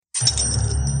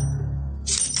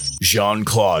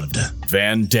Jean-Claude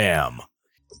Van Damme.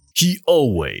 He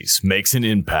always makes an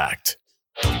impact.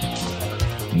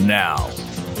 Now,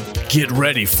 get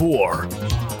ready for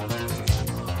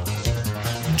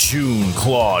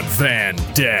Jean-Claude Van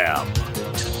Damme.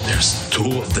 There's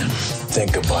two of them.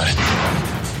 Think about it.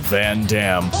 Van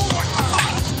Damme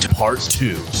Part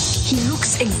 2. He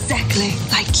looks exactly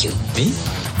like you. Me?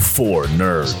 4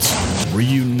 nerds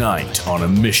reunite on a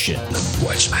mission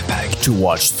Watch my back. to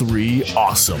watch 3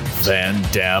 awesome Van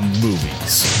Damme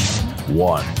movies.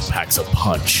 1 packs a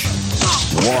punch.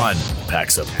 1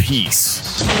 packs a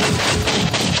piece.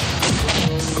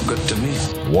 Good to me.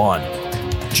 1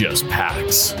 just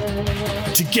packs.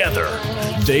 Together,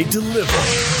 they deliver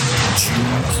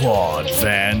Jean-Claude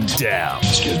Van Damme.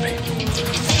 Excuse me.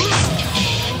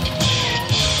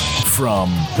 From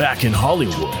back in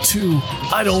Hollywood to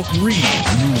I don't read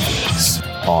movies.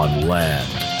 On land.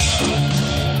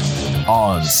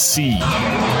 On sea.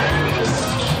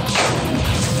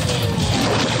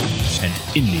 And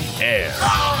in the air.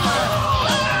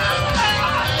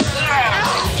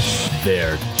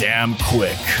 They're damn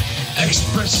quick.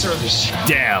 Express service.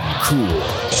 Damn cool.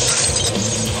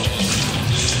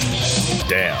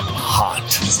 Damn hot.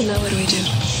 So now what do we do?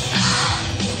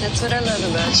 That's what I love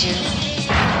about you.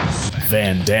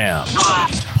 Van Damme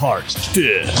Part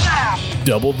 2.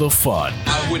 Double the fun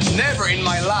I would never in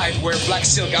my life wear black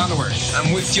silk underwear.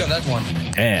 I'm with you on that one.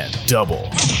 and double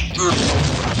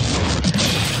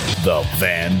the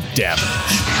Van Damage.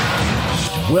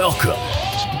 Welcome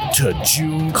to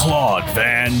Jean-Claude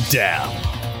Van Damme.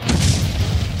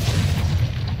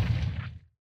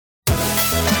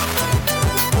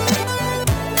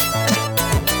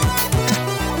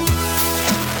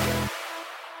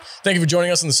 Thank you for joining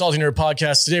us on the Salty Nerd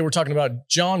Podcast. Today we're talking about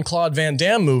Jean-Claude Van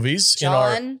Damme movies.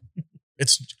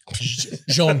 It's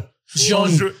Jean-Claude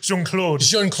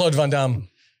Van Damme.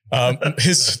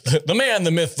 The man,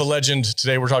 the myth, the legend.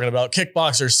 Today we're talking about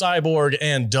Kickboxer, Cyborg,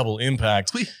 and Double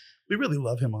Impact. We really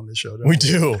love him on this show, don't We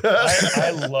do. I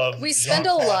love. We spend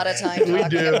a lot of time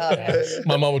talking about him.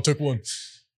 My mama took one.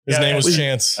 His name was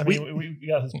Chance. I mean, we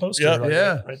got his poster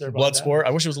Yeah. right there. Bloodsport. I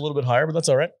wish it was a little bit higher, but that's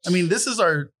all right. I mean, this is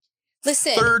our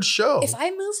Listen, third show. if I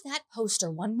move that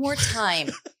poster one more time,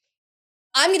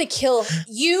 I'm going to kill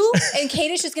you and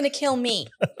Kadish is going to kill me.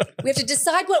 We have to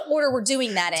decide what order we're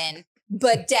doing that in,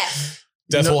 but death.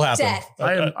 Death will happen. Death.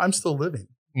 I'm still living.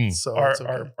 So Our, it's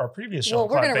okay. our previous Well,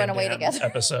 we're Jean-Claude gonna run Van away Damme together.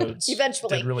 episodes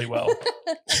Eventually. did really well.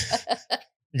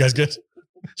 You guys good?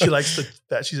 She likes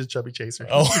that she's a chubby chaser.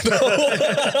 Oh, no.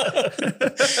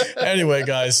 Anyway,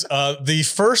 guys, the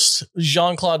first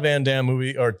Jean-Claude Van Damme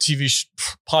movie or TV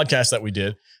podcast that we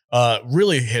did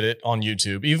really hit it on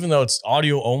YouTube. Even though it's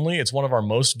audio only, it's one of our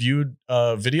most viewed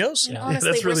videos. And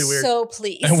honestly, that's really we're weird. so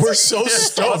pleased. And we're so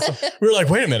stoked. We were like,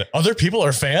 wait a minute, other people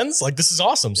are fans? Like, this is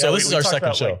awesome. So Yeah, this we a our talked second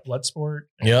about, show. like Bloodsport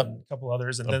and Yep. a couple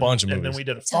others. And A then, bunch of and then movies. we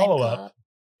did a Time follow-up. Cop.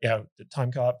 Yeah, the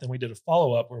Time Cop. Then we did a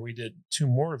follow-up where we did 2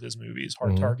 more of his movies,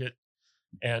 Hard Mhm. Target.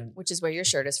 And Which is where your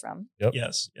shirt is from. Yep.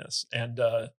 yes. And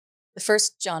The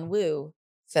first John Woo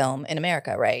film in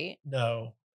America, right?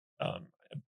 no,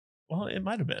 well, it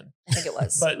might have been. I think it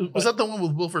was. But Was that the one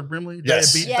with Wilford Brimley?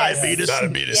 Yes. Yes. Diabetes.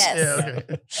 Diabetes. Yes. Yeah,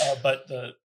 okay. but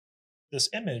this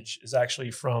image is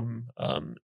actually from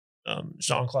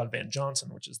Jean-Claude Van Johnson,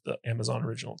 which is the Amazon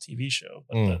original TV show.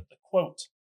 But the quote,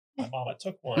 "My mama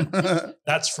took one,"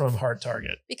 that's from Hard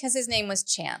Target. Because his name was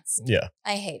Chance. Yeah.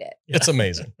 I hate it. It's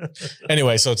amazing.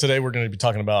 Anyway, so today we're going to be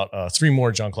talking about 3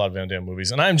 more Jean-Claude Van Damme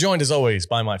movies. And I am joined, as always,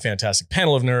 by my fantastic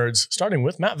panel of nerds, starting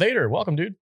with Matt Vader. Welcome,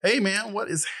 dude. Hey, man, what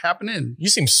is happening? You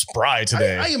seem spry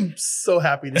today. I am so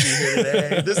happy to be here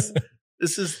today.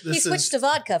 This is. He switched to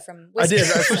vodka from I whiskey. did.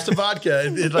 I switched to vodka.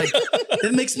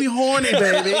 It makes me horny,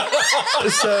 baby.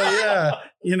 So yeah,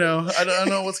 I don't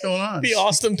know what's going on. The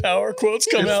Austin Power quotes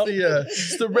come out.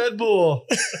 It's the Red Bull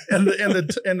and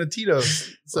the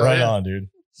Tito's. So, Right yeah. on, dude.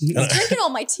 He's drinking all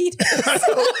my Tito's.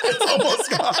 It's almost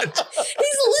gone.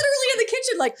 He's literally in the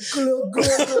kitchen like, glug,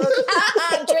 glug, glug.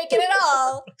 I'm drinking it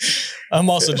all. I'm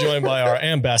also joined by our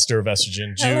ambassador of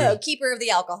estrogen, Hello, Jude, keeper of the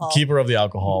alcohol. keeper of the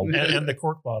alcohol. And the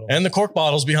cork bottle. And the cork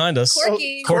bottles behind us.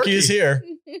 Corky. Corky is here.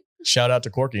 Shout out to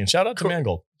Corky and shout out to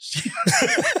Mangold.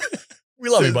 We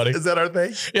love you, buddy. Is that our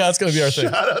thing? Yeah, it's going to be our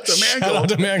thing. Shout out to Mangold. Shout out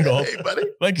to Mangold. Hey, buddy.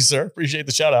 Thank you, sir. Appreciate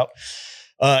the shout out.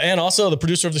 And also the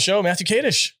producer of the show, Matthew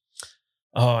Kadish.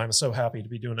 Oh, I'm so happy to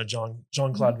be doing a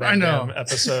Jean-Claude I Van know. Damme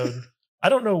episode. I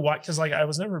don't know why, because I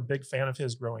was never a big fan of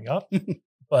his growing up,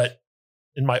 but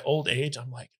in my old age, I'm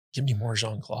like, give me more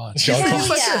Jean-Claude.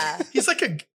 Jean-Claude. Yeah. He's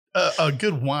like a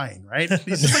good wine, right?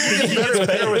 He's just like He gets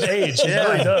better with age. He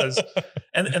Yeah. really does.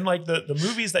 And like the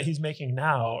movies that he's making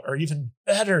now are even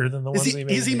better than the ones he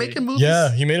made. Is he in the making 80s. movies?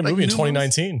 Yeah, he made a Like movie in new ones?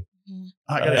 2019.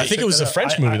 gotta I think check it was that a out.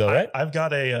 French movie, though, right? I've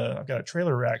got a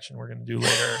trailer reaction we're going to do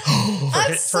later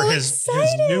I'm so his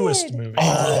excited. newest movie.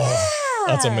 Oh,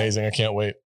 Yeah. that's amazing. I can't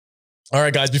wait. All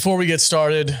right, guys, before we get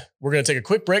started, we're going to take a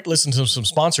quick break, listen to some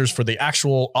sponsors for the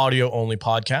actual audio-only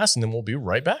podcast, and then we'll be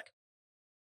right back.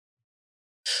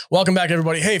 Welcome back,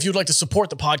 everybody. Hey, if you'd like to support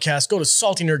the podcast, go to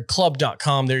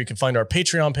saltynerdclub.com. There you can find our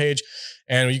Patreon page,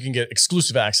 and you can get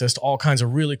exclusive access to all kinds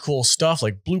of really cool stuff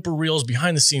like blooper reels,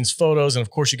 behind-the-scenes photos, and of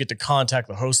course, you get to contact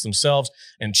the hosts themselves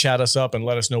and chat us up and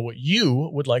let us know what you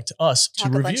would like us to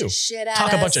Talk a review. bunch of shit at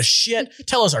Talk a us. bunch of shit.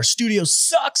 Tell us our studio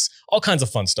sucks. All kinds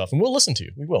of fun stuff, and we'll listen to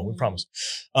you. We will. We promise.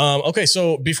 Okay,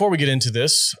 so before we get into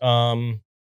this,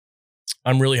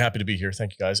 I'm really happy to be here.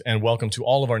 Thank you, guys, and welcome to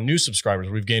all of our new subscribers.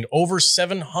 We've gained over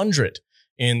 700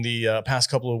 in the past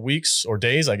couple of weeks or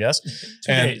days, I guess.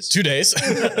 2 days.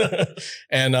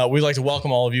 And we'd like to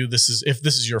welcome all of you. If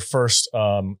this is your first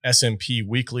SNP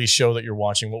weekly show that you're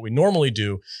watching, what we normally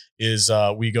do is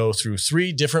we go through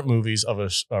 3 different movies of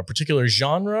a particular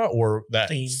genre or that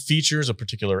features a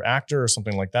particular actor or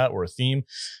something like that, or a theme.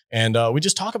 And we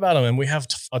just talk about them, and we have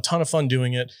a ton of fun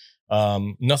doing it.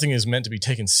 Nothing is meant to be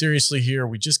taken seriously here.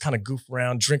 We just kind of goof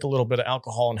around, drink a little bit of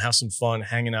alcohol, and have some fun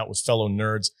hanging out with fellow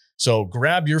nerds. So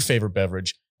grab your favorite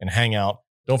beverage and hang out.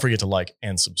 Don't forget to like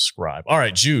and subscribe. All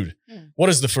right, Jude, what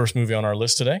is the first movie on our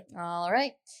list today? All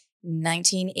right.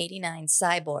 1989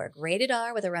 Cyborg, rated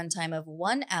R with a runtime of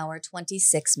 1 hour,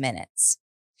 26 minutes.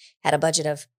 Had a budget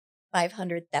of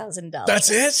 $500,000. That's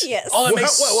it? Yes. Oh, that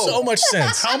makes Whoa. so much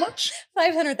sense. How much?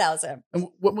 $500,000. And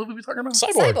what movie are we talking about?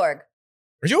 Cyborg.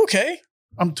 Are you okay?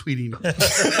 I'm tweeting. Put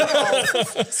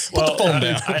the phone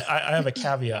down. I have a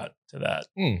caveat to that.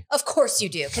 Of course you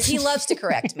do, because he loves to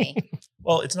correct me.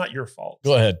 Well, it's not your fault.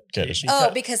 Go ahead, Kadish.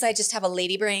 Because I just have a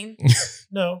lady brain.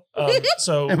 No.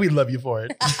 So And we love you for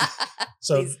it.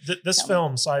 So Please this tell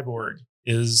film, Cyborg,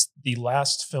 is the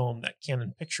last film that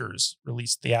Canon Pictures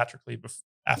released theatrically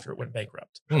after it went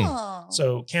bankrupt. Oh.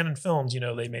 So Canon Films,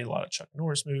 they made a lot of Chuck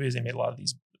Norris movies. They made a lot of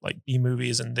these like B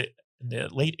movies. And in the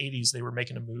late 80s, they were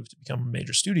making a move to become a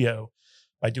major studio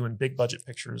by doing big budget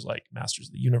pictures like Masters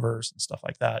of the Universe and stuff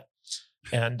like that.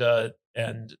 And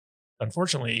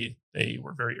unfortunately, they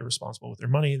were very irresponsible with their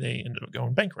money. They ended up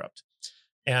going bankrupt.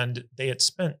 And they had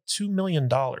spent $2 million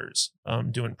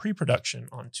doing pre-production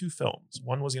on 2 films.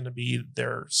 One was going to be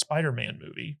their Spider-Man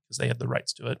movie because they had the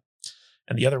rights to it.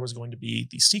 And the other was going to be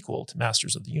the sequel to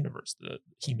Masters of the Universe, the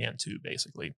He-Man 2,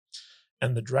 basically.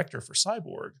 And the director for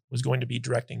Cyborg was going to be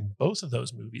directing both of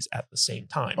those movies at the same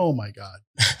time. Oh my God.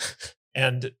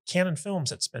 And Canon Films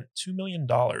had spent $2 million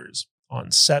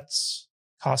on sets,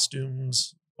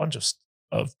 costumes, a bunch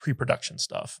of pre-production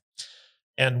stuff.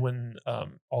 And when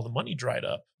all the money dried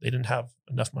up, they didn't have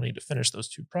enough money to finish those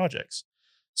 2 projects.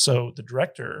 So the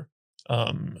director,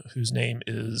 whose name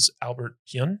is Albert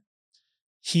Pyun,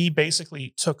 he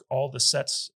basically took all the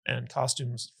sets and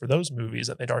costumes for those movies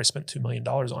that they'd already spent $2 million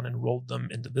on and rolled them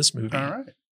into this movie. All right.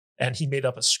 And he made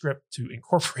up a script to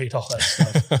incorporate all that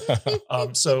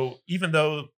stuff. So even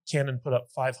though Canon put up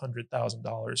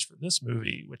 $500,000 for this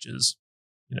movie, which is,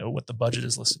 what the budget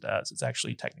is listed as, it's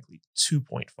actually technically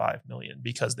 $2.5 million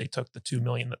because they took the $2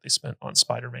 million that they spent on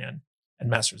Spider-Man and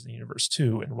Masters of the Universe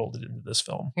 2 and rolled it into this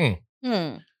film.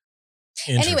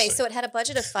 Anyway, so it had a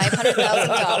budget of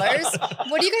 $500,000.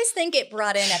 What do you guys think it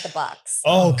brought in at the box?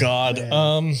 Oh God.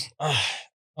 Man.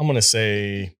 I'm gonna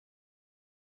say,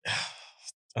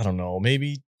 I don't know,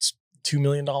 maybe $2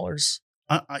 million.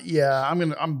 Yeah,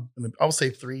 I'll say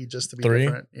 3 just to be 3?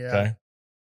 different. Yeah. Okay.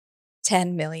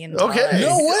 $10 million. Okay.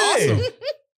 No way.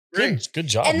 Awesome. Good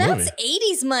job, And movie. that's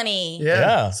 80s money.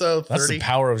 Yeah. So 30. That's the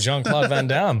power of Jean-Claude Van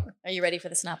Damme. Are you ready for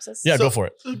the synopsis? Yeah, So- go for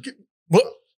it. What?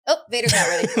 Oh, Vader's not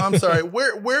ready. I'm sorry.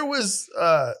 Where was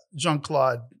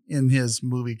Jean-Claude in his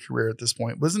movie career at this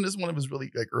point? Wasn't this one of his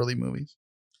really early movies?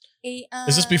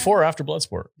 Is this before or after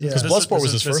Bloodsport? Yeah. Because Bloodsport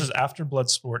was his This first. is after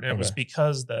Bloodsport, and it was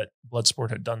because that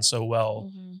Bloodsport had done so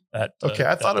well that. Okay,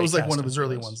 I thought that it was they like one of cast his him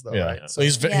early for this. ones, though. Yeah. Right? So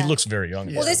he looks very young.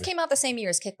 Yeah. Well, this came out the same year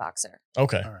as Kickboxer.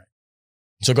 Okay. All right.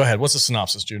 So go ahead. What's the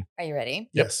synopsis, Jude? Are you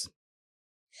ready? Yes.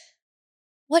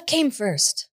 What came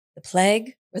first, the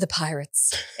plague or the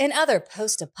pirates? And other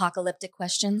post-apocalyptic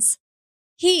questions.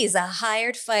 He's a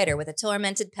hired fighter with a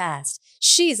tormented past.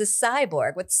 She's a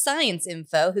cyborg with science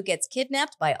info who gets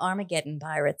kidnapped by Armageddon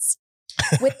pirates.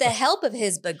 With the help of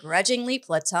his begrudgingly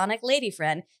platonic lady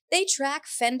friend, they track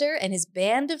Fender and his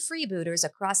band of freebooters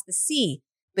across the sea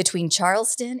between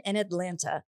Charleston and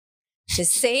Atlanta. to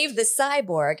save the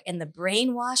cyborg and the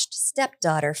brainwashed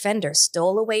stepdaughter Fender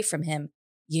stole away from him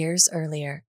years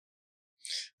earlier.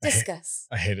 Discuss.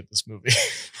 I hated this movie.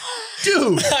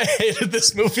 Dude, I hated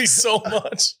this movie so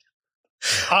much.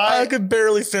 I could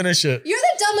barely finish it. You're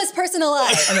the dumbest person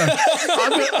alive.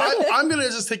 I'm gonna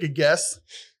just take a guess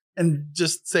and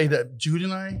just say that Jude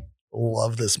and I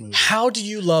love this movie. How do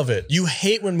you love it? You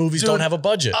hate when movies don't have a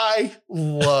budget. I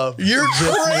love You're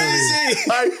this crazy.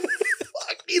 movie. I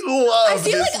fucking love I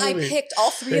feel this like movie. I picked all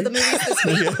 3 of the movies this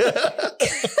week.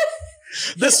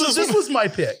 This was my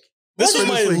pick. This was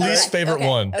Okay. my Okay. least favorite Okay.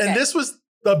 one. Okay. And this was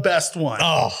the best one. Oh,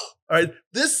 All right.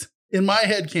 This, in my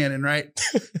head canon, right?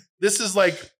 This is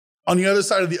like on the other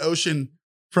side of the ocean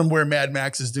from where Mad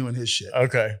Max is doing his shit.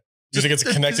 okay. Do you think it's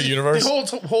a connected universe?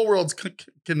 The whole world's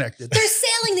connected. They're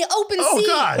sailing the open Oh, sea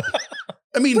God.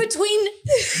 I mean, between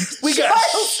we got-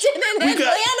 Charleston and we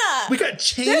got- Atlanta. we got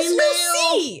There's no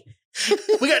chainmail. sea.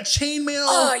 We got chainmail.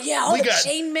 Oh, yeah. All we the got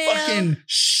chainmail. fucking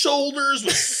shoulders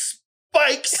with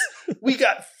spikes. We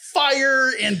got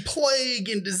fire and plague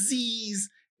and disease.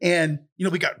 And, you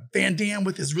know, we got Van Damme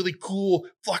with his really cool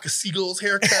Flock of Seagulls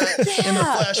haircut in the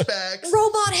Yeah. flashbacks.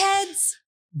 Robot heads.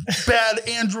 Bad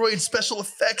android special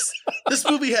effects. This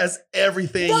movie has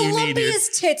everything The you needed.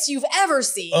 lumpiest tits you've ever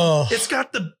seen. Oh, It's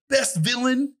got the best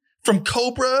villain from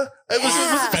Cobra. It was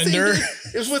Yeah. the same Fender. dude.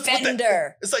 It was with the-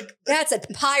 Fender. it's like, That's a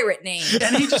pirate name.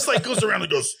 and he just like goes around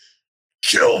and goes,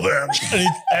 kill them.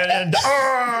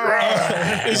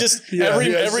 it's just Yeah,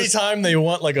 every yeah, it's every just- time they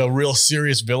want like a real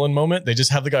serious villain moment, they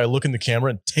just have the guy look in the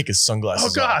camera and take his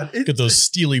sunglasses Oh off. God. Look at those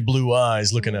steely blue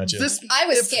eyes looking at you. This, I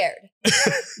was if- scared.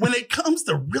 When it comes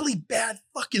to really bad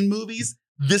fucking movies,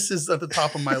 this is at the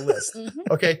top of my list. Mhm.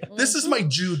 Okay. This is my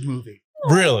Jude movie.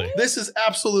 Really? This is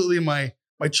absolutely my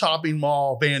chopping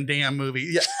mall Van Damme movie.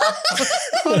 Yeah.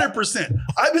 100%.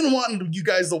 I've been wanting you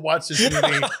guys to watch this movie.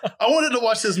 I wanted to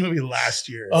watch this movie last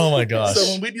year. Oh my gosh.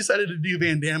 So when we decided to do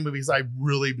Van Damme movies, I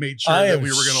really made sure I that am we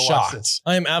were going to shocked. watch this.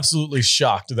 I am absolutely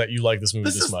shocked that you like this movie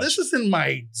this much. This is in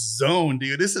my zone,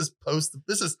 dude. This is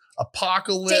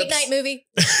apocalypse. Date night movie.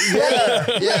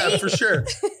 Yeah, for sure.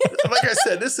 Like I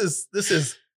said, this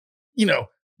is, you know,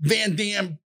 Van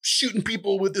Damme shooting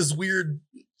people with this weird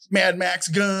Mad Max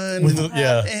gun. with the,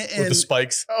 yeah, and- with the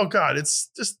spikes. oh God, it's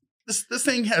just this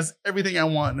thing has everything I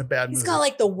want in a bad movie. He's got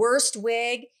like the worst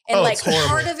wig, and Oh, like it's horrible.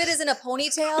 part of it is in a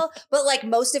ponytail, but like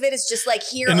most of it is just like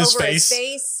here In over his his face?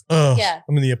 face. Oh, Yeah.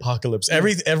 I'm in the apocalypse.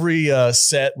 Every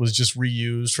set was just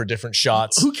reused for different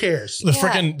shots. Who cares? The Yeah.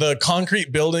 freaking the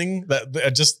concrete building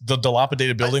just the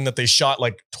dilapidated building that they shot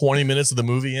like 20 minutes of the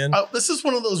movie in. This is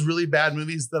one of those really bad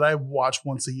movies that I watch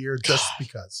once a year just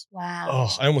because. Wow.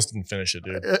 Oh, I almost didn't finish it,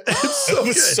 dude. It's so It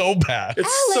was good. so bad.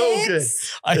 It's so good.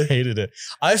 Alex. I hated it.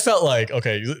 I felt like,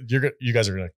 okay, you guys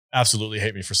are gonna absolutely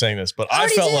hate me for saying this, but I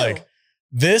already felt do. like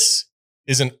this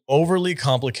is an overly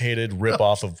complicated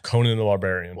ripoff of Conan the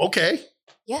Barbarian. Okay.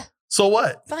 Yeah. So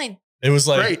what? Fine. It was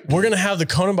like, Great. we're going to have the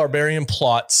Conan Barbarian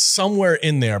plot somewhere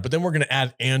in there, but then we're going to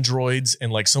add androids and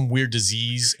like some weird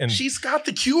disease and She's got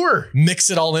the cure. mix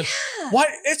it all in. Why?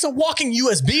 It's a walking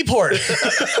USB port.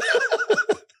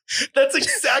 That's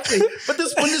exactly. But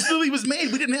when this movie was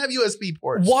made, we didn't have USB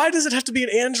ports. Why does it have to be an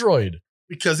android?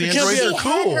 Because the It can't androids be are a- She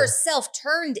had cool. herself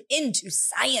turned into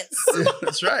science.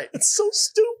 That's right. It's so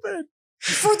stupid.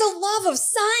 For the love of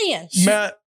science.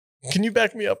 Matt, can you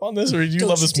back me up on this or do you Don't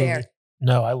love you this dare. movie?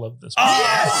 No, I love this.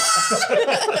 I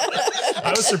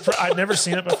was surprised. I'd never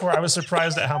seen it before. I was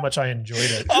surprised at how much I enjoyed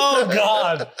it. Oh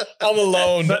God, I'm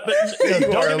alone. But You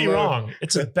don't are get me alone. wrong.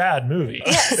 It's a bad movie,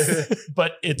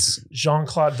 but it's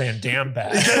Jean-Claude Van Damme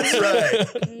bad. That's right.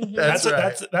 Mhm. That's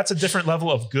That's a different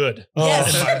level of good. Oh.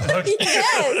 Yes. in my book.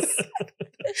 Yes.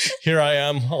 Here I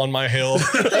am on my hill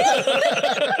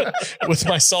with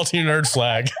my salty nerd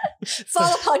flag.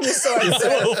 Fall upon your sword. It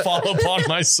sir. will fall upon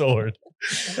my sword.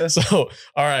 So,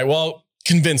 all right. Well,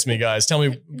 convince me, guys. Tell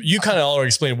me, you kind of already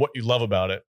explained what you love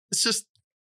about it. It's just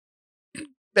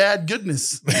bad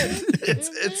goodness.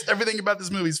 it's everything about this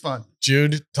movie's fun.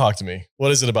 Jude, talk to me.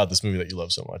 What is it about this movie that you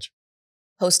love so much?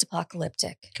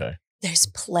 Post-apocalyptic. Okay. There's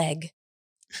plague.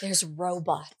 There's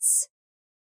robots.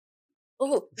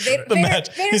 Oh, The Vader's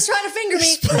match- he's- trying to finger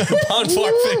me.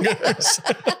 Bonfire fingers.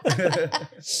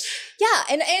 Yeah,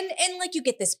 and like you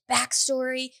get this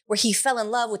backstory where he fell in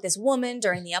love with this woman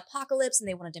during the apocalypse, and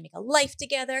they wanted to make a life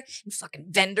together. And fucking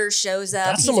Vendor shows up.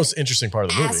 That's the He's most interesting part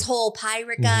of the movie. asshole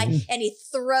pirate guy, Mhm. and he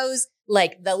throws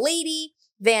like the lady,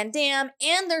 Van Damme,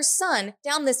 and their son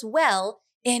down this well,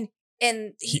 and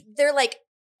He- they're like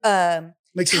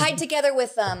tied together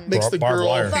with makes the barbed girl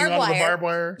wire. hang onto the barbed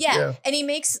wire. Yeah. And he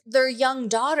makes their young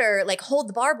daughter like hold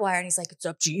the barbed wire, and he's like, "It's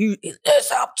up to you.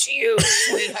 It's up to you,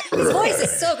 sweetheart." His voice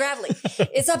is so gravelly.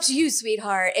 "It's up to you,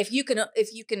 sweetheart. If you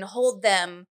can hold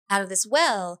them out of this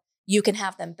well, you can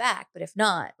have them back. But if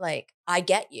not, like, I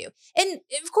get you." And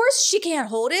of course she can't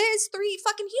hold it. It's 3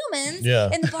 fucking humans. Yeah.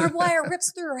 And the barbed wire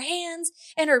rips through her hands,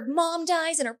 and her mom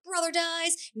dies, and her brother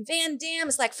dies. And Van Damme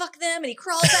is like, "Fuck them." And he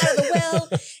crawls out of the well,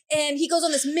 and he goes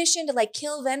on this mission to like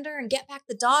kill Vender and get back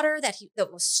the daughter that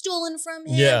was stolen from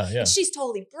him. Yeah. And she's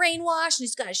totally brainwashed, and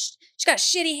she's got a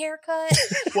shitty haircut.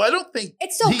 Well, I don't think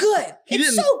It's so good.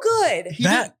 It's so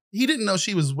good. He didn't know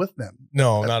she was with them.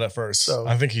 No, not at first. So-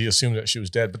 I think he assumed that she was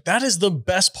dead. But that is the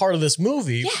best part of this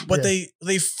movie. Yeah. But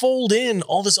they fold in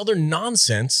all this other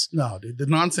nonsense. No, dude, the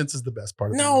nonsense is the best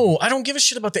part. Of the No, movie. I don't give a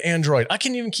shit about the android. I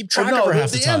can't even keep track Oh, of her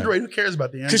half the the time. android. Who cares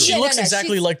about the android? Because she looks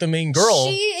exactly like the main girl.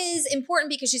 She is important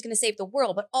because she's going to save the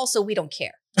world, but also we don't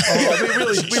care. we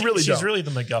really She's don't. really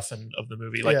the MacGuffin of the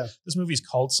movie. Like, Yeah. this movie's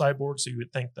called Cyborg, so you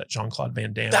would think that Jean-Claude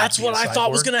Van Damme. That's would be what a I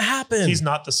thought was cyborg. going to happen. He's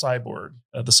not the cyborg.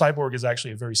 The cyborg is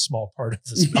actually a very small part of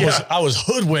this movie. I was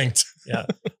hoodwinked. Yeah.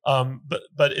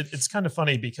 But it's kind of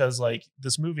funny because like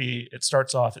this movie, it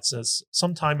starts off, it says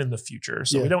sometime in the future.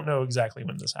 So we don't know exactly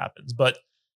when this happens, but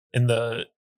in the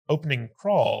opening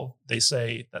crawl, they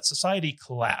say that society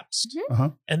collapsed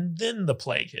and then the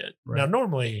plague hit. Right. Now,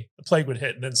 normally the plague would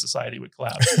hit and then society would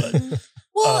collapse. But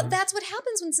Well, that's what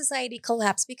happens when society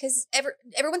collapses because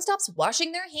everyone stops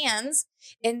washing their hands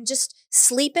and just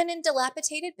sleeping in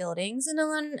dilapidated buildings. And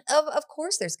then, of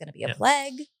course, there's going to be a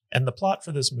plague. And the plot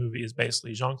for this movie is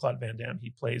basically Jean-Claude Van Damme. He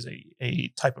plays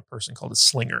a type of person called a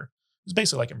slinger. He's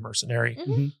basically like a mercenary.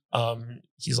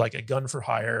 He's like a gun for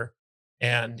hire.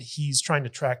 And he's trying to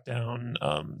track down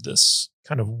this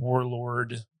kind of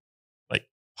warlord, like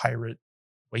pirate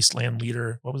wasteland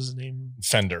leader. What was his name?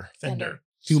 Fender.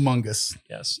 Humongous.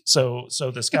 Yes. So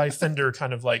this guy Fender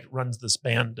kind of like runs this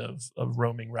band of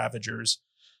roaming ravagers,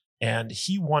 and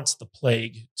he wants the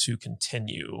plague to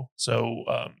continue. So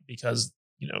because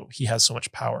he has so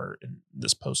much power in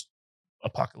this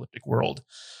post-apocalyptic world,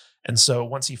 and so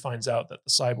once he finds out that the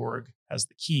cyborg has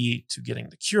the key to getting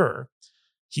the cure,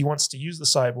 he wants to use the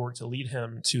cyborg to lead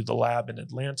him to the lab in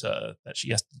Atlanta that she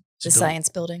has to The science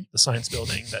building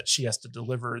that she has to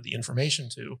deliver the information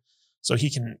to, so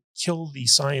he can kill the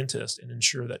scientist and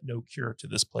ensure that no cure to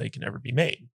this plague can ever be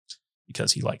made,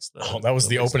 because he likes the. Oh, that was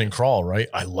the opening crawl, right?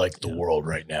 I like the world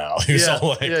right now. He was all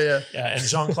like, yeah. And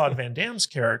Jean-Claude Van Damme's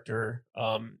character,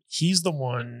 he's the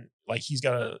one, like he's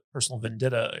got a personal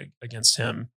vendetta against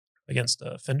him, against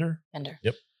Fender.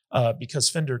 Yep. Because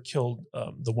Fender killed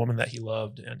the woman that he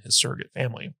loved and his surrogate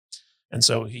family. And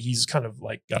so he's kind of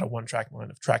like got a one-track mind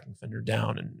of tracking Fender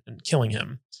down and killing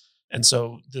him. And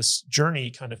so this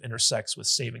journey kind of intersects with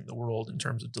saving the world in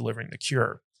terms of delivering the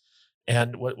cure.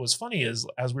 And what was funny is,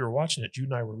 as we were watching it, Jude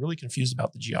and I were really confused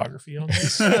about the geography on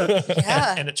this.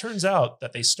 And it turns out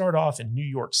that they start off in New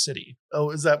York City.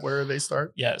 Oh, is that where they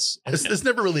start? Yes. And It's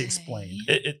never really explained.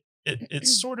 It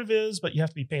sort of is, but you have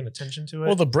to be paying attention to it.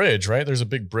 well, the bridge, right? There's a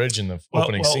big bridge in the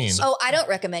opening scene. Oh, I don't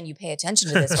recommend you pay attention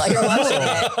to this while you're watching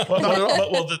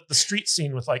it. well, the street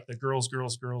scene with like the girls,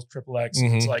 triple X,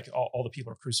 it's like all the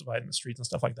people are crucified in the streets and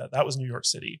stuff like that. That was New York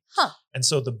City. Huh. And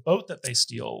so the boat that they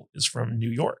steal is from New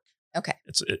York. Okay.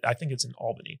 I think it's in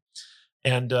Albany.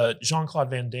 And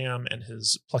Jean-Claude Van Damme and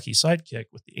his plucky sidekick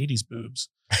with the 80s boobs.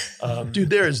 Dude,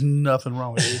 there is nothing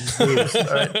wrong with 80s boobs. All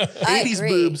right?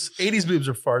 80s boobs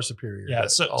are far superior. Yeah. to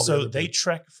So all the other they boobs.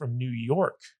 trek from New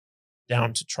York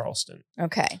down to Charleston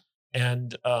Okay.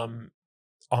 and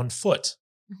on foot.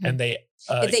 And they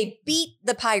beat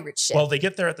the pirate ship. well, they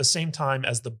get there at the same time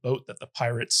as the boat that the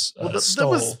pirates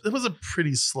stole. That was a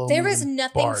pretty slow. There is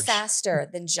nothing barge. faster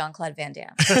than Jean-Claude Van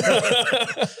Damme.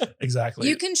 Exactly.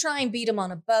 You can try and beat him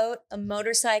on a boat, a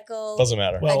motorcycle, Doesn't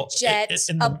matter. Well, a jet,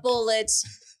 in a the- bullet.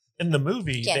 in the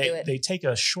movie, Can't do it. they take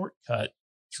a shortcut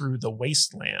through the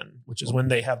wasteland, which is when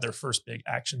they have their first big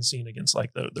action scene against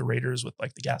like the raiders with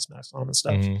like the gas masks on and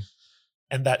stuff. Mhm.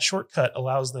 And that shortcut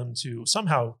allows them to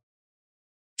somehow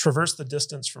traverse the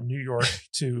distance from New York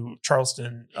to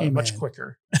Charleston much man.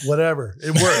 quicker. Whatever.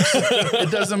 It works. It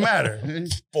doesn't matter.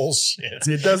 Bullshit.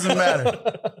 It doesn't matter.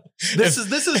 This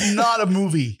is not a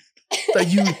movie that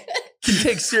you can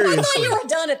take I seriously. thought you were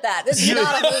done at that. This is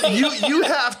not a movie. You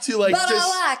have to like but just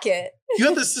I like it. you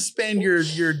have to suspend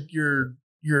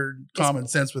your common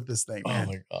sense with this thing, Oh man.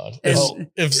 my God.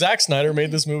 And- If Zack Snyder made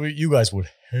this movie, you guys would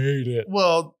hate it.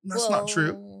 Well, that's not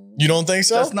true. You don't think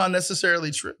so? That's not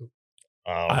necessarily true.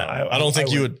 I don't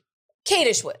think you would.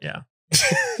 Kadish would. Yeah.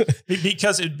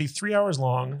 Because it'd be 3 hours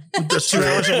long. There's 2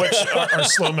 hours of which are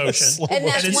slow motion. And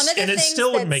that's one of the and it things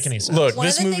still wouldn't make any sense. Look, one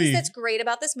this of the movie. things that's great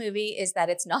about this movie is that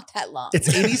it's not that long. It's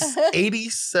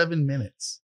 87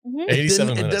 minutes. Mhm.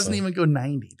 87 It minutes. doesn't even go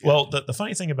 90. Dude. Well, the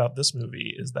funny thing about this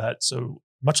movie is that, so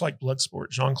much like Bloodsport,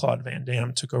 Jean-Claude Van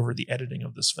Damme took over the editing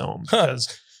of this film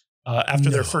because after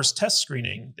their first test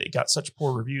screening, they got such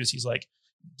poor reviews. He's like,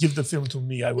 give the film to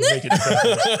me. I will make it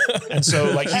better. And so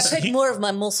like I put more of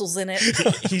my muscles in it.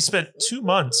 he spent 2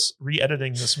 months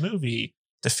re-editing this movie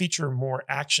to feature more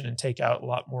action and take out a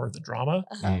lot more of the drama.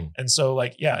 And so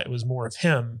like, yeah, it was more of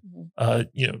him,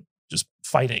 just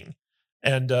fighting.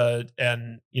 And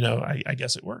I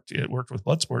guess it worked. It worked with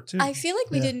Bloodsport too. I feel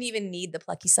like we didn't even need the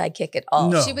plucky sidekick at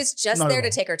all. No, she was just not there at to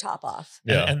all. take her top off.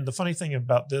 Yeah. And the funny thing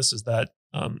about this is that,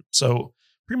 so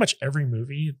pretty much every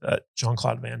movie that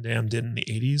Jean-Claude Van Damme did in the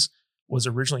 80s was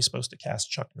originally supposed to cast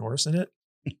Chuck Norris in it.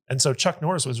 And so Chuck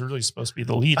Norris was really supposed to be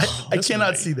the lead. I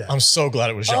cannot see that. I'm so glad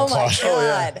it was Oh Jean my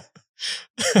Claude. God.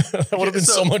 That would have been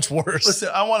so much worse. Listen,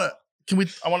 I want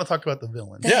to talk about the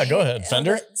villain. Yeah, go ahead.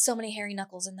 Fender? So many hairy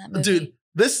knuckles in that movie. Dude,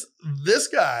 this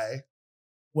guy,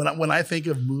 when I think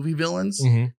of movie villains,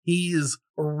 he is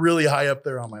really high up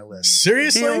there on my list.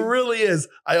 Seriously? He really is.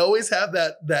 I always have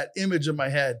that image in my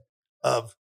head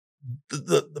of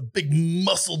the big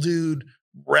muscle dude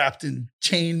wrapped in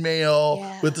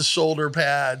chainmail with the shoulder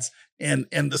pads and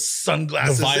the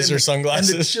sunglasses, The visor sunglasses.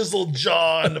 and the chiseled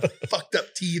jaw and the fucked up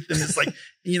teeth, and it's like,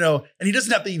 and he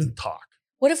doesn't have to even talk.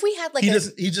 What if we had like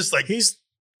He's just like, He's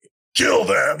kill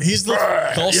them. He's the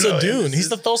Brr, Thulsa and Doom. it's He's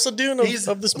the just- Thulsa Doom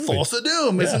of this movie. Thulsa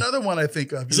Doom is Yeah. another one I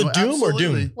think of. Is it Doom or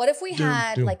Doom? What if we Doom,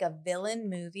 had Doom. like a villain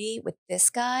movie with this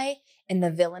guy and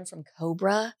the villain from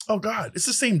Cobra? Oh God, it's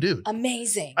the same dude.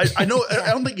 Amazing. I know. I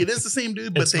don't think it is the same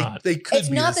dude, but It's not. they could. It's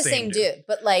be not the same dude,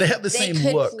 but like They have the same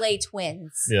could look. play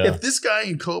twins. Yeah. If this guy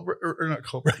in Cobra or not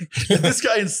Cobra, if this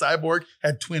guy in Cyborg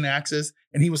had twin axes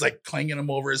and he was like clanging them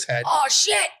over his head, Oh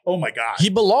shit. oh my God. He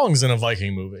belongs in a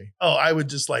Viking movie. I would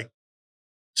just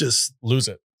Lose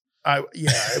it.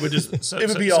 it would just So- it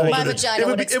would so- be so all you- over My the, vagina it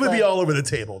would would be explode. all over the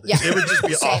table. Dude. Yeah. It would just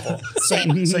be Same. awful.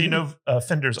 Same. So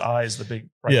Fender's eyes, the big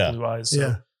bright Yeah. blue eyes. So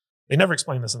Yeah. they never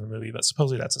explain this in the movie, but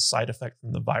supposedly that's a side effect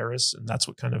from the virus, and that's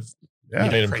what kind of Yeah.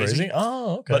 Made him crazy. crazy.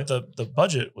 Oh, okay. But the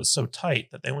budget was so tight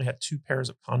that they only had 2 pairs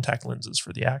of contact lenses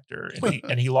for the actor,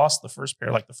 and he lost the first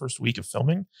pair like the first week of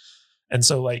filming, and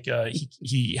so like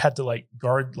he had to like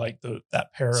guard like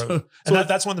that pair of,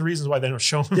 that's one of the reasons why they don't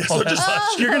show him Yeah, all so that just, much.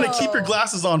 you're gonna keep your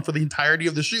glasses on for the entirety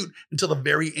of the shoot until the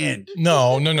very end.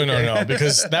 No,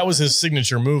 because that was his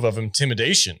signature move of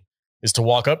intimidation, is to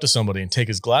walk up to somebody and take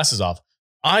his glasses off.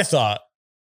 I thought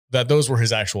that those were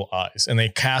his actual eyes, and they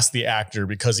cast the actor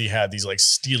because he had these like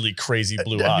steely, crazy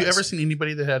blue eyes. Have you ever seen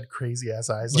anybody that had crazy ass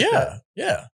eyes? Like yeah, that?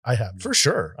 yeah, I have. for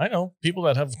sure. I know people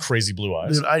that have crazy blue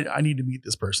eyes. Dude, I need to meet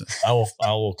this person. I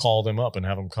will call them up and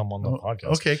have them come on the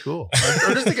podcast. Okay, cool.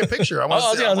 Or just take a picture. I want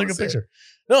to see. I'll take a picture.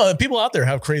 No, people out there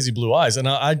have crazy blue eyes, and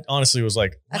I honestly was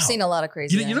like, I've wow. seen a lot of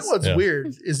crazy. You know eyes. what's Yeah. weird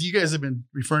is you guys have been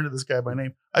referring to this guy by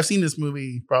name. I've seen this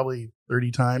movie probably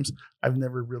 30 times. I've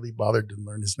never really bothered to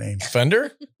learn his name.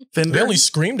 Fender. Fender. They only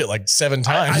screamed it like 7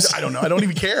 times. I don't know. I don't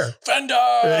even care. Fender.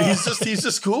 He's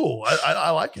just cool.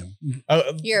 I like him.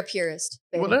 You're a purist.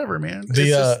 Baby. Whatever, man. The, It's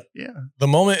just- yeah. The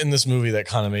moment in this movie that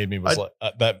kind of made me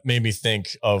that made me think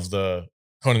of the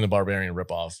Conan the Barbarian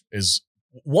ripoff is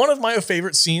one of my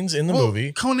favorite scenes in the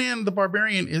movie. Conan the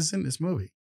Barbarian is in this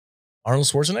movie. Arnold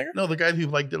Schwarzenegger. No, the guy who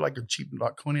did like a cheap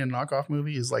Conan knockoff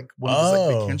movie is like one of his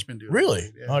like big henchmen dude. Really?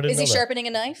 Yeah. Oh, I didn't Is he know that. sharpening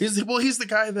a knife? He's the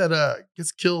guy that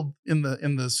gets killed in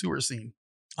the sewer scene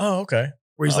Oh, okay.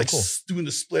 where he's Oh, like cool. doing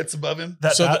the splits above him.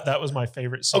 That was my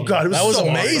favorite scene. Oh God, it was That was so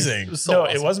amazing. Awesome. It was so No,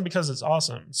 awesome. it wasn't because it's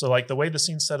awesome. So like the way the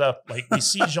scene's set up, like we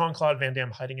see Jean-Claude Van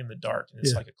Damme hiding in the dark, and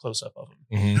it's Yeah. like a close up of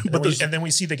him. Mhm. And then we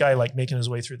see the guy like making his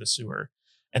way through the sewer.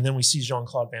 And then we see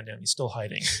Jean-Claude Van Damme. He's still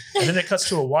hiding. And then it cuts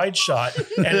to a wide shot,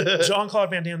 and Jean-Claude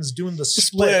Van Damme's doing the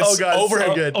split. Splits. Oh God, Over-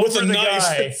 so good. Over with a the knife.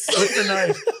 guy. With the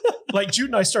knife. Like Jude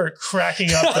and I started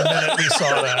cracking up the minute we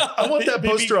saw that. I want that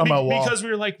poster on my wall. Because we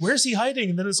were like, "Where's he hiding?"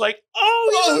 And then it's like,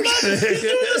 "Oh, he's doing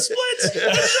the splits."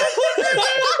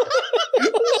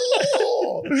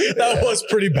 That was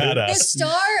pretty The badass.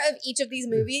 star of each of these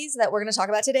movies that we're going to talk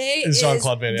about today Is is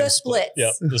Jean-Claude Van Damme The Splits.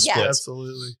 Yep, the Yeah. splits.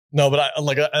 Absolutely. No, but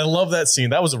I love that scene.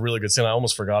 That was a really good scene. I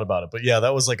almost forgot about it. But yeah,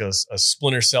 that was like a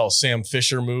Splinter Cell Sam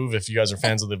Fisher move. If you guys are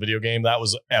fans of the video game, that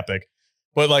was epic.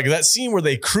 But like that scene where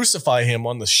they crucify him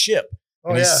on the ship,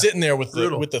 and he's sitting there with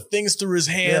the things through his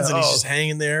hands, and he's just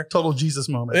hanging there. Total Jesus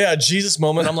moment. Yeah, Jesus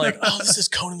moment. I'm like, oh, this is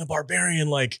Conan the Barbarian.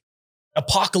 Like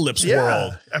apocalypse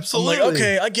world. Absolutely. I'm like,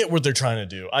 okay, I get what they're trying to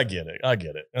do. I get it.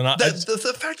 And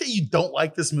the fact that you don't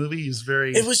like this movie is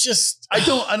very. It was just. I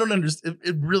don't understand.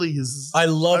 It really is. I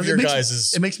love your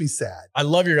guys'. It makes me sad. I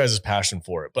love your guys' passion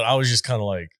for it, but I was just kind of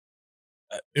like,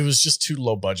 it was just too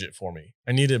low budget for me.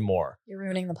 I needed more. You're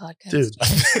ruining the podcast,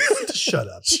 dude. Shut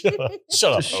up.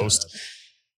 Shut up, host.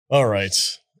 All right.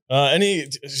 Do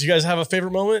you guys have a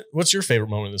favorite moment? What's your favorite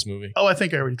moment in this movie? Oh, I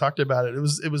think I already talked about it. It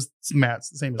was Matt's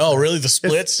the same as Matt. Matt. Really? The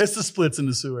splits? It's the splits in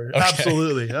the sewer. Okay.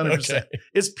 Absolutely. 100%. Okay.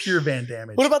 It's pure Van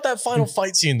Damme. What about that final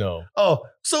fight scene though? Oh,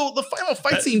 so the final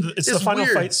fight scene it's is the final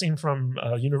weird. fight scene from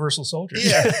Universal Soldier.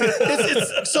 Yeah.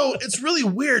 it's really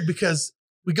weird because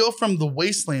we go from the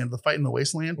wasteland, the fight in the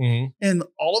wasteland, and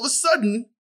all of a sudden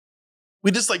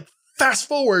we just like fast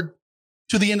forward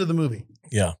to the end of the movie.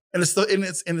 Yeah. And it's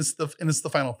the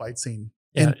final fight scene.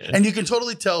 And you can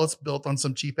totally tell it's built on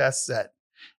some cheap ass set.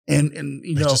 And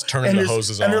you know, just turning the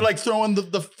hoses on. And they're like throwing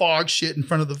the fog shit in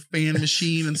front of the fan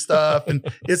machine and stuff. And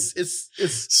it's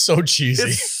so cheesy.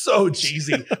 It's so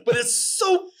cheesy, but it's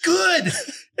so good.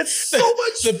 It's so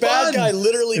much fun. The bad guy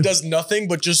literally does nothing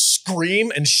but just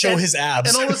scream and show his abs.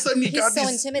 And all of a sudden he's so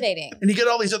intimidating. And you get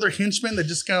all these other henchmen that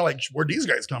just kind of like, where'd these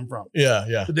guys come from? Yeah,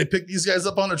 yeah. Did they pick these guys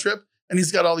up on a trip? And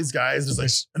he's got all these guys, just like,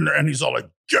 and he's all like,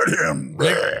 "Get him!"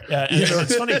 Yeah, and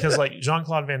it's funny because like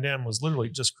Jean-Claude Van Damme was literally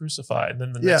just crucified, and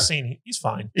then the next scene, he's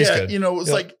fine. He's yeah, good. You know, it's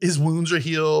like his wounds are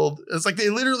healed. It's like they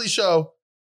literally show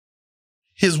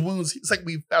his wounds. It's like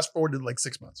we fast forwarded like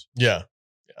 6 months. Yeah,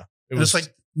 yeah. It's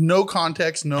like no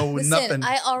context, Listen, nothing.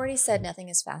 I already said nothing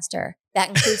is faster. That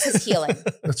includes his healing.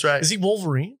 That's right. Is he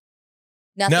Wolverine?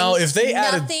 Nothing, now, if they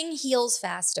added, nothing heals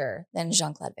faster than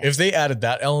Jean-Claude Van Damme. If they added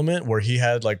that element where he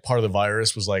had like part of the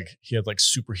virus was like he had like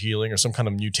super healing or some kind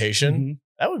of mutation,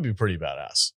 that would be pretty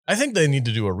badass. I think they need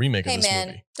to do a remake of this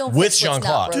movie don't with fix what's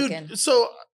Jean-Claude. not broken. Dude, so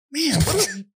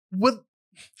man, what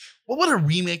would a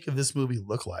remake of this movie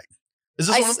look like? Is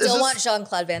this I still want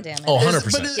Jean-Claude Van Damme. Oh,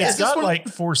 100%. It's got like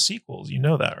 4 sequels. You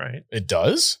know that, right? It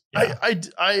does? Yeah.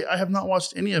 I have not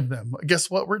watched any of them. Guess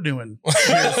what we're doing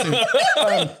here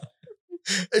soon.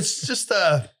 It's just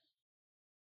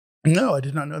no, I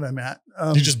did not know that, Matt.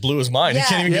 You just blew his mind. He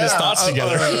can't even get his thoughts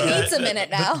together. He needs a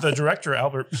minute now. The director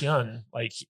Albert Pyun,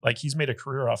 like he's made a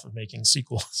career off of making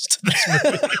sequels to this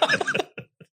movie.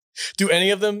 Do any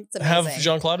of them have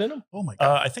Jean-Claude in them? Oh my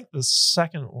god! I think the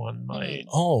second one might.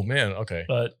 Oh man, okay.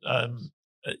 But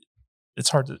it's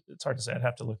hard to say. I'd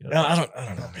have to look it up. No, I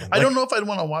don't know, man. I don't know if I'd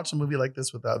want to watch a movie like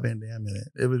this without Van Damme in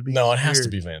it. It would be it has to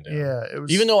be Van Damme. Yeah, it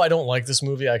was, even though I don't like this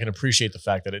movie, I can appreciate the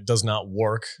fact that it does not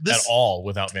work at all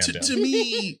without Van Damme. To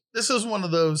me, this is one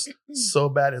of those so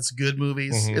bad it's good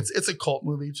movies. It's a cult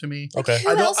movie to me. Okay,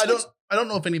 I don't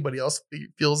know if anybody else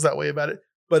feels that way about it,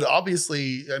 but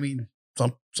obviously, I mean,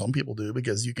 some people do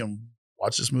because you can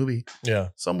watch this movie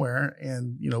somewhere,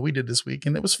 and you know we did this week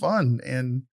and it was fun.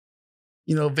 And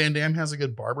you know, Van Damme has a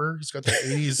good barber. He's got the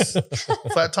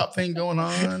 80s flat top thing going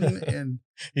on. And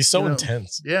he's so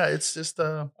intense. Yeah, it's just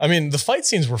I mean, the fight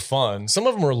scenes were fun. Some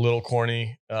of them were a little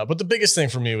corny. But the biggest thing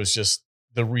for me was just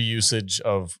the reusage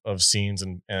of scenes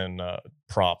and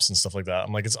props and stuff like that.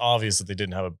 I'm like, it's obvious that they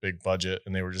didn't have a big budget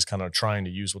and they were just kind of trying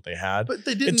to use what they had. But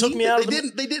they didn't. It took me out of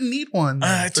they didn't need one.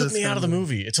 It took me out of the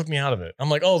movie. It took me out of it. I'm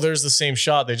like, oh, there's the same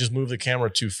shot. They just moved the camera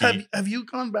 2 feet. Have you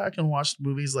gone back and watched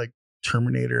movies like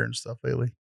Terminator and stuff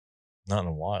lately? Not in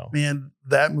a while. Man,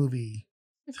 that movie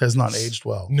has not aged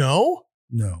well. No?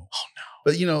 No. Oh no.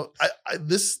 But you know,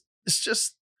 this is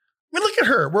just, I mean, look at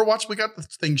her. We got the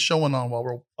thing showing on while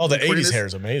we're the 80s hair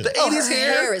is amazing. The 80s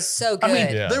hair is so good. I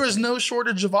mean, there is no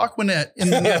shortage of Aquanet in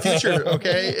the near future.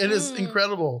 Okay. It is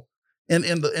incredible. And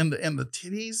the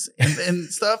titties and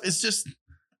stuff. It's just,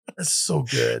 it's so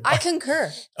good. I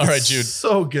concur. All right, Jude.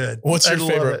 So good. What's your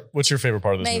favorite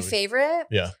part of this movie? My favorite?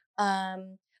 Yeah.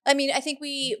 I mean, I think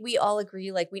we all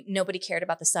agree, like nobody cared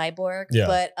about the cyborg, yeah.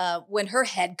 But when her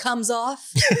head comes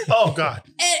off, oh god,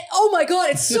 and oh my god,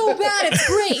 it's so bad, it's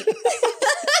great.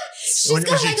 when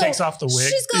she takes off the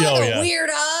wig, she's got a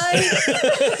weird eye.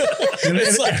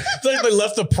 it's like they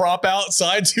left the prop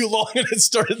outside too long and it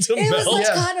started to melt. It was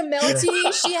like kind of melty. Yeah.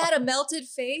 She had a melted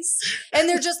face, and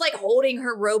they're just like holding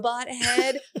her robot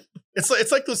head. It's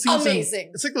like those scenes.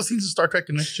 Amazing. It's like those scenes in Star Trek: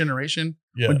 The Next Generation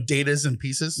when Data's in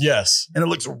pieces. Yes, and it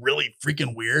looks really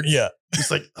freaking weird. Yeah, it's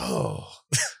like, oh,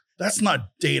 that's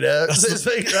not Data.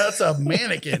 That's a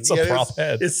mannequin. It's a prop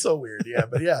head. It's so weird. Yeah,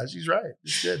 but yeah, she's right.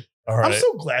 It's good. All right. I'm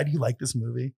so glad you like this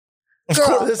movie. Of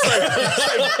course,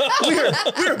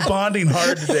 we are bonding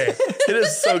hard today. It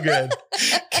is so good.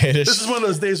 Kadish. This is one of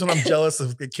those days when I'm jealous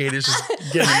of Kadish is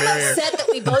getting married. I'm upset that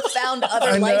we both found other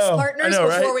I life know, partners I know,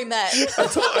 before right? we met.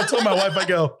 I told my wife, I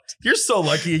go, you're so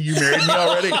lucky you married me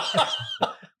already.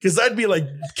 Because I'd be like,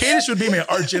 Kadish would be my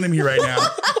arch enemy right now.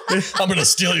 I'm going to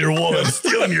steal your woman. I'm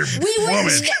stealing your We woman.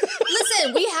 would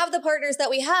listen. We have the partners that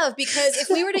we have because if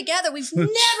we were together, we'd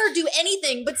never do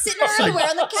anything but sitting around everywhere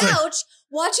on the couch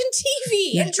watching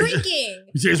TV and drinking.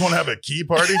 You guys want to have a key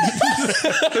party?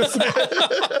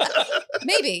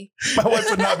 Maybe. My wife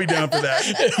would not be down for that.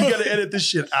 You got to edit this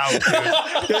shit out.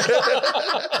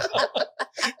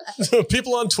 Dude.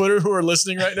 People on Twitter who are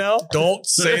listening right now, don't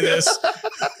say this.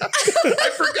 I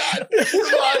forgot. We're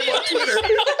live on Twitter.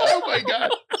 Oh my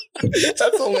God.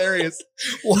 That's hilarious.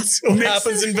 What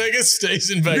happens in Vegas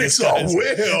stays in Vegas. It's all guys.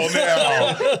 will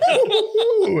now.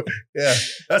 Yeah.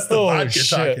 That's the Holy vodka shit.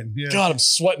 talking. Yeah. God, I'm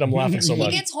sweating. I'm laughing so He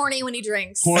much. gets horny when he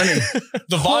drinks. Horny.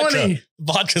 The vodka. Horny.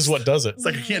 Vodka's what does it. It's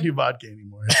like I can't do vodka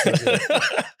anymore.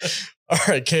 All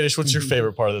right, Kadish, what's your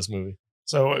favorite part of this movie?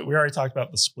 So we already talked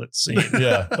about the split scene.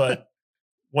 Yeah. But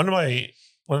one of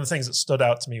the things that stood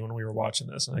out to me when we were watching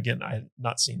this, and again, I had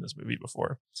not seen this movie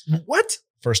before. What?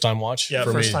 First time watch? Yeah,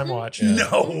 for first me. time watch. Yeah.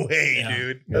 No way, Yeah.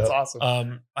 dude. That's Yep.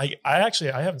 awesome. I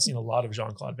haven't seen a lot of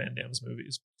Jean-Claude Van Damme's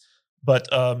movies, but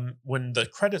when the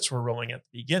credits were rolling at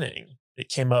the beginning, it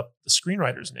came up. The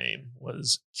screenwriter's name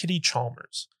was Kitty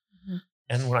Chalmers,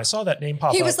 and when I saw that name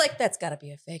pop up, He was like, "That's got to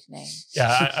be a fake name."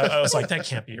 yeah, I was like, that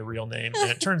can't be a real name,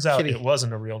 and it turns out Kitty. it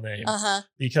wasn't a real name Uh-huh.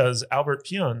 because Albert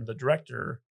Pyun, the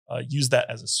director, used that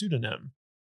as a pseudonym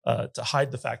to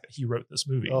hide the fact that he wrote this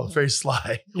movie. Oh, very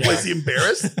sly. Yeah. Was he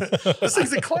embarrassed? This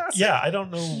thing's a classic. Yeah, I don't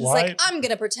know He's why. like, "I'm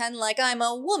gonna pretend like I'm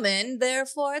a woman,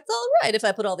 therefore it's all right if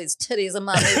I put all these titties in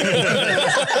my movie."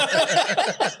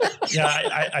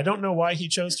 Yeah, I don't know why he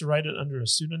chose to write it under a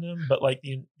pseudonym, but like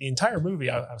the entire movie,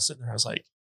 I was sitting there, I was like,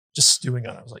 just stewing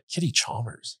on it. I was like, Kitty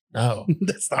Chalmers, no.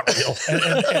 That's not real.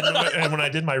 And when I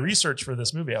did my research for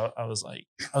this movie, I was like,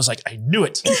 I knew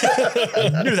it.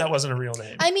 I knew that wasn't a real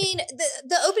name. I mean,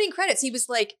 the opening credits, he was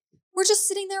like, "We're just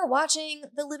sitting there watching.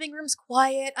 The living room's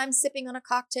quiet. I'm sipping on a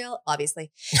cocktail,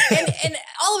 obviously." And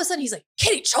all of a sudden he's like,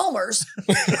 "Kitty Chalmers."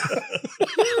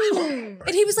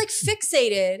 And he was like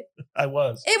fixated. I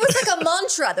was. It was like a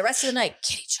mantra the rest of the night.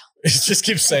 Kitty Chalmers. He just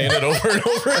keeps saying it over and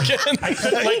over again. I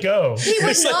couldn't let go. He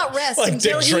would It's not rest like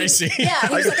until Dick he, Tracy. Yeah,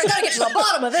 he was like, "I gotta get to the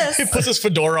bottom of this." He puts his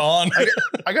fedora on.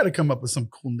 I got to come up with some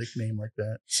cool nickname like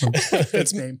that. Some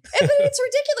It's- name. But it's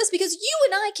ridiculous because you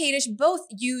and I, Kadish, both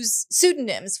use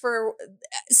pseudonyms for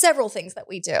several things that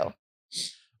we do.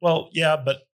 Well, yeah,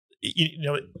 but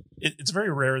it's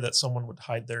very rare that someone would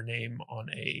hide their name on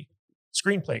a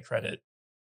screenplay credit,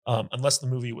 unless the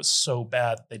movie was so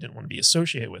bad they didn't want to be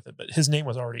associated with it. But his name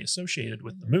was already associated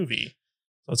with the movie,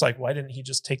 so it's like, why didn't he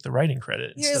just take the writing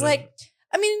credit? He was like,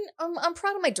 I mean, I'm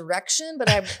proud of my direction, but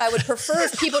I would prefer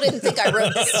if people didn't think I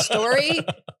wrote this story.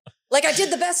 Like I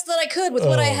did the best that I could with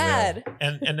what I had.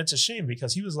 and it's a shame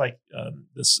because he was like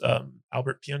this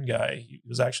Albert Pyun guy. He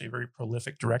was actually a very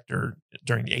prolific director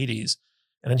during the 80s,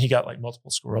 and then he got like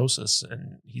multiple sclerosis,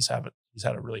 and he's had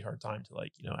a really hard time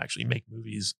to actually make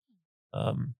movies,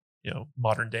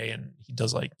 modern day, and he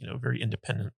does very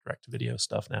independent direct to video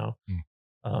stuff now.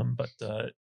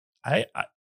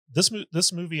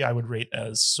 This movie I would rate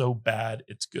as so bad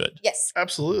it's good. Yes,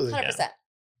 Absolutely. 100%.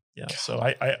 Yeah, so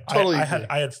I Totally I agree.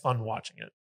 had fun watching it.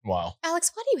 Wow.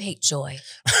 Alex, why do you hate joy?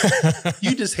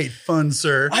 You just hate fun,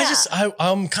 sir.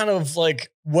 I'm kind of like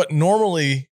what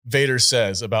normally Vader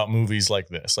says about movies like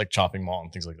this, like Chopping Mall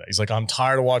and things like that. He's like, I'm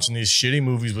tired of watching these shitty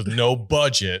movies with no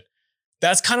budget.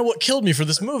 That's kind of what killed me for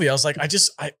this movie. I was like,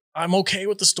 I'm okay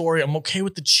with the story. I'm okay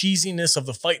with the cheesiness of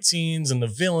the fight scenes and the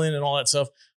villain and all that stuff.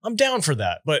 I'm down for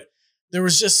that. But there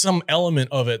was just some element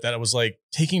of it that it was like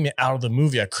taking me out of the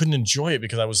movie. I couldn't enjoy it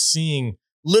because I was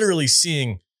literally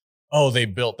seeing, oh, they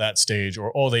built that stage,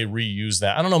 or, oh, they reused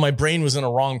that. I don't know. My brain was in a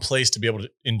wrong place to be able to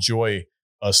enjoy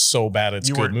a so bad it's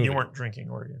good movie. You weren't drinking,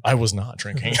 were you? I was not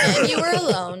drinking. And you were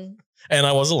alone. And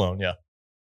I was alone. Yeah.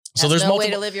 So That's there's no multiple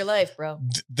way to live your life, bro.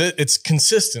 It's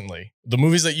consistently the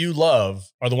movies that you love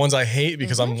are the ones I hate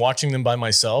because I'm watching them by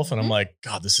myself and I'm like,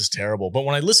 God, this is terrible. But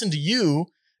when I listen to you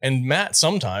and Matt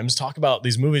sometimes talk about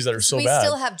these movies that are so we bad,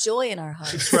 still have joy in our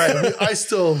hearts. That's right.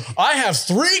 I have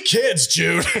 3 kids,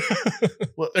 Jude.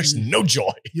 Well, There's no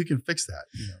joy. You can fix that.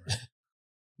 Right?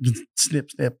 You can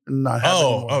snip, and not have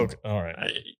anyone. Okay. All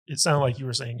right. It sounded like you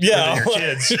were saying, Yeah, your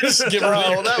kids. just give her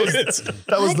Oh, that was kids. the I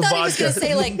thought he was vodka. going to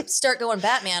say, like, start going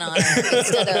Batman on her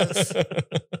instead of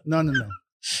No.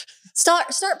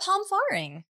 start palm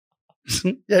farring.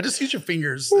 Yeah, just use your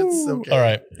fingers. It's okay. All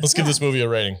right. Let's give this movie a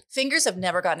rating. Fingers have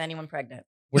never gotten anyone pregnant.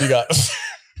 What do you got?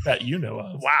 That you know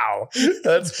of. Wow.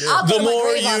 That's good. I'll The put my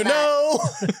more grave on you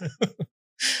that. know.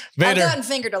 I've Vader. gotten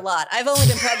fingered a lot. I've only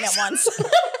been pregnant once.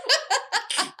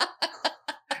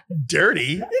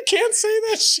 Dirty. You can't say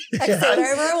that shit. I can say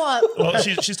whatever I want. Well,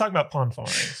 she's talking about pond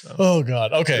farming. So. Oh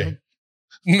God. Okay.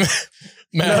 Matt.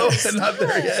 No, not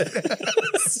there yet.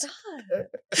 Stop.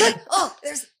 Oh,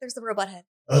 there's the robot head.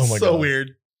 That's Oh my so God.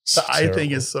 weird. The eye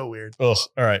thing is so weird. Ugh.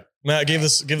 All right, Matt. Give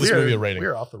this movie a rating.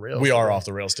 We're off the rails. We are today. off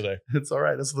the rails today. It's all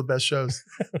right. This is the best shows.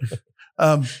 You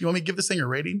want me to give this thing a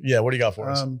rating? Yeah. What do you got for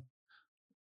us?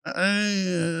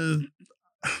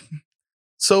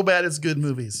 So bad it's good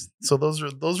movies. So those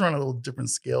are on a little different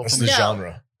scale. What's From the No.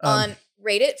 genre? On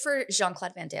rate it for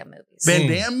Jean-Claude Van Damme movies. Van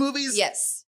Damme movies?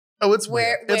 Yes. Oh, it's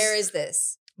Where weird. where is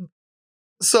this?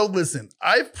 So listen,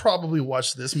 I've probably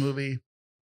watched this movie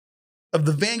of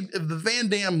the Van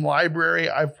Damme library.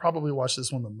 I've probably watched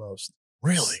this one the most.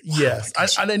 Really? Yes, Wow,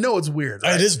 I know it's weird.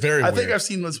 it is very. I weird. think I've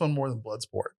seen this one more than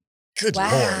Bloodsport. Good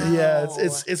Wow. lord. Yeah,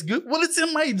 it's good. Well, it's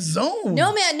in my zone.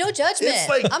 No, man, no judgment. It's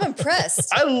like- I'm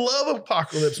impressed. I love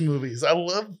apocalypse movies.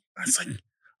 It's like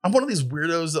I'm one of these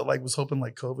weirdos that like was hoping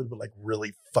like COVID would like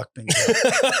really fuck things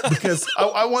up because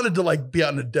I wanted to like be out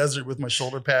in the desert with my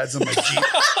shoulder pads and my Jeep.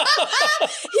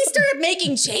 He started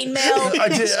making chainmail I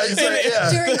did. I just, like,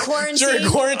 yeah. during quarantine. During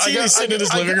quarantine, he's sitting in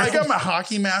his living room. I got my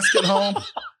hockey mask at home.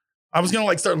 I was gonna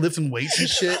like start lifting weights and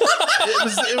shit.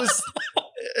 It was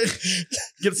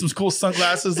get some cool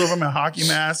sunglasses over my hockey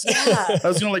mask. Yeah. I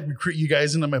was gonna like recruit you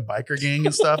guys into my biker gang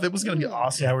and stuff. It was gonna be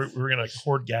awesome. Yeah, we're gonna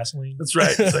hoard gasoline. That's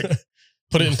right. It's like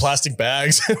Put it in plastic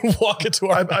bags and walk it to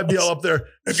our. I'd be all up there.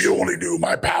 If you only knew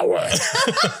my power.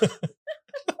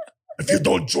 If you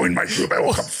don't join my group, I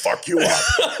will come fuck you up.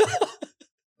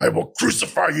 I will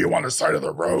crucify you on the side of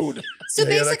the road. So Yeah,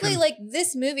 that basically, kind- like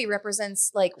this movie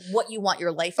represents like what you want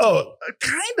your life to Oh,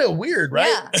 kind of weird, be. right?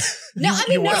 Yeah. No, I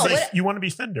mean, no. You want to be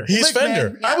Fender. He's Look,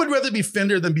 Fender. man, I would rather be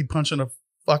Fender than be punching a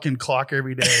fucking clock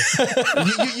every day.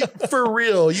 you, for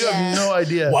real, you have no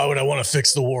idea. Why would I want to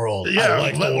fix the world? Yeah, I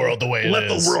like the world the way it is. Let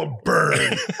the world burn.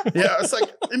 Yeah, it's like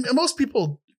and most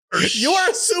people. You are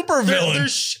a super villain.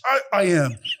 I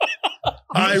am.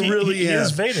 I really He am.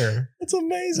 is Vader. It's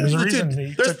amazing. There's a Dude, reason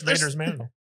he there's- took Vader's mantle.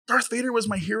 Darth Vader was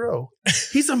my hero.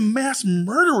 He's a mass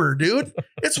murderer, dude.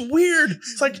 It's weird.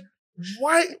 It's like,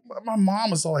 why? My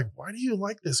mom was all like, why do you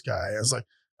like this guy? I was like,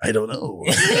 I don't know.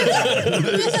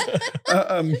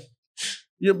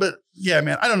 Yeah, but yeah,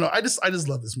 man, I don't know. I just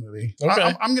love this movie.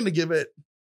 Okay. I'm going to give it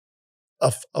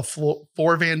a 4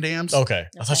 Van Dams. Okay.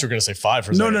 I thought you were going to say 5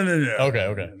 for a No. second. Okay.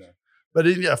 Okay. No. But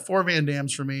yeah, 4 Van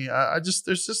Dams for me.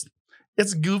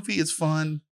 It's goofy. It's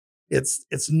fun. It's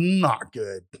not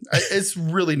good. It's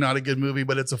really not a good movie,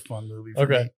 but it's a fun movie for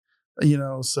Okay. me. You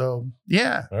know, so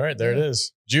yeah. All right. There it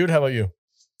is. Jude, how about you?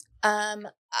 I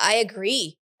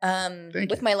agree. Thank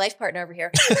With you. my life partner over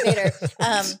here, Vader.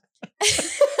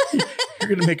 You're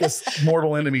going to make us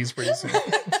mortal enemies pretty soon.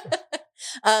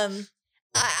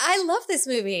 I love this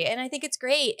movie and I think it's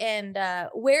great. And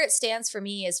where it stands for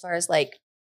me as far as like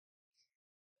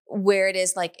where it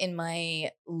is like in my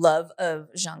love of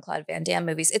Jean-Claude Van Damme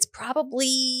movies, it's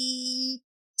probably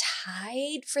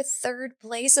tied for 3rd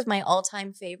place of my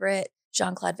all-time favorite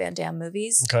Jean-Claude Van Damme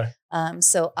movies. Okay.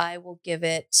 So I will give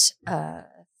it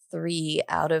 3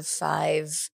 out of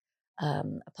 5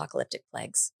 apocalyptic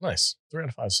plagues. Nice. 3 out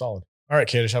of 5. Solid. All right,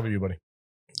 Kadish, how about you, buddy?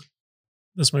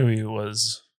 This movie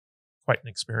was quite an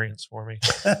experience for me.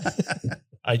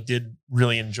 I did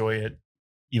really enjoy it,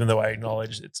 even though I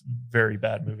acknowledge it's a very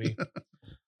bad movie.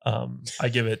 I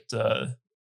give it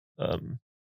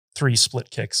 3 split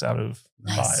kicks out of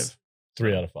Nice. 5.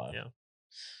 3 out of 5. Yeah.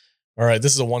 All right.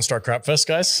 This is a 1-star crap fest,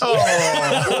 guys. Oh,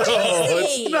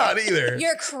 Crazy. it's not either.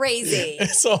 You're crazy.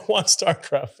 It's a 1-star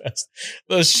crap fest.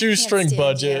 The shoestring stand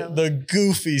budget, you. the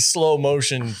goofy slow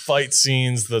motion fight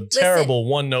scenes, the terrible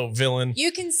one-note villain.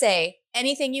 You can say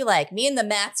anything you like. Me and the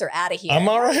Mats are out of here. I'm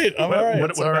all right. I'm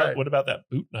all right. What about that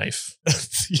boot knife?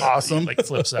 Awesome. Like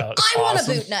flips out. I want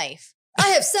Awesome. a boot knife. I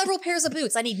have several pairs of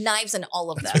boots. I need knives in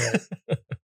all of them.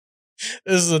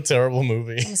 This is a terrible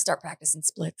movie. I'm gonna start practicing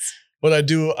splits. But I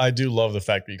do love the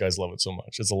fact that you guys love it so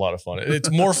much. It's a lot of fun. It's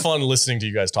more fun listening to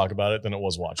you guys talk about it than it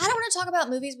was watching. I don't want to talk about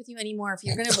movies with you anymore if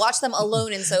you're going to watch them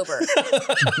alone and sober.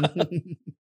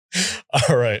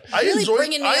 All right. Really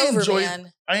bringing me over,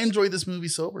 man. I enjoyed this movie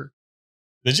sober.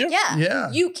 Did you? Yeah.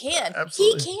 Yeah. You can.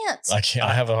 Absolutely. He can't. I can't.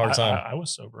 I have a hard time. I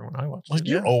was sober when I watched Well, it.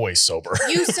 you're always sober.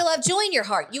 You still have joy in your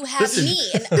heart. You have Listen, me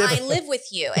and I live with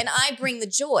you and I bring the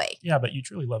joy. Yeah, but you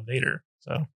truly love Vader.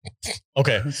 So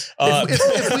Okay.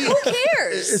 If we, Who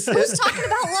cares? Who's talking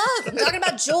about love? I'm talking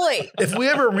about joy. if we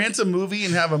ever rent a movie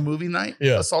and have a movie night,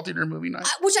 a Salty Nerd movie night,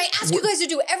 Which I ask you guys to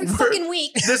do every fucking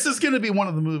week. this is going to be one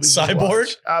of the movies. we Cyborg?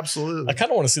 watch. Absolutely. I kind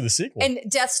of want to see the sequel. And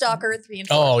Deathstalker 3 and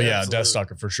 4. Oh, yeah. Absolutely.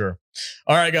 Deathstalker for sure.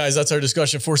 All right, guys. That's our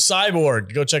discussion for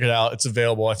Cyborg. Go check it out. It's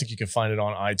available. I think you can find it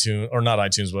on iTunes, or not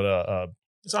iTunes, but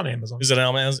it's on Amazon. is it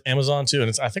on Amazon too?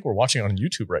 And I think we're watching it on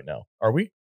YouTube right now. Are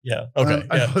we? Yeah. Okay.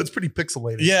 I know, it's pretty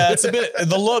pixelated. Yeah, it's a bit,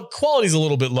 the quality's a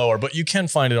little bit lower, but you can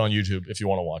find it on YouTube if you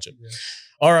want to watch it. Yeah.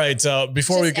 All right.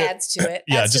 Before just we get. adds to it.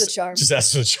 Yeah, Adds to the charm. Just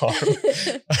adds to the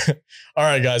charm. All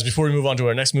right, guys. Before we move on to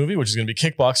our next movie, which is going to be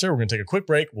Kickboxer, we're going to take a quick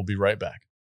break. We'll be right back.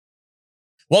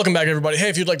 Welcome back, everybody. Hey,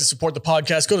 if you'd like to support the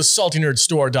podcast, go to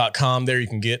saltynerdstore.com. There you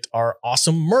can get our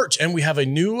awesome merch. And we have a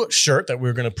new shirt that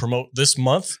we're going to promote this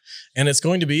month. And it's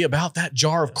going to be about that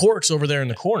jar of corks over there in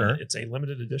the corner. It's a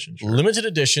limited edition shirt. Limited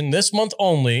edition. This month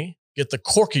only. Get the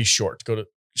Corky short. Go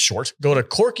to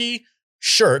Corky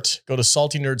shirt. Go to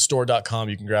saltynerdstore.com.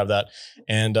 You can grab that.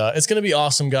 And it's going to be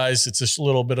awesome, guys. It's a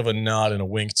little bit of a nod and a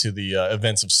wink to the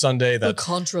events of Sunday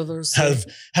that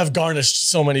have garnished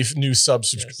so many new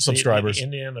subscribers. The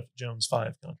Indiana Jones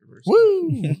 5 controversy.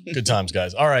 Woo! Good times,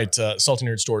 guys. All right.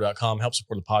 Saltynerdstore.com. Help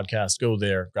support the podcast. Go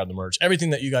there. Grab the merch.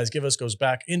 Everything that you guys give us goes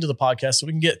back into the podcast so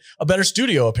we can get a better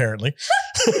studio, apparently.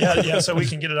 yeah. So we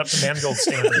can get it up to Mangold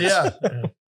standards. Yeah.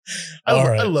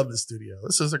 I love the studio.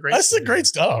 This is a great. That's a great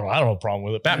stuff. I don't have a problem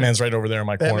with it. Batman's right over there in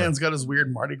my corner. Batman's got his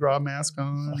weird Mardi Gras mask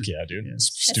on. Fuck yeah, dude. Yeah.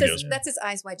 Studio's That's his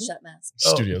eyes wide shut mask.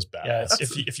 Studio's bad. Yeah,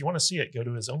 if you want to see it, go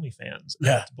to his OnlyFans.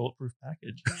 Yeah. Bulletproof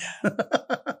package.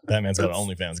 Batman's got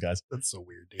OnlyFans, guys. That's so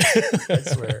weird, dude. I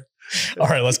swear. All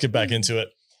right, let's get back into it.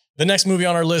 The next movie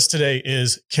on our list today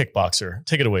is Kickboxer.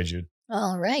 Take it away, Jude.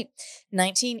 All right.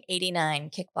 1989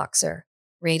 Kickboxer.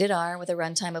 Rated R with a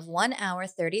runtime of 1 hour,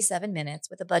 37 minutes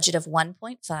with a budget of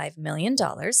 $1.5 million.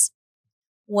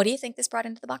 What do you think this brought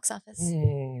into the box office?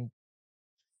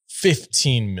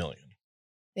 15 million.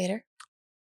 Vader?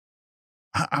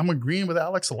 I'm agreeing with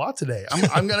Alex a lot today.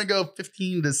 I'm going to go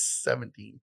 15 to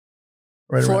 17.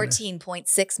 Right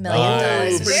 $14.6 million.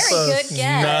 Nice. Very good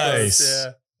guess. Nice.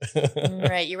 Yeah.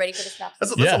 Right. You ready for the stop?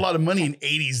 That's a lot of money in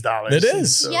 80s dollars. It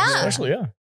is. So, Yeah. Especially, yeah.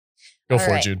 Go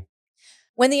for it, Jude.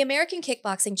 When the American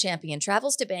kickboxing champion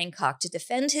travels to Bangkok to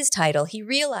defend his title, he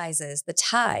realizes the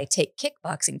Thai take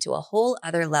kickboxing to a whole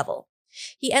other level.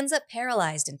 He ends up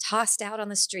paralyzed and tossed out on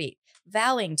the street,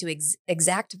 vowing to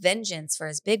exact vengeance for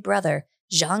his big brother.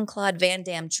 Jean-Claude Van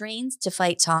Damme trains to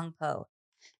fight Tong Po,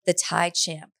 the Thai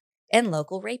champ and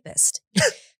local rapist.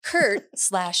 Kurt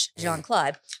 /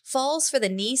 Jean-Claude falls for the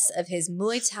niece of his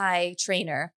Muay Thai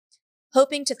trainer.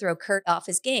 Hoping to throw Kurt off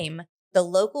his game, the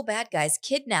local bad guys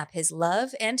kidnap his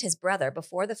love and his brother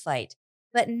before the fight,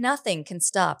 but nothing can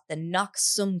stop the Nok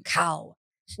Sum Kao.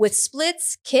 With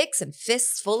splits, kicks, and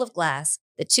fists full of glass,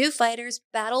 the two fighters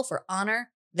battle for honor,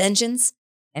 vengeance,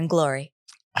 and glory.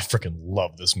 I freaking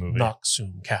love this movie. Nok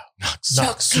Sum Kao.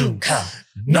 Nok Sum Kao.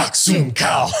 Nok Sum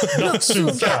Kao. Nok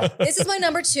Sum Kao. This is my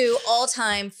number 2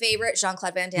 all-time favorite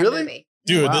Jean-Claude Van Damme movie.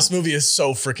 Dude, Wow. This movie is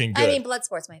so freaking good. I mean,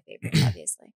 Bloodsport's my favorite,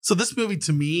 obviously. So this movie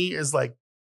to me is like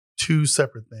two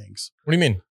separate things. What do you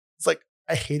mean? It's like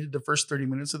I hated the first 30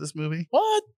 minutes of this movie.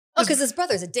 What? Oh, because his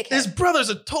brother's a dickhead. His brother's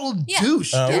a total Yeah.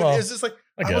 douche. Oh, Dude. well, It's just like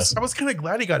I guess. I was kind of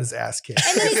glad he got his ass kicked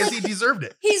And then he's because like- he deserved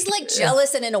it. He's like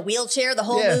jealous and in a wheelchair the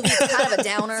whole Yeah. movie. It's kind of a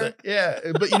downer. So, yeah,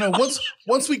 but you know,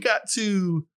 once we got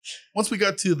to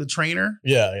the trainer,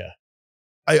 Yeah.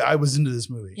 I was into this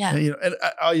movie. Yeah. And, you know, and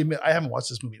I'll admit I haven't watched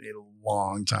this movie in a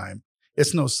long time.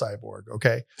 It's no Cyborg,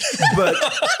 okay, but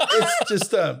it's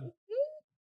just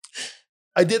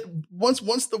I did once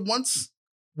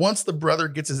the brother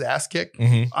gets his ass kicked,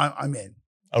 Mm-hmm. I'm in.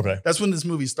 Okay. That's when this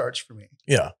movie starts for me.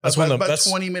 Yeah. That's when about that's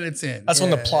 20 minutes in. That's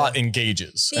when the Yeah. plot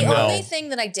engages. The And now- only thing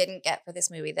that I didn't get for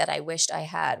this movie that I wished I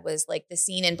had was like the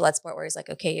scene in Bloodsport where he's like,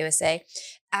 okay, USA.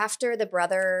 After the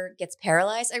brother gets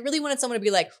paralyzed, I really wanted someone to be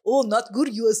like, oh, not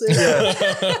good, USA.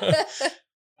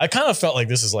 I kind of felt like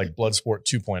this is like Bloodsport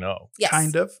 2.0. Yes.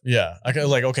 Kind of. Yeah. I kind of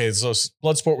like, okay, so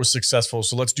Bloodsport was successful.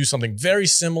 So let's do something very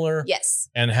similar Yes.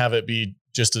 and have it be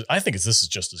just as, I think this is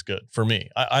just as good for me.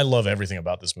 I love everything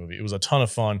about this movie. It was a ton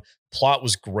of fun. Plot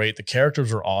was great. The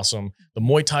characters were awesome. The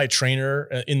Muay Thai trainer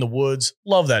in the woods.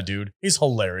 Love that dude. He's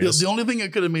hilarious. The only thing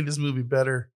that could have made this movie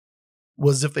better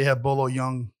was if they had Bolo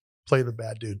Young play the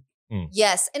bad dude.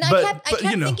 Yes. And But- I kept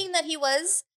you know. thinking that he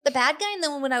was the bad guy. And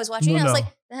then when I was watching it, I was No. like,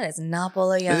 that is not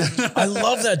Bolo Young. I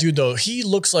love that dude though. He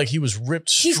looks like he was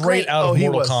ripped He's straight great. out Oh, of he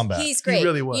Mortal was. Kombat. He's great.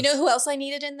 really was. You know who else I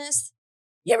needed in this?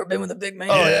 You ever been with a big man?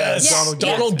 Oh, yeah. Yes. Donald Gibb.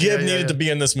 Donald Gibb Yeah, yeah, needed yeah. to be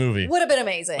in this movie. Would have been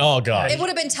amazing. Oh God. It would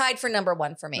have been tied for number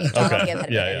 1 for me. Okay. Donald Gibb had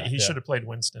been Yeah, in yeah. it. He should have played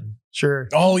Winston. Sure.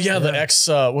 Oh yeah, the Yeah. ex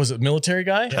was it military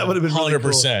guy? That would have been really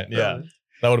 100%. cool. Yeah,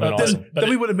 that would have been awesome. Then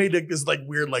we would have made this like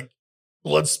weird like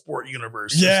blood sport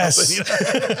universe. Or Yes, something,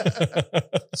 you know?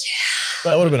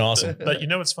 that would have been awesome. But you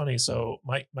know what's funny? So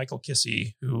Michael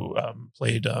Kissy, who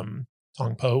played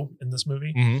Tong Po in this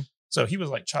movie, Mhm. so he was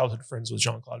like childhood friends with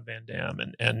Jean-Claude Van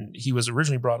Damme, and he was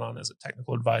originally brought on as a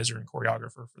technical advisor and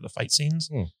choreographer for the fight scenes.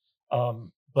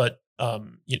 But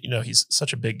you know, he's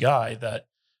such a big guy that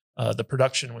the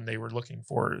production, when they were looking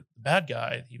for the bad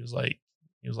guy, he was like,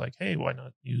 hey, why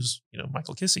not use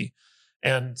Michael Kissy?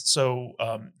 And so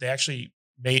they actually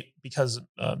made, because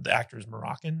the actor is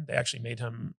Moroccan, they actually made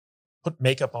him put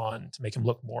makeup on to make him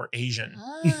look more Asian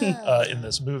in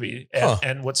this movie.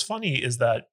 And what's funny is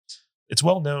that it's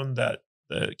well known that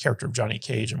the character of Johnny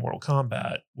Cage in Mortal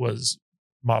Kombat was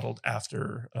modeled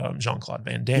after Jean-Claude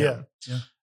Van Damme. Yeah.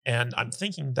 And I'm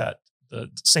thinking that the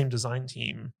same design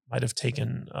team might have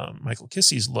taken Michael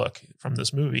Kissy's look from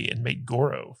this movie and made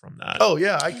Goro from that. Oh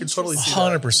yeah, I could totally see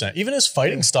that. 100%. Even his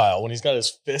fighting style, when he's got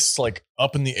his fists like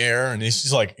up in the air and he's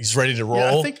just like he's ready to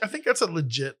roll. Yeah, I think that's a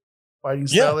legit fighting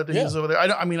style that they yeah. use over there.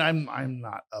 I mean, I'm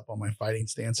not up on my fighting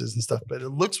stances and stuff, but it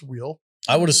looks real.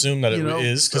 I would assume that it You know,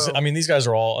 is because so- I mean these guys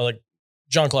are all like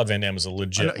Jean-Claude Van Damme is a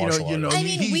legit martial artist. I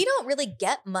mean, we don't really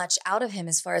get much out of him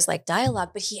as far as like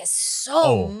dialogue, but he has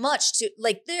so much to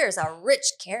like. There's a rich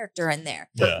character in there.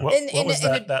 Yeah. What was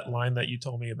that line that you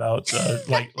told me about?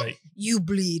 Like you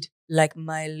bleed like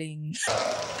my ling.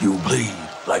 You bleed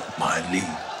like my ling.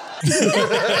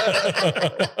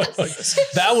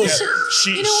 That was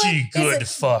she good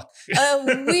fuck.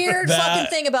 A weird fucking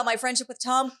thing about my friendship with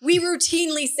Tom. We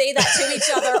routinely say that to each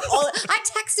other. I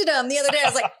texted him the other day. I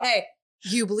was like, "Hey,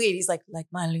 you bleed." He's like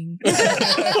my ling.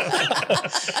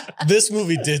 This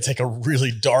movie did take a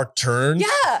really dark turn.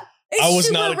 Yeah, it's I was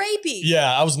super not rapey.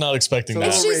 Yeah, I was not expecting So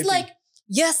that. And she's like,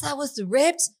 "Yes, I was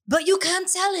raped, but you can't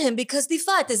tell him because the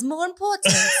fight is more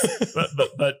important."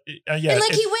 but yeah, and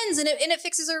like he wins, and it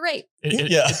fixes her rape.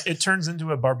 It turns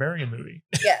into a barbarian movie.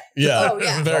 Yeah. Yeah, Oh,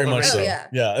 yeah. very Oh, much so. yeah.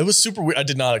 Yeah, it was super weird. I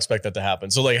did not expect that to happen.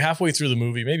 So like halfway through the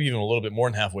movie, maybe even a little bit more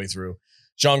than halfway through,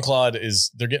 Jean-Claude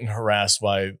they're getting harassed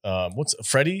by what's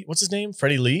his name?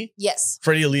 Freddie Lee? Yes.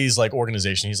 Freddie Lee's like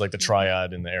organization. He's like the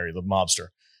triad in the area, the mobster.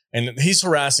 And he's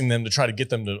harassing them to try to get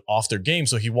them off their game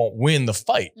so he won't win the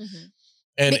fight. Mm-hmm.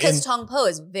 And because Tong Po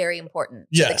is very important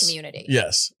to the community.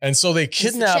 Yes. And so they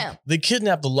kidnap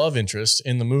the love interest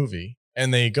in the movie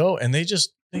and they go and they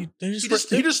just he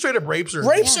just straight up rapes her.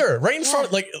 Rapes her right in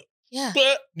front, like yeah,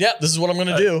 this is what I'm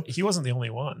gonna do. He wasn't the only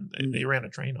one. They ran a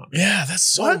train on her. Yeah, that's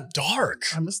so dark.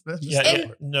 I missed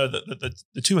that. No,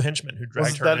 the two henchmen who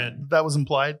dragged her in. That was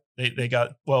implied. They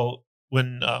got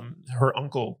when her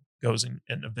uncle goes and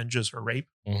avenges her rape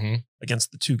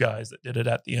against the two guys that did it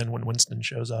at the end when Winston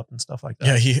shows up and stuff like that.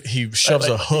 Yeah, he shoves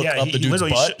a hook up the dude's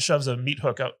literally butt. Shoves a meat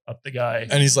hook up the guy.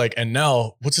 And he's like, and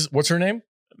now what's her name?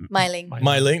 My ling.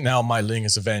 My ling. Now my ling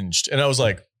is avenged. And I was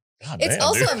like, God it's damn,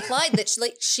 also dude. implied that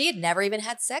she had never even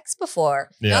had sex before.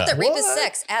 Yeah. Not that rape is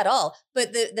sex at all,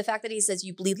 but the fact that he says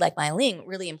you bleed like my ling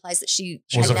really implies that she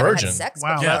was had a never virgin. had sex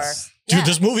Wow. before. Yes. Dude,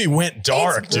 this movie went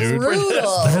dark, It's dude.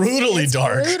 brutal. Brutally It's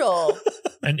dark. Brutal.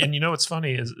 And you know what's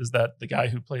funny is that the guy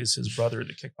who plays his brother,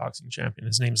 the kickboxing champion,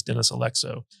 his name's Dennis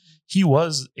Alexo. He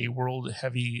was a world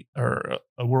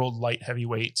light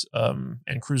heavyweight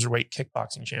and cruiserweight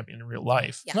kickboxing champion in real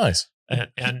life. Yeah. Nice.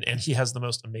 And he has the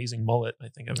most amazing mullet I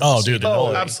think I've ever seen. Dude, the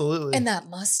mullet. Absolutely. And that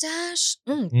mustache,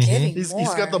 Mm-hmm. giving He's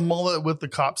more. got the mullet with the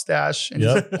cop stash. And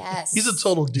Yep. Yes. He's a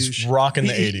total douche. He's rocking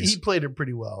the He- 80s. He played it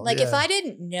pretty well. Like yeah. if I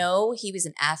didn't know he was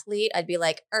an athlete, I'd be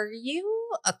like, "Are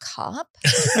you a cop?"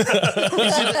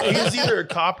 He's either a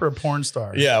cop or a porn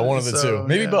star. Yeah, one of the So, two.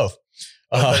 Maybe yeah. both.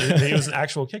 But he was an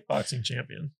actual kickboxing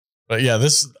champion. But yeah,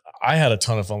 I had a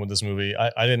ton of fun with this movie.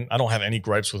 I don't have any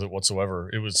gripes with it whatsoever.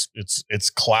 It's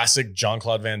classic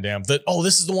Jean-Claude Van Damme.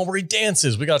 This is the one where he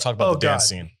dances. We got to talk about the dance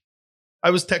scene. I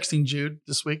was texting Jude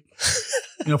this week,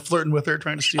 flirting with her,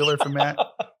 trying to steal her from Matt.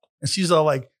 And she's all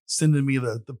like sending me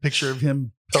the picture of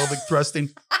him pelvic thrusting.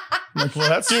 I'm like, well,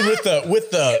 that's Dude, with the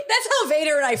That's how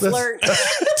Vader and I flirt.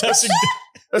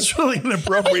 that's really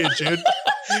inappropriate, Jude.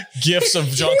 gifts of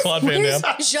Jean-Claude Van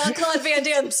Damme. Jean-Claude Van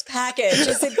Damme's package.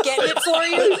 Is it getting it for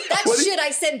you? That's shit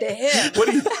I send to him. What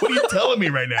are you telling me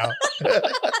right now?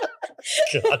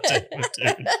 God damn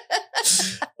it, dude.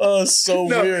 Oh, so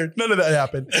weird. None of that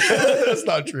happened. That's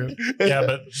not true. Yeah,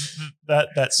 but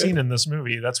that scene in this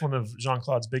movie, that's one of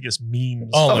Jean-Claude's biggest memes.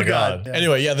 Oh my God. Yeah.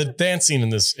 Anyway, yeah, the dance scene in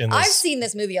this. I've seen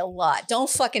this movie a lot. Don't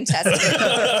fucking test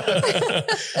me.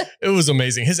 It was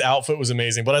amazing. His outfit was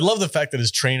amazing, but I love the fact that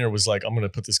his trainer was like, "I'm going to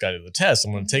put this guy to the test.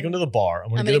 I'm going to take him to the bar. I'm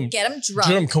going to get him drunk.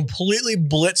 get him completely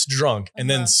blitz drunk, and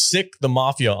then sick the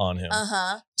mafia on him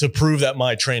to prove that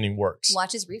my training works."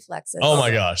 Watch his reflexes. Oh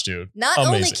my gosh, dude! Not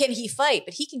only can he fight,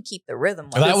 but he can keep the rhythm.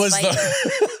 While That he's was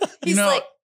fighting. He's like,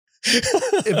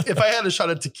 if I had a shot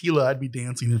at tequila, I'd be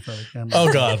dancing in front of the camera.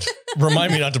 Oh God!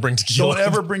 Remind me not to bring tequila. Don't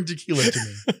ever bring tequila to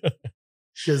me,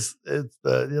 because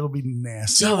it'll be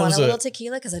nasty. do you No, it want was a little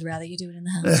tequila? Because I'd rather you do it in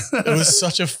the house. It was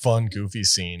such a fun, goofy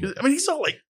scene. I mean, he's all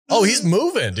like, Oh, he's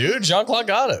moving, dude. Jean-Claude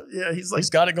got it. yeah, he's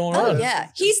Got it going Oh on. yeah,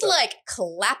 he's like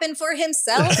clapping for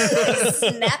himself,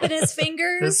 snapping his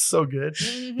fingers. it's so good.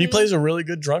 Mhm. He plays a really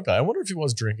good drunk guy. I wonder if he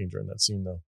was drinking during that scene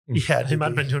though. He might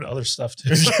have been doing other stuff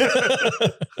too.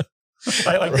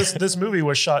 Like this movie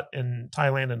was shot in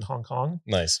Thailand and Hong Kong.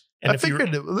 Nice. And I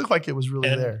figured it looked like it was really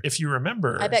there. If you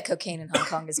remember, I bet cocaine in Hong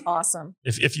Kong is awesome.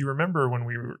 if you remember when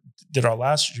we did our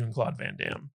last Jean-Claude Van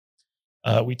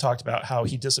Damme, we talked about how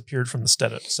he disappeared from the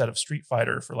set of Street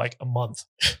Fighter for like a month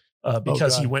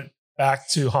because he went back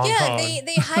to Hong Kong. Yeah,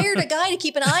 they hired a guy to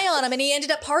keep an eye on him, and he ended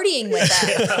up partying with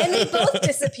them, and they both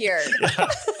disappeared.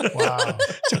 Wow.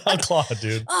 Jean-Claude,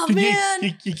 dude. Oh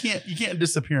man, you can't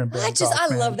disappear in Bangkok. I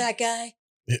man. love that guy.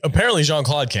 Apparently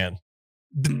Jean-Claude can.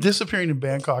 Disappearing in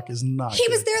Bangkok is not. He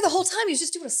was good. there the whole time. He was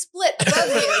just doing a split above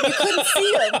you. You couldn't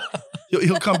see him.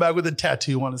 He'll come back with a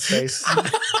tattoo on his face.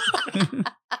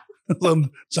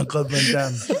 Jean-Claude Van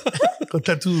Damme. Got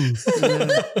tattoo.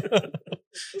 Yeah.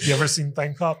 You ever seen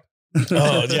Bangkok?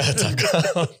 Oh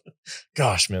yeah.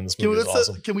 Gosh, man, this movie is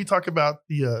awesome. Can we talk about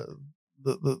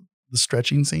the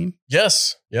stretching scene?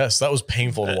 Yes, that was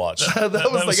painful to watch. that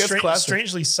was like it's classic.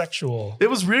 Strangely sexual. It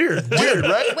was weird,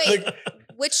 right? Wait,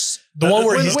 which? The one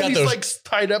where when he's got he's those. like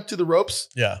tied up to the ropes,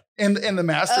 Yeah, and the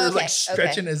master is like Okay,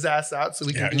 stretching his ass out so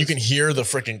we can. and you can hear the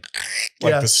freaking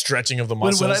the stretching of the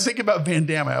muscles. When I think about Van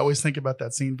Damme, I always think about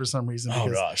that scene for some reason. oh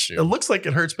Because gosh, dude. it looks like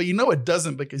it hurts, but you know it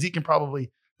doesn't because he can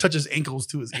probably touch his ankles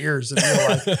to his ears in real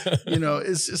life. You know,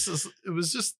 it's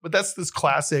just but that's this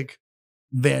classic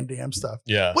Van Damme stuff.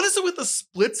 Yeah, What is it with the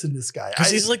splits in this guy? because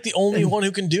he's like the only one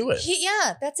who can do it.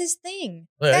 Yeah, that's his thing.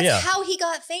 Yeah, That's yeah. how he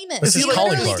got famous. That's his He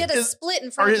calling literally card. did a Is- split in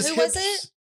Are front of his who was hips?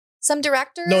 it? Some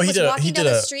director No, he was did walking down a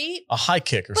the street. a high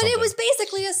kick or But something. it was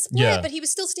basically a split, Yeah. but he was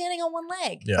still standing on one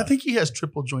leg. Yeah, I think he has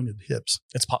triple jointed hips.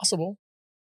 it's possible.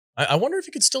 I wonder if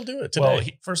he could still do it today. Well,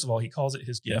 first of all, he calls it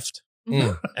his gift.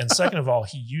 Mm. And second of all,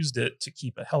 he used it to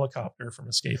keep a helicopter from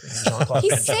escaping Jean-Claude He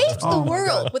Van Damme. saved the Oh my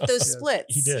world God. with those Yes. splits.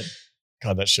 He did.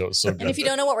 God, that show is so good. And if you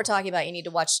don't know what we're talking about, you need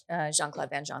to watch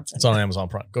Jean-Claude Van Johnson. It's on Amazon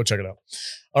Prime. Go check it out.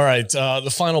 All right.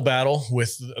 The final battle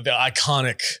with the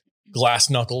iconic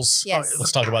glass knuckles. Yes.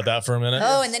 Let's talk about that for a minute.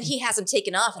 Oh, and then he has them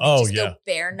taken off and Oh, they just yeah. go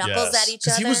bare knuckles Yes. at each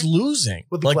 'Cause other. he was losing.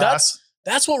 With the like glass.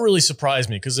 that's what really surprised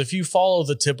me. Because if you follow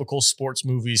the typical sports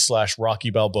movie / Rocky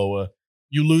Balboa,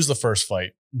 you lose the first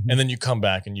fight and then you come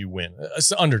back and you win. It's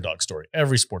the underdog story.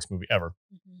 Every sports movie ever.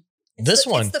 Mhm. This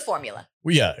one, It's the formula.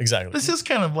 well, yeah, exactly. This is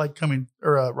kind of like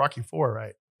Rocky IV,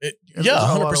 right? in Yeah,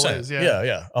 a lot of 100%. ways,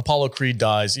 yeah. Apollo Creed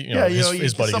dies. You know,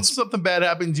 his buddy gets something bad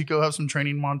happens. You go have some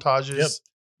training montages, Yep.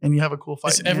 and you have a cool fight,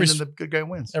 It's and the every end, and the good guy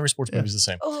wins. every sports Yeah. movie is the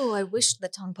same. Oh, I wish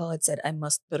that Tong Po had said, "I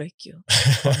must break you."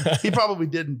 He probably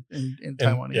did in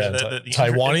Taiwan. Yeah, The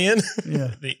Taiwanian.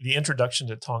 Yeah. The introduction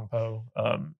to Tong Po,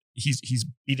 he's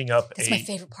beating up That's my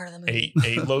favorite part of the movie.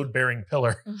 a load bearing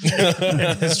pillar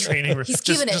Mhm. in his training. He's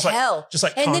giving it hell. Just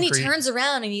like And then he concrete. turns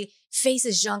around and he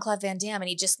faces Jean-Claude Van Damme and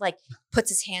he just like puts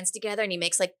his hands together and he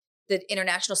makes like the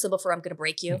international symbol for "I'm going to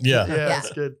break you." Yeah, Yeah,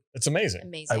 that's good. it's amazing. I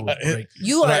Amazing. will break you.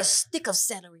 You are And I- a stick of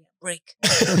celery. Break.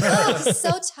 Oh, he's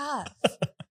so tough.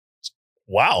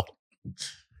 Wow.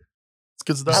 It's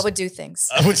good stuff. I would do things.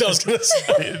 I was going to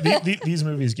say. These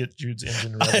movies get Jude's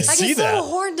engine I running. I see get so that.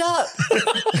 horned up.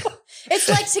 It's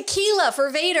like tequila for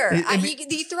Vader. And-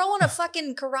 You throw on a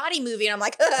fucking karate movie, and I'm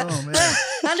like, Oh, man.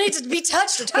 I need to be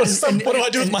touched or touch something. What do I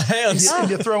do with my hands? And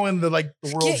you throw in the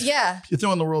world's Yeah, you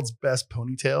throw in the world's best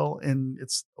ponytail, and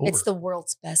it's over. it's the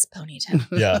world's best ponytail.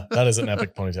 Yeah, that is an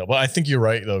epic ponytail. But I think you're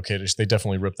right, though, Kadish. They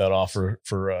definitely ripped that off for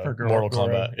Mortal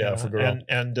Kombat. Yeah, for Girl.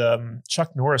 And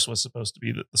Chuck Norris was supposed to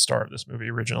be the star of this movie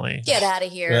originally. Get out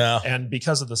of here. Yeah. And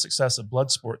because of the success of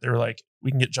Bloodsport, they were like, we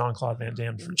can get Jean-Claude Van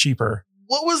Damme for cheaper.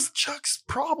 What was Chuck's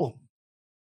problem?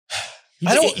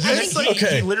 I don't-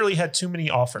 He literally had too many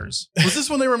offers. Was this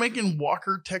when they were making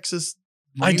Walker, Texas?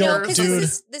 I don't- No, Ranger or because something? dude.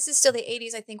 this is still the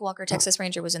 80s. I think Walker Texas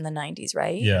Ranger was in the 90s,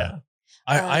 right? Yeah.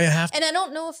 I have to. And I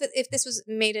don't know if this was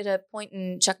made at a point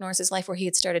in Chuck Norris's life where he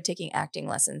had started taking acting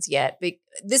lessons yet. But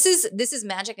this is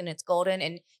magic and it's golden.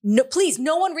 And please,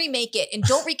 no one remake it and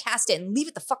don't recast it and leave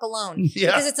it the fuck alone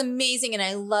because it's amazing and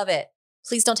I love it.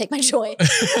 Please don't take my joy.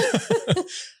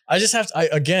 I just have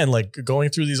to, again, like going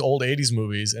through these old 80s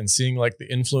movies and seeing like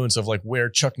the influence of like where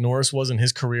Chuck Norris was in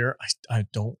his career. I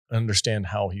don't understand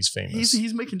how he's famous.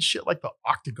 He's making shit like the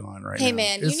Octagon right now. Hey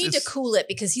man, you need to cool it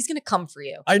because he's going to come for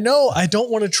you. I know. I don't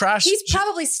want to trash. He's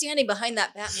probably standing behind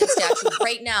that Batman statue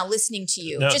right now listening to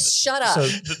you. No, just shut up. So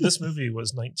this movie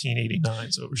was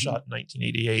 1989. So it was shot in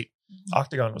 1988.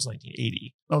 Octagon was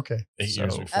 1980. Okay. 8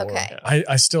 years before. Okay.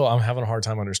 I'm having a hard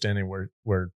time understanding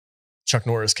where Chuck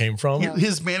Norris came from.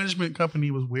 His management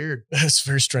company was weird. It's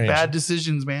very strange. Bad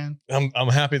decisions, man. I'm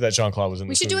happy that Jean-Claude was in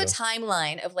this. We should do a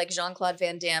timeline of like Jean-Claude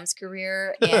Van Damme's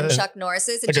career and Chuck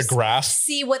Norris's. And like just a graph.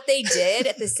 See what they did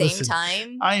at the same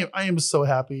time. I am so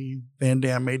happy Van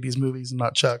Damme made these movies and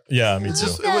not Chuck. Yeah, me too.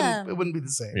 It wouldn't be the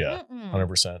same. Yeah,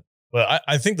 100%. But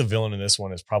I think the villain in this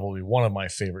one is probably one of my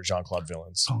favorite Jean-Claude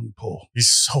villains. Kung Po. He's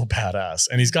so badass.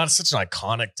 And he's got such an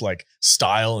iconic like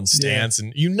style and stance.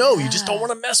 And you just don't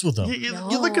want to mess with him.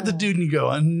 You look at the dude and you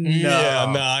go, no. Yeah,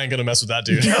 I ain't going to mess with that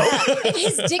dude. And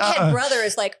his dickhead brother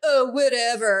is like, oh,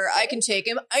 whatever. I can take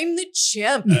him. I'm the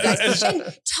champ, you guys. And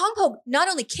Tong Po not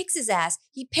only kicks his ass,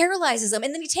 he paralyzes him.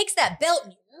 And then he takes that belt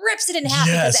and rips it in half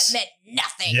because that meant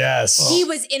nothing. Yes. He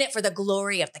was in it for the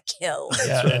glory of the kill.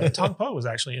 Yeah, and Tong Po was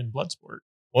actually in Bloodsport.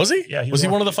 Was he? Yeah. Was he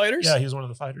one of the fighters? Yeah, he was one of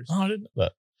the fighters. Oh, I didn't know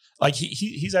that. Like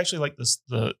he's actually like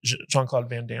the Jean-Claude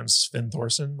Van Damme's Sven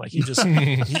Thorson. Like he just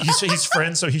he's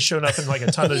friends, so he showed up in like a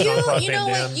ton of Jean-Claude Van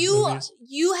Damme movies.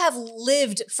 You have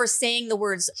lived for saying the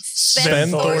words Sven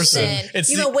Thorson.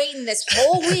 You've been waiting this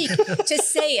whole week to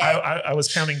say it. I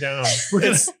was counting down.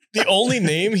 It's the only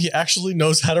name he actually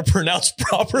knows how to pronounce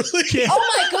properly.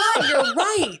 Oh my God, you're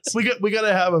right. We got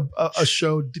to have a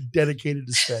show dedicated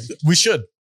to Sven. We should.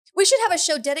 We should have a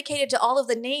show dedicated to all of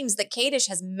the names that Kadish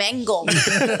has mangled.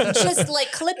 Just like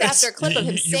clip after clip of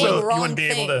him saying wrong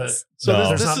things.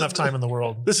 There's not enough time in the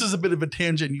world. This is a bit of a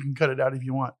tangent. You can cut it out if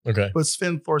you want. Okay. But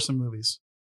Sven Thorson movies.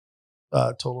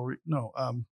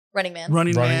 Running Man.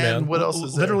 Running Man. What else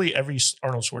is there? Literally every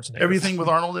Arnold Schwarzenegger. Everything with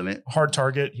Arnold in it. Hard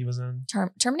Target he was in.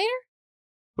 Terminator?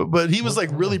 But he was like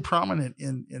really prominent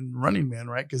in Running Man,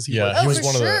 right? Because he was for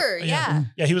one of sure. Yeah,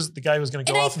 he was the guy who was going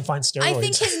to go off and find steroids. I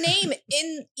think his name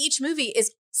in each movie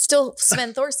is still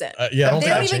Sven Thorson. I they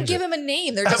don't even give him a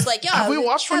name. They're just like, have we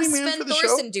watched Running Man Sven for the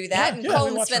Thorson show? do that and call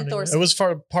him Sven Thorson. It was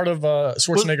part of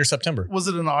Schwarzenegger September. Was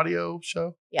it an audio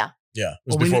show? Yeah. Yeah.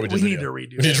 It was before we need to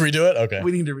redo it. We need to redo it? Okay.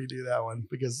 We need to redo that one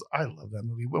because I love that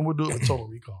movie. We'll do it with Total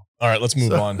Recall. All right, let's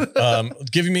move on.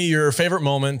 Give me your favorite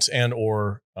moment and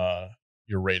or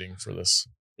your rating for this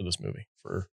movie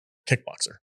for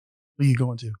Kickboxer. Who are you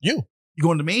going to? You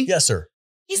going to me? Yes, sir.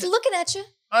 He's looking at you.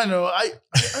 I know. I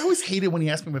always hate it when he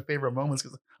asks me my favorite moments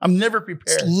because I'm never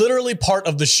prepared. It's literally part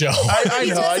of the show. I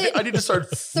know. I need to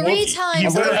start 3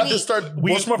 times. I'm gonna have to start.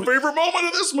 What's my favorite moment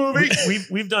of this movie?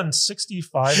 We've done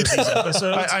 65 of these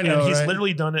episodes. I know. And he's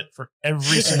literally done it for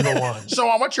every single one. So,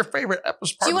 what's your favorite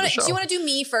episode? Do you want to do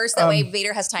me first? That way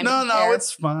Vader has time. to No,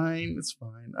 it's fine. It's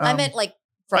fine. I meant like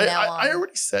from now on. I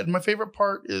already said my favorite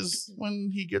part is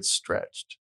when he gets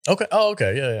stretched. Okay. Oh,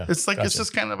 okay. Yeah. It's like it's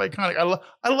just kind of iconic.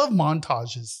 I love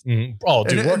montages. Mm-hmm. Oh,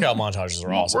 dude, workout montages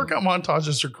are awesome. Workout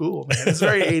montages are cool, man. It's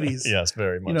very 80s. Yes,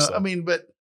 very much. So. I mean, but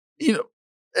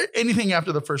anything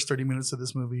after the first 30 minutes of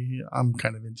this movie, I'm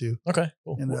kind of into. Okay,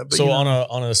 cool. And, so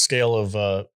on a scale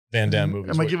of Van Damme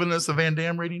movies, am I giving this a Van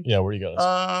Damme rating? Yeah, where do you go?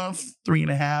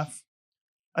 3.5.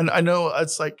 And I know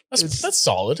it's like that's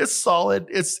solid. It's solid.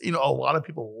 It's a lot of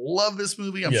people love this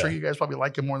movie. I'm sure you guys probably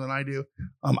like it more than I do.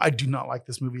 I do not like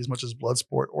this movie as much as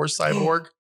Bloodsport or Cyborg.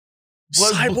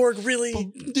 Cyborg,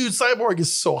 really? Dude, Cyborg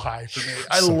is so high for me.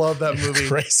 I love that movie.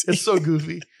 Crazy. It's so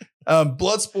goofy.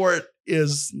 Bloodsport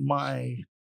is my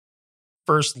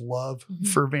first love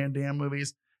for Van Damme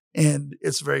movies, and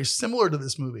it's very similar to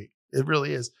this movie. It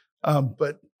really is.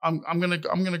 But I'm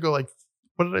gonna go like,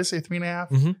 what did I say?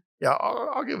 3.5. Mm-hmm. Yeah,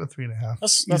 I'll give it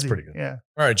 3.5. That's pretty good. Yeah.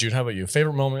 All right, Jude, how about you?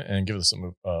 Favorite moment and give us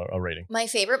a rating. My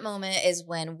favorite moment is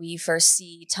when we first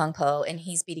see Tong Po and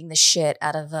he's beating the shit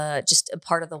out of just a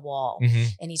part of the wall,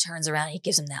 and he turns around, and he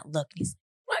gives him that look, and he's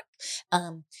like,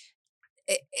 "What?"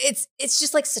 It's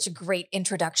just like such a great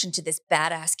introduction to this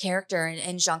badass character,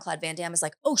 and Jean-Claude Van Damme is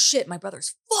like, "Oh shit, my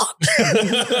brother's fucked."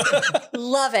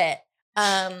 Love it.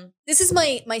 This is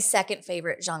my second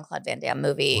favorite Jean-Claude Van Damme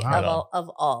movie of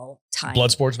all time.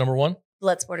 Bloodsport's number 1?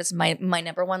 Bloodsport is my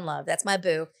number one love. That's my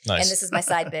boo. Nice. And this is my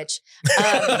side bitch.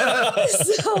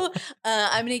 So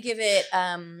I'm going to give it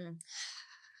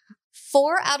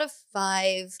 4 out of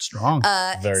 5 Strong.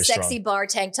 Very sexy strong. bar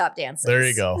tank top dances. There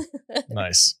you go.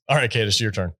 Nice. All right, Kate, it's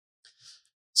your turn.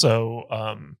 So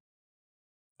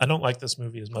I don't like this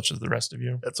movie as much as the rest of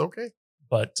you, That's okay.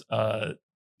 but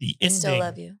the ending, Still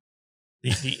love you.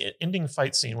 the ending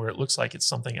fight scene where it looks like it's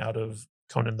something out of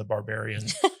Conan the Barbarian,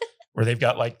 where they've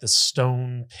got like this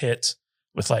stone pit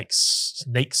with like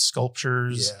snake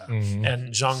sculptures, Yeah.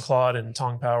 and Jean-Claude and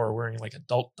Tong Pao are wearing like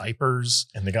adult diapers,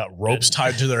 And they got ropes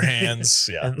tied to their hands.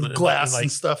 Yeah. and Glass like,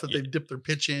 and stuff that they've dipped their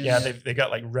pitch in. yeah, they got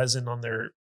like resin on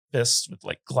their fists with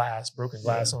like broken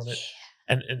glass on it,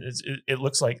 and it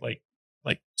looks like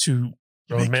two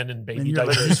grown men in baby you're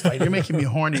diapers fighting. You're making me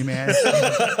horny, man.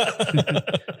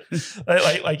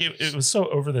 it was so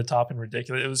over the top and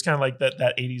ridiculous. It was kind of like that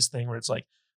 80s thing where it's like,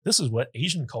 this is what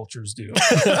Asian cultures do.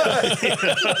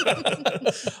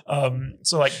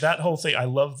 So like that whole thing, I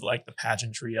love like the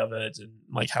pageantry of it and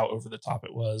like how over the top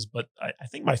it was. But I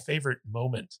think my favorite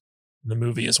moment in the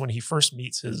movie is when he first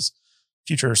meets his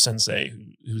future sensei,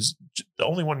 who's the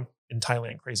only one in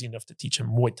Thailand crazy enough to teach him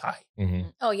Muay Thai.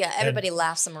 Oh yeah, everybody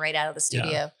laughs him right out of the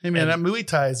studio. Hey man, And- that Muay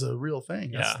Thai is a real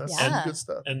thing. Yeah. That's Yeah. good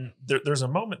stuff. And there's a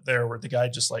moment there where the guy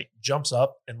just like jumps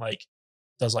up and like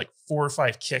does like 4 or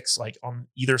 5 kicks like on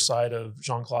either side of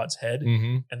Jean-Claude's head,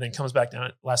 and then comes back down.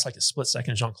 It lasts like a split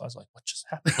second. Jean-Claude's like, what just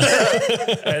happened?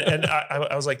 and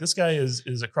I was like, this guy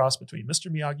is a cross between Mr.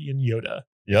 Miyagi and Yoda.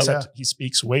 Yep. Except he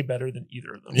speaks way better than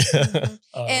either of them.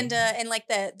 Yeah. And like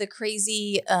the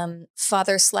crazy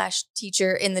father /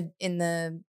 teacher in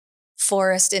the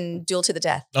forest in Duel to the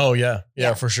Death. Oh yeah. Yeah,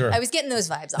 Yeah. for sure. I was getting those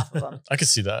vibes off of him. I could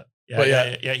see that. Yeah, But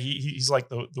yeah. He's like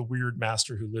the weird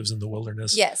master who lives in the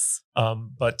wilderness. Yes.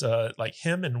 But like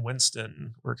him and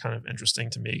Winston were kind of interesting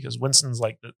to me because Winston's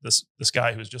like this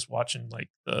guy who's just watching like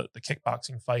the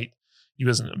kickboxing fight. He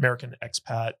was an American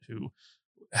expat who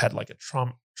had like a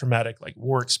traumatic like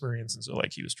war experience, and so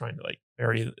like he was trying to like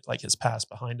bury like his past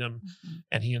behind him,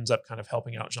 and he ends up kind of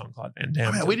helping out Jean-Claude Van Damme.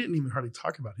 Oh, man, we didn't even hardly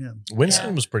talk about him. Winston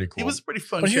Yeah. was pretty cool. He was a pretty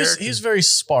fun but character. he's very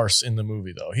sparse in the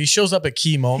movie though. He shows up at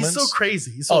key moments. He's so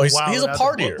crazy. He's so he's wild a out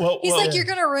partier. there. He's like, you're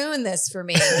gonna ruin this for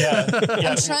me. yeah.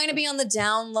 I'm trying to be on the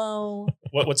down low.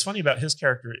 What's funny about his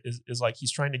character is like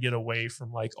he's trying to get away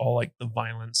from like all like the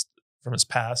violence from his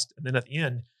past, and then at the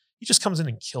end he just comes in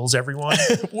and kills everyone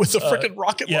with a freaking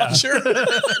rocket yeah. launcher.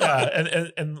 Yeah,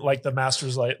 and like the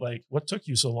master's like what took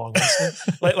you so long,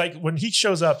 Winston? like when he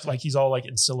shows up, like he's all like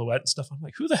in silhouette and stuff. I'm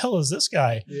like, who the hell is this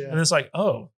guy? Yeah. And it's like,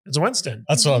 oh, it's Winston.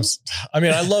 That's what I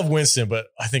mean, I love Winston, but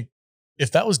I think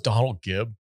if that was Donald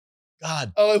Gibb,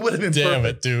 God Oh, it would have been damn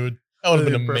perfect. it, dude. That would have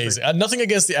been Would've been amazing. Nothing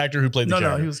against the actor who played the No,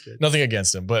 character. he was good. Nothing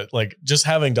against him, but like just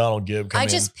having Donald Gibb come I in.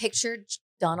 just pictured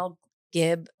Donald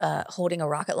Gibb holding a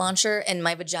rocket launcher and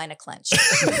my vagina clenched.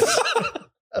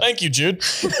 Thank you, Jude.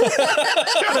 God,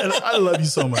 I love you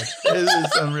so much. It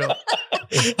is unreal.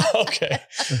 Okay.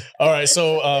 All right.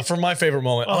 So for my favorite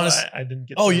moment, Oh, honestly. I didn't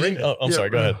get. Oh, to you rate didn't? it. Oh, I'm Yeah, sorry.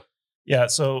 Go right. ahead. Yeah.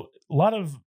 So a lot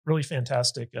of really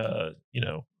fantastic,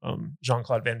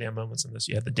 Jean-Claude Van Damme moments in this.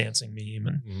 You had the dancing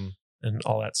meme and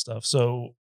all that stuff.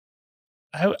 So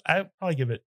I probably give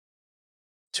it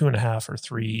 2.5 or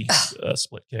 3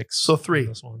 split kicks. So 3. on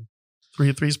this one.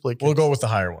 3 split kicks. We'll go with the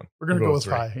higher one. We're gonna We'll go with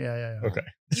 3. 5. Yeah. Okay.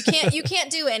 You can't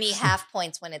do any half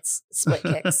points when it's split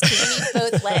kicks because you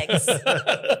need both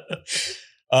legs.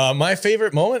 My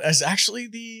favorite moment is actually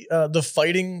the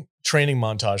fighting training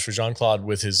montage for Jean-Claude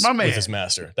with his My man.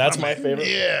 master. That's my favorite.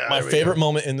 Yeah. My there we favorite go.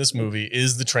 moment in this movie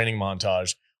is the training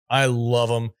montage. I love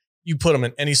them. You put them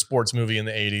in any sports movie in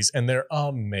the 80s and they're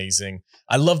amazing.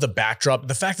 I love the backdrop.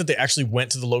 The fact that they actually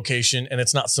went to the location and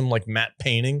it's not some like matte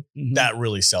painting, Mhm. that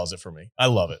really sells it for me. I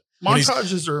love it. When he's-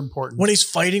 Montages are important. When he's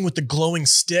fighting with the glowing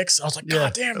sticks, I was like, Yeah,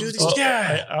 God damn, that dude. was These, awesome.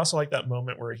 yeah. I also like that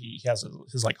moment where he has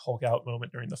his like Hulk out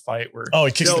moment during the fight where Oh,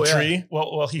 he kicks Oh, the yeah. tree.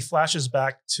 well he flashes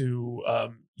back to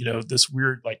this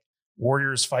weird like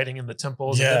warriors fighting in the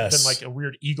temples, and Yes. then like a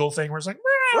weird eagle thing where it's like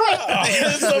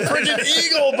It's a freaking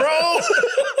eagle, bro.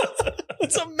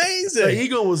 It's amazing. the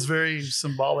eagle was very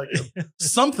symbolic of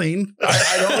something.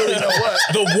 I don't really know what.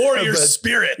 The warrior But-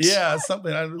 spirit. Yeah,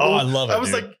 something. I love it, I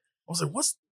was dude. like,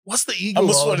 what's the eagle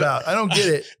almost all wanna- about? I don't get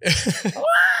it.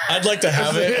 I'd like to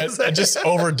have it and just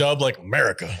overdub like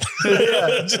America.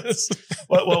 Yeah. Just-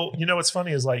 well, you know what's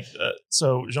funny is like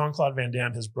so Jean-Claude Van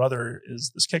Damme, his brother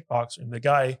is this kickboxer, and the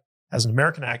guy has an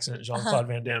American accent. Jean-Claude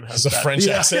Van Damme has It's a that- French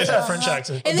Yeah. accent. that French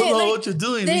accent. I And don't then, know like, what you're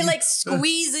doing. They like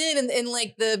squeeze in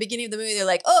like the beginning of the movie. They're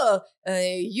like, "Oh,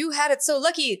 you had it so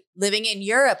lucky living in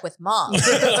Europe with mom."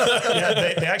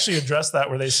 Yeah, they actually addressed that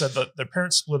where they said that their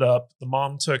parents split up. The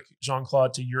mom took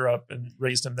Jean-Claude to Europe and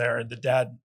raised him there, and the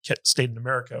dad stayed in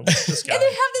America with this guy. And they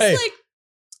have this Hey. like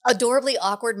adorably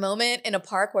awkward moment in a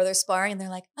park where they're sparring and they're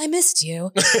like, I missed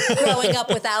you growing up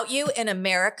without you in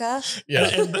America. Yeah.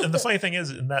 And the funny thing is,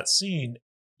 in that scene,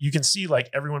 you can see like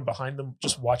everyone behind them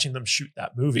just watching them shoot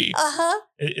that movie.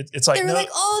 It's like, they were like,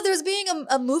 oh, there's being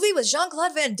a movie with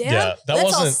Jean-Claude Van Damme. Yeah, that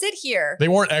Let's all wasn't- sit here. They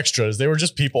weren't extras. They were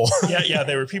just people. yeah,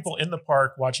 they were people in the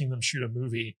park watching them shoot a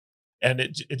movie. And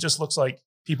it just looks like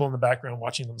people in the background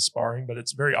watching them sparring, but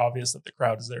it's very obvious that the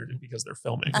crowd is there because they're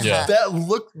filming. Yeah. That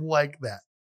looked like that.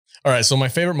 All right. So my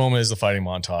favorite moment is the fighting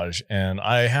montage. And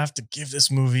I have to give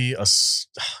this movie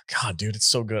God, dude, it's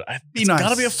so good. It's nice.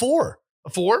 gotta be a 4. A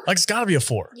 4? Like, it's gotta be a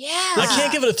 4. Yeah. I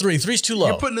can't give it a 3. 3's too low.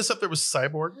 You're putting this up there with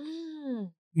Cyborg?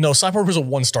 No, Cyborg was a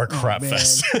 1-star crap man.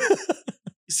 fest. You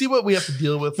see what we have to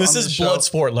deal with This on is this show? blood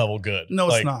sport level good. No,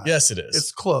 it's not. Yes, it is.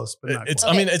 It's close, but not it's.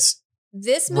 quite. I mean, it's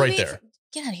This movie, right there.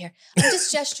 Get out of here. I'm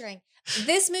just gesturing.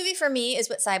 This movie for me is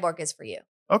what Cyborg is for you.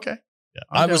 Okay. Yeah,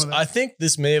 I'm down with that. I think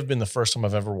this may have been the first time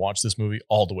I've ever watched this movie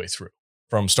all the way through,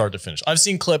 from start to finish. I've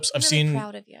seen clips. I'm really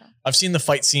proud of you. I've seen the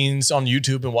fight scenes on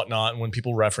YouTube and whatnot, and when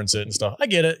people reference it and stuff. I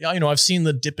get it. You know, I've seen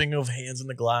the dipping of hands in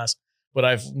the glass, but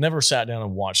I've never sat down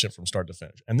and watched it from start to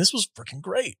finish. And this was freaking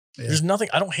great. Yeah. There's nothing.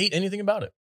 I don't hate anything about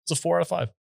it. It's a 4 out of 5.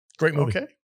 Great movie. Okay.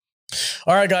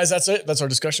 All right, guys, that's it. That's our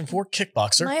discussion for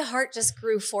Kickboxer. My heart just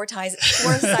grew 4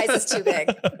 sizes too big.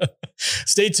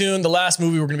 Stay tuned. The last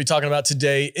movie we're going to be talking about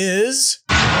today is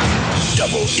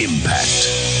Double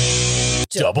Impact.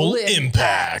 Double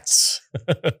Impact.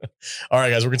 All right,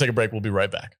 guys, we're going to take a break. We'll be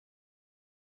right back.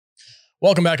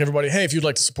 Welcome back, everybody. Hey, if you'd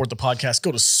like to support the podcast,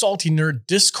 go to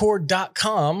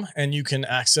saltynerddiscord.com and you can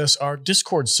access our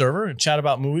Discord server and chat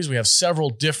about movies. We have several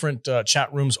different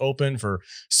chat rooms open for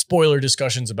spoiler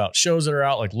discussions about shows that are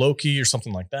out, like Loki or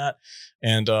something like that.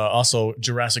 And also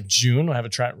Jurassic June. I have a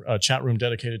chat room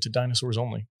dedicated to dinosaurs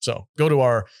only. So go to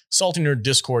our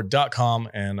saltynerddiscord.com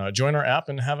and join our app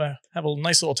and have a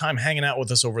nice little time hanging out with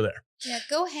us over there. Yeah,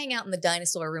 go hang out in the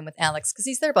dinosaur room with Alex because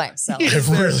he's there by himself. He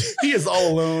is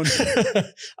all alone.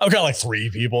 I've got like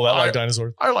 3 people that like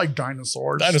dinosaurs. I like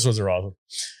dinosaurs. Dinosaurs are awesome.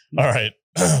 All right.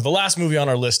 The last movie on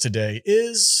our list today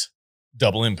is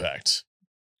Double Impact.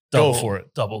 Go for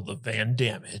it. Double the Van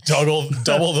Damage. Double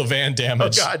the Van Oh,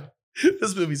 Damage. God.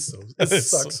 This movie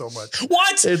sucks so much.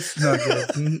 What? It's not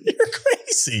good. You're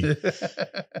crazy.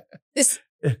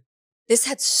 This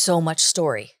had so much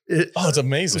story. It's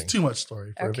amazing. It's too much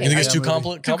story. For Okay. You think it's too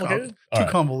movie. complicated? All Too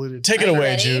right. convoluted. Take it Are you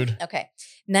away, ready? Jude. Okay.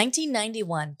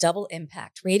 1991 Double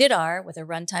Impact, rated R, with a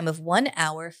runtime of 1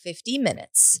 hour, 50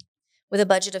 minutes. With a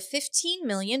budget of $15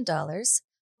 million.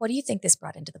 What do you think this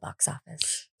brought into the box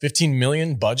office? 15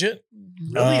 million budget?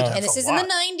 Really? Uh, That's And this a is in lot.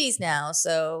 the 90s now,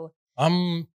 so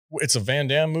It's a Van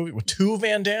Damme movie with 2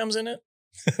 Van Dammes in it.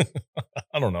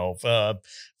 I don't know.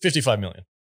 55 million.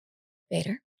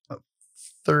 Vader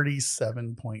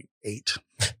 37.8.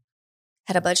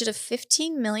 had a budget of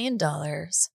 $15 million.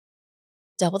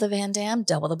 Double the Van Damme,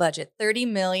 double the budget, $30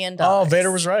 million. Oh,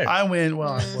 Vader was right. I win.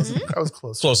 Well, Mhm. I was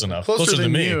close. Close enough. Closer Closer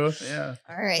than me. you. Yeah.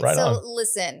 All right. Right so on.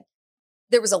 listen,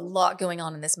 there was a lot going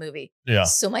on in this movie. Yeah.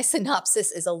 So my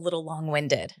synopsis is a little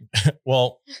long-winded.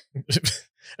 Well,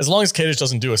 as long as Kadish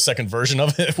doesn't do a second version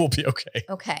of it, we'll be okay.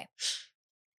 Okay.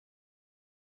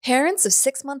 Parents of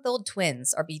 6-month-old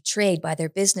twins are betrayed by their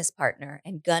business partner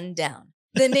and gunned down.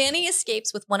 The nanny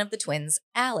escapes with one of the twins,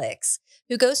 Alex,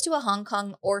 who goes to a Hong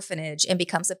Kong orphanage and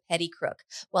becomes a petty crook,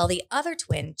 while the other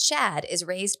twin, Chad, is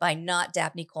raised by not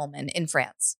Dabney Coleman in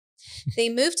France. They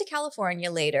move to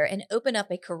California later and open up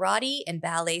a karate and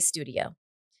ballet studio.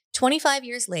 25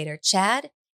 years later, Chad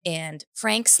and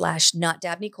Frank/not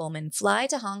Dabney Coleman fly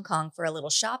to Hong Kong for a little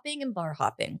shopping and bar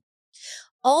hopping.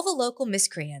 All the local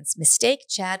miscreants mistake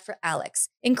Chad for Alex,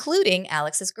 including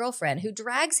Alex's girlfriend, who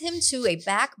drags him to a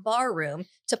back bar room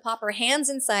to pop her hands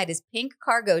inside his pink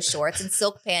cargo shorts and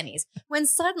silk panties, when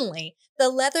suddenly the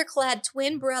leather-clad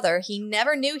twin brother he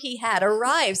never knew he had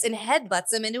arrives and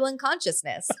headbutts him into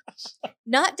unconsciousness.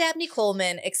 Not Dabney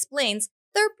Coleman explains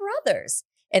they're brothers,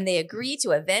 and they agree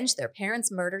to avenge their parents'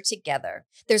 murder together.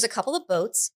 There's a couple of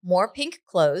boats, more pink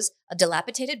clothes, a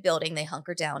dilapidated building they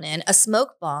hunker down in, a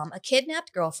smoke bomb, a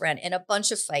kidnapped girlfriend, and a bunch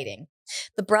of fighting.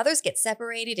 The brothers get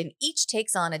separated and each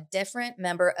takes on a different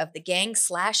member of the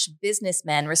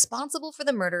gang/businessmen responsible for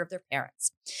the murder of their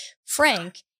parents.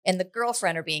 Frank and the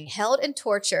girlfriend are being held and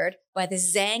tortured by the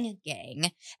Zhang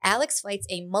gang. Alex fights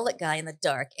a mullet guy in the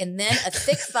dark and then a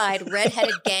thick-thighed,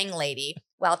 red-headed gang lady,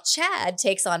 while Chad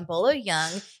takes on Bolo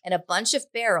Young and a bunch of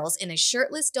barrels in a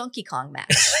shirtless Donkey Kong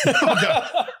match. Oh,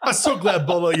 God. I'm so glad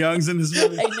Bolo Young's in this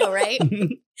movie. I know, right?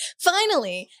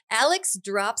 Finally, Alex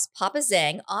drops Papa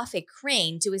Zhang off a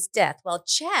crane to his death while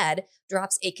Chad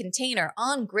drops a container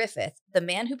on Griffith, the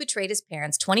man who betrayed his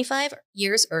parents 25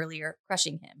 years earlier,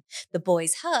 crushing him. The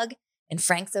boys hug, and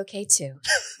Frank's okay too.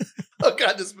 Oh,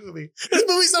 God, this movie. This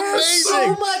movie's There's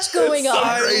amazing. so much going on.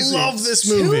 I love this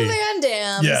movie. Two Van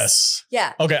Dams. Yes.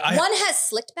 Yeah. Okay. One has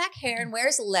slicked back hair and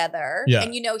wears leather. Yeah.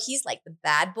 And he's like the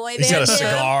bad boy He's Van got a Dam.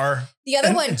 cigar. The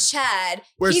other one, Chad,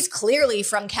 he's clearly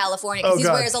from California because he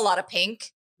wears a lot of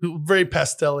pink. Very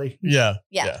pastel-y. Yeah.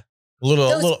 Yeah. A little.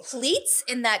 Those pleats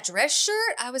in that dress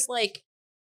shirt, I was like,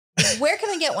 where can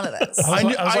I get one of those? I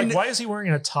was like, why is he wearing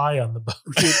a tie on the boat?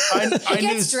 He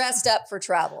gets dressed up for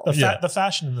travel. The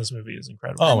fashion in this movie is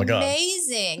incredible. Oh my God.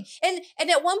 Amazing. And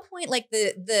at one point, like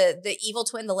the evil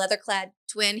twin, the leather clad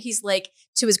twin, he's like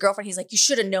to his girlfriend, he's like, you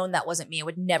should have known that wasn't me. I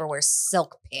would never wear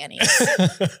silk panties.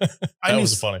 That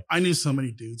was funny. I knew so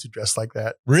many dudes who dressed like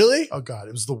that. Really? Oh, God,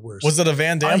 it was the worst. Was it a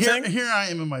Van Damme thing? Here I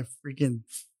am in my freaking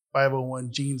 501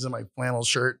 jeans and my flannel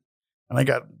shirt. And I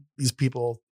got these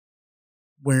people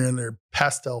wearing their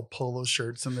pastel polo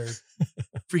shirts and their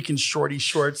freaking shorty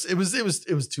shorts. It was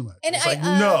too much. And it's like,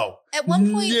 no. At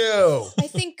one point, no. I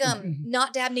think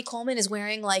not Dabney Coleman is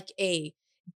wearing like a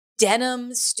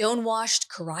denim stonewashed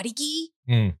karate gi.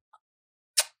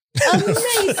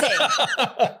 Amazing.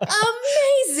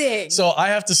 Amazing. So I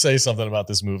have to say something about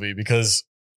this movie because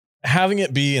having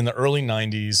it be in the early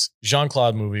 90s,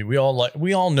 Jean-Claude movie, we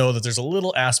all know that there's a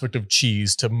little aspect of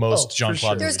cheese to most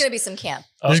Jean-Claude movies. There's going to be some camp.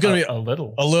 There's going to be a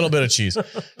little bit of cheese.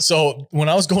 So when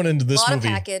I was going into this movie,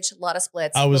 a lot of package, a lot of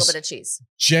splits, I a was little bit of cheese.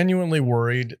 Genuinely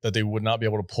worried that they would not be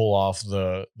able to pull off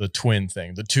the twin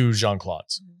thing, the two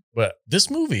Jean-Claudes. But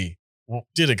this movie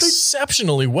did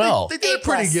exceptionally well. They did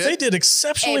pretty good. They did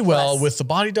exceptionally well with the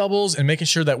body doubles and making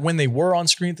sure that when they were on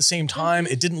screen at the same time,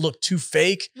 it didn't look too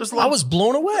fake. I was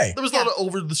blown away. There was a lot of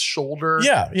over the shoulder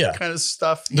kind of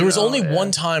stuff. There was only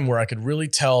one time where I could really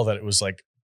tell that it was like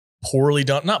poorly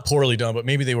done. Not poorly done, but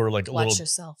maybe they were like a Watch little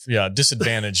yourself.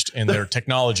 disadvantaged in their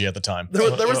technology at the time.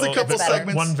 There was a couple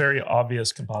segments. One very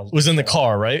obvious composite was in the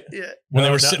car, right? Yeah. When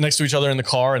they were sitting next to each other in the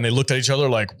car and they looked at each other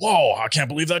like, whoa, I can't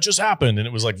believe that just happened. And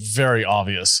it was like very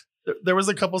obvious. There was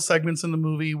a couple segments in the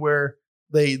movie where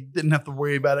they didn't have to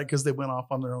worry about it because they went off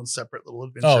on their own separate little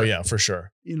adventure. Oh yeah, for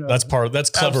sure. That's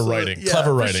clever writing. Yeah,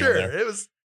 clever writing. For sure. There. It was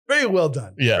very well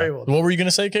done. Yeah. Very well done. What were you going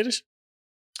to say, Kadish?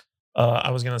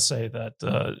 I was going to say that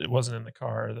it wasn't in the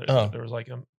car. There was like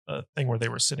a thing where they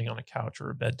were sitting on a couch or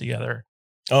a bed together.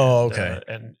 Oh, okay.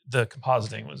 And the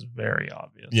compositing was very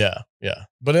obvious. Yeah, yeah.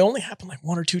 But it only happened like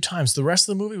one or two times. The rest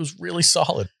of the movie was really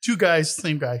solid. Two guys,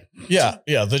 same guy. Yeah,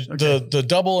 yeah. The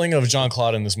doubling of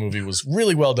Jean-Claude in this movie was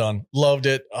really well done. Loved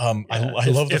it. I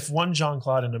love if one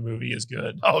Jean-Claude in a movie is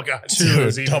good. Oh God, two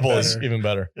is even double better. is even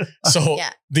better. So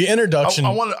the introduction.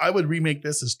 I would remake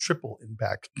this as triple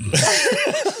impact.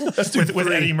 with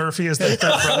Eddie Murphy as the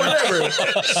third brother.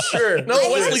 Whatever. Sure. No,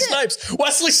 Wesley Snipes.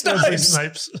 Wesley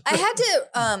Snipes. I had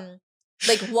to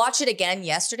like watch it again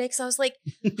yesterday because I was like,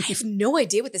 I have no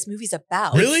idea what this movie's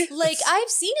about. Really? Like I've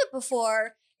seen it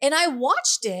before and I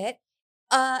watched it.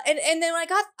 And then when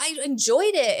I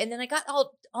enjoyed it and then I got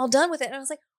all done with it and I was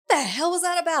like, what the hell was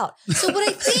that about? So what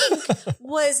I think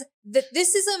was that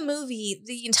this is a movie,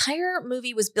 the entire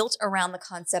movie was built around the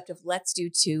concept of let's do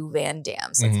two Van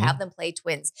Dams. Let's have them play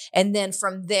twins. And then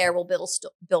from there, we'll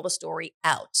build a story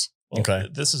out. Okay.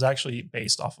 This is actually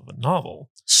based off of a novel.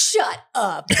 Shut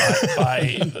up.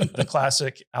 by the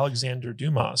classic Alexander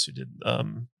Dumas, who did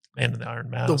Man in the Iron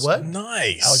Mask. The what?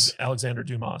 Nice. Alexander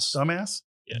Dumas. Dumbass?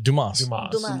 Yeah. Dumas.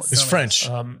 It's French.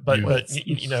 But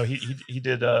you know, he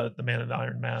did the Man in the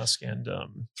Iron Mask and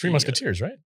Three Musketeers,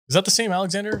 right? Is that the same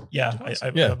Alexander? Yeah, I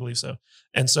believe so.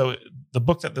 And so the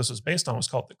book that this was based on was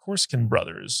called The Corsican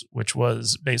Brothers, which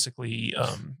was basically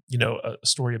a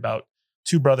story about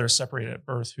two brothers separated at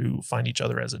birth who find each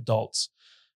other as adults.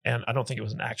 And I don't think it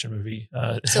was an action movie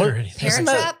or anything. Parent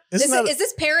Trap? Is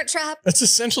this Parent Trap? That's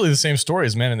essentially the same story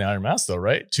as Man in the Iron Mask, though,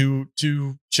 right? Two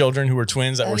children who were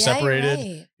twins that were separated.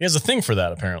 Right. He has a thing for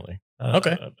that, apparently.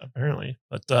 Okay. Apparently.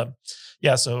 But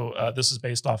so this is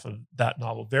based off of that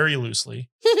novel very loosely.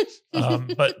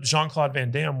 But Jean-Claude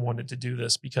Van Damme wanted to do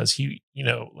this because he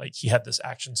had this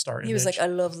action star image. He was like, I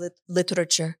love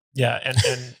literature. Yeah.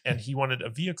 And he wanted a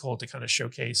vehicle to kind of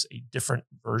showcase a different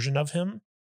version of him.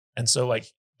 And so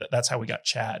like, that's how we got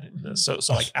Chad in this. So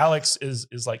like Alex is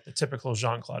like the typical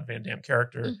Jean-Claude Van Damme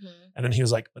character. Mm-hmm. And then he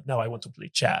was like, but no, I want to play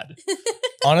Chad.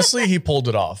 Honestly, he pulled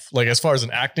it off. Like as far as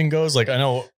an acting goes, like I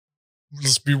know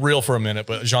let's be real for a minute,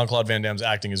 but Jean-Claude Van Damme's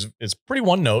acting is pretty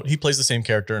one note. He plays the same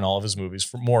character in all of his movies,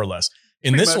 for more or less.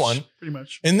 In Pretty this much, one, pretty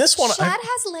much. in this one, Chad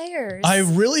has layers. I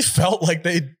really felt like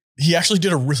he actually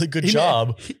did a really good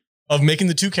job of making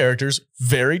the two characters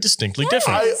very distinctly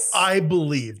different. I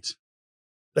believed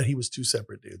that he was two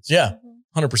separate dudes. Yeah,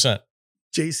 100%.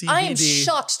 JCVD. I am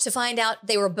shocked to find out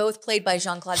they were both played by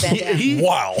Jean-Claude Van Damme.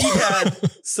 Wow. He had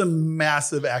some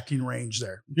massive acting range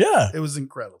there. Yeah, It was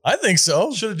incredible. I think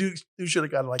so. Should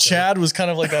have got like Chad was kind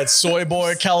of like that soy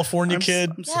boy California kid.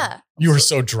 You were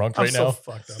so drunk right now. I'm so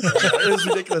fucked up. It was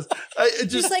ridiculous.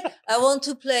 Just like, I want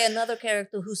to play another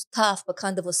character who's tough but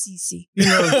kind of a CC. You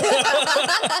know,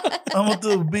 I want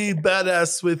to be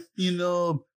badass with,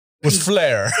 With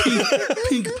flair.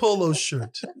 pink polo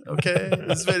shirt. Okay,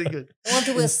 it's very good. I want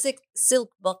to wear silk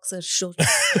boxer shorts.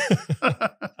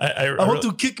 I want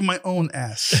to kick my own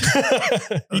ass.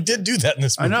 He did do that in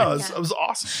this I movie. know, it was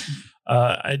awesome.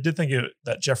 I did think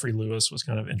that Jeffrey Lewis was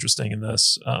kind of interesting in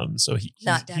this. So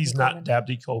he's not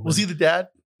Dabney Coleman. Was he the dad?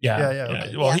 Yeah.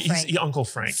 Okay. Well, Yeah, he's Uncle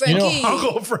Frank. Frankie.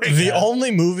 Uncle Frank. The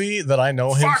only movie that I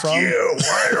know him Fuck from. you.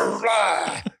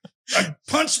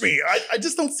 Punch me. I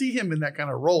just don't see him in that kind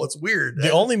of role. It's weird.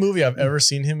 The only movie I've ever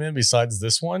seen him in besides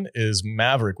this one is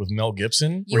Maverick with Mel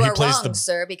Gibson. You where are he plays wrong,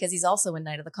 sir, because he's also in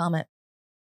Night of the Comet.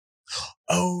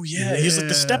 Oh, yeah. He's like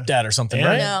the stepdad or something, And-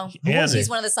 right? No, Who was he? he's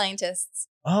one of the scientists.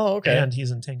 Oh, okay. And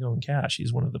he's in Tango and Cash.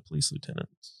 He's one of the police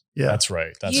lieutenants. Yeah. That's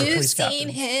right. That's You've right. police seen captain.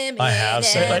 him. I have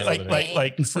seen in him. everything.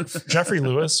 Like Jeffrey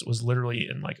Lewis was literally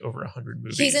in like over 100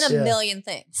 movies. He's in a Yeah. million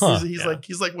things. Huh. He's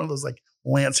like one of those like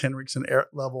Lance Henriksen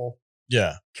level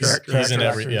Yeah. character. He's in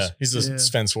every, actors. yeah. He's the Yeah.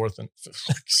 Sven Swarthen.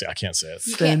 I can't say it.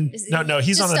 You Sven- can't. No,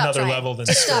 he's Just on stop another trying. level than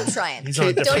Just stop Sven. trying. He's on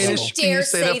a Don't different Don't level. you Can you dare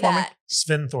say say that for me? that.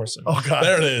 Sven Thorson. Oh god.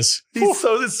 There it is. He's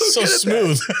so good So at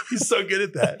smooth. that. He's so good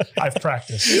at that. I've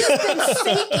practiced. You've been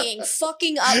faking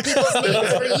fucking up people's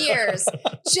names for years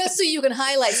just so you can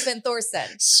highlight Sven Thorson.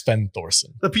 Sven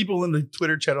Thorson. The people in the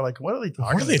Twitter chat are like, what are they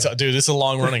talking What are they about? Dude, it's a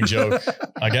long running joke.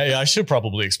 I should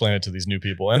probably explain it to these new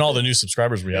people and all the new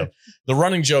subscribers we have. The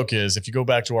running joke is, if you go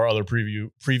back to our other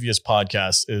previous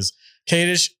podcasts, is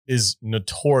Kadish is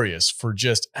notorious for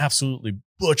just absolutely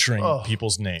butchering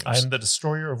people's names. I'm the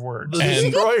destroyer of words. The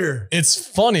And- Destroyer. It's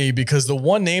funny because the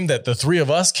one name that the three of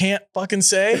us can't fucking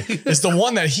say is the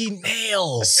one that he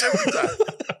nails Every time.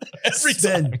 every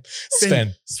Sven. time.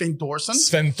 Sven. Sven Thorson.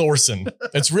 Sven Thorson.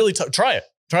 It's really tough. Try it.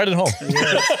 Try it at home. Say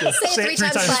it 3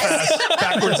 times fast.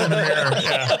 backwards in the mirror.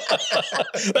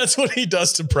 Yeah. That's what he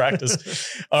does to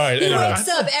practice. All right. He Anyway. wakes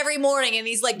up every morning and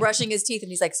he's like brushing his teeth and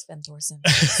he's like, Sven Thorson.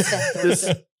 Sven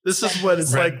Thorson. This is what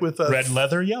it's like with red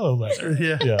leather, yellow leather.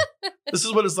 yeah. Yeah. This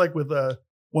is what it's like with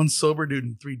one sober dude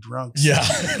and 3 drunks. Yeah.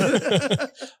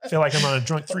 I feel like I'm on a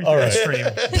drunk 3 All right. stream.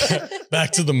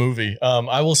 Back to the movie.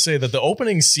 I will say that the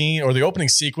opening scene or the opening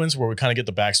sequence where we kind of get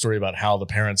the backstory about how the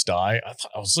parents die, I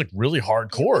thought it was like really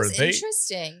hardcore. It's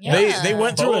interesting. they Yeah.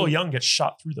 went through Bolo it. Young gets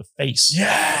shot through the face.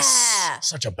 Yes. Yeah.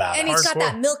 Such a bad. And he's got Hardcore.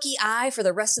 that milky eye for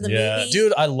the rest of the movie.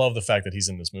 Dude, I love the fact that he's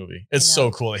in this movie. It's I so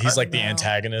know. cool. He's like the I know.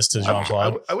 antagonist to Jean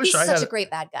Claude. I wish He's I such had a great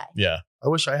bad guy. Yeah, I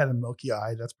wish I had a milky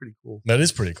eye. That's pretty cool. that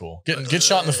is pretty cool. Get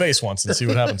shot in the face once and see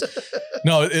what happens.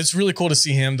 No, it's really cool to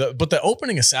see him. But the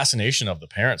opening assassination of the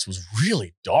parents was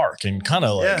really dark and kind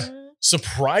of like Yeah. Mhm.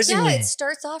 surprisingly. Yeah, it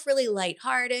starts off really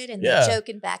lighthearted and Yeah. they're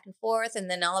joking back and forth. And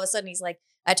then all of a sudden he's like,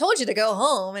 I told you to go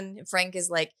home. And Frank is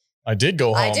like, I did go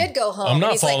home. I did go home. I'm And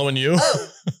not he's like, following you. oh,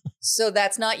 so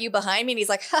that's not you behind me? And he's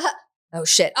like, haha, oh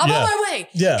shit, I'm Yeah. on my way.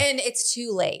 Yeah. And it's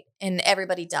too late and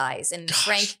everybody dies. And Gosh.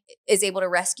 Frank is able to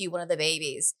rescue one of the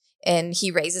babies and he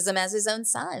raises him as his own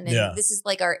son. And Yeah. this is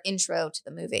like our intro to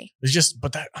the movie. It's just,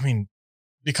 but that, I mean,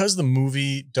 because the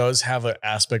movie does have an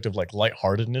aspect of like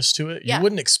lightheartedness to it, Yeah. you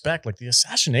wouldn't expect like the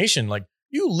assassination. Like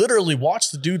you literally watch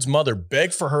the dude's mother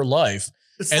beg for her life.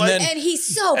 It's And like, then- And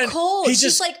he's so and cold. he She's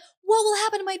just- like, what will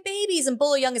happen to my babies? And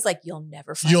Bolo Young is like, you'll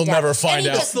never find You'll out. never find and he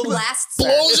out. just blasts her.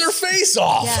 Blows her face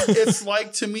off. Yeah. it's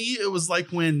like, to me, it was like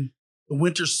when the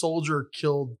Winter Soldier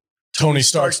killed Tony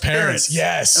Stark's Stark's parents. parents.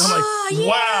 Yes. And I'm like, Ah, yeah.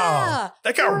 wow,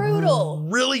 that got Brutal.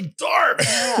 really dark.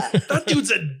 Yeah. That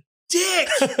dude's a dick.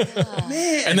 Yeah.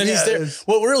 Man. And then he's yeah, there. it's-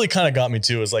 What really kind of got me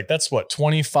too is like, that's what,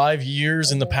 25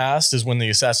 years in the past is when the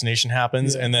assassination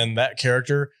happens. Yeah. And then that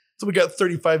character, So we got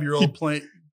 35-year-old playing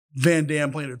Van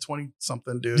Damme playing a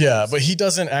 20-something dude. yeah, but he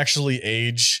doesn't actually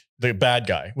age the bad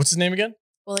guy. What's his name again?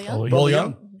 Bolo Young? Bolo Bolo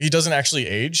Young. Young? He doesn't actually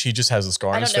age. He just has a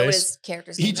scar I on his don't know what face. his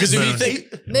character's He name Because is. if you Moon.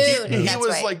 think, Moon, he that's was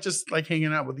right. like just like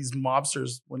hanging out with these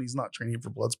mobsters when he's not training for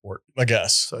Bloodsport. I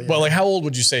guess. So, yeah. Well, like how old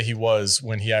would you say he was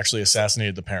when he actually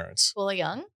assassinated the parents? Bolo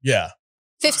Young? Yeah.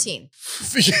 15.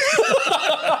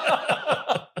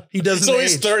 He doesn't So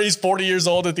age. he's 40 years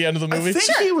old at the end of the movie? I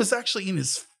think he was actually in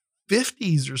his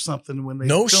 50s or something when they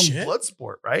No filmed shit.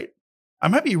 Bloodsport, right? I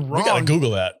might be wrong. We gotta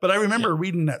Google that. But I remember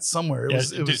reading that somewhere. It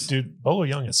was dude, Bolo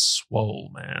Young is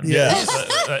swole, man. Yeah.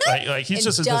 Like he's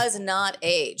and just does not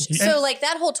age. So like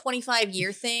that whole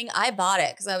 25-year thing, I bought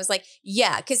it because I was like,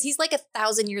 yeah, because he's like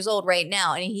 1,000 years old right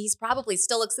now, and he's probably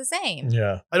still looks the same.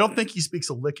 Yeah. I don't think he speaks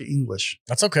a lick of English.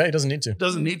 That's okay. He doesn't need to.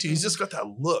 Doesn't need to. He's just got that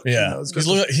look. Yeah. You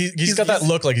know? He's got that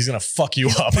look like he's going to fuck you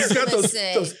up. He's got those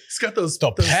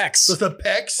pecs. The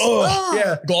pecs. Oh,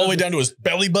 yeah. Go all the way down to his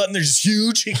belly button. They're just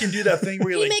huge. He can do that thing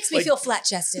where He makes me feel flat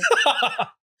chested. I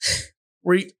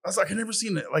was like, I've never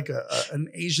seen like an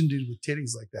Asian dude with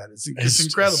titties like that. It's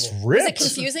incredible. It's Is ripped. it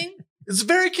confusing? It's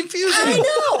very confusing. I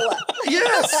know.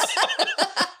 Yes.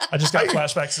 I just got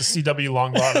flashbacks to CW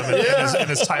Longbottom and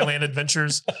his Thailand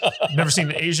adventures. I've never seen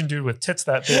an Asian dude with tits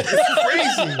that big.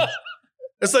 It's crazy.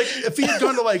 It's like if he had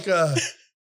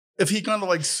gone to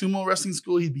sumo wrestling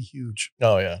school, he'd be huge.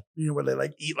 Oh yeah. You know, where they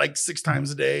like eat like 6 times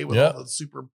a day with all the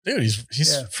super. Dude, he's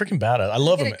freaking bad at it. I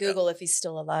love I'm him. gonna Google if he's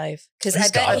still alive because He's I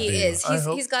bet gotta he be. is. I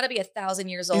hope- He's got to be 1,000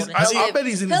 years old. and I bet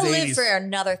he's in his he'll live 80s. for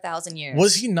another 1,000 years.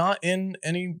 Was he not in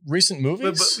any recent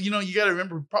movies? But you know, you got to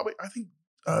remember. Probably, I think.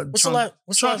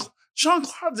 Jean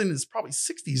Claude's in his probably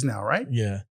 60s now, right?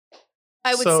 Yeah.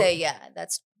 I would say, yeah,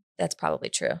 that's probably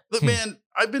true. Look, man,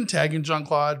 I've been tagging Jean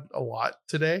Claude a lot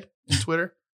today on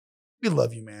Twitter. We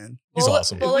love you, man. He's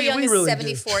awesome. Bolo Young we is really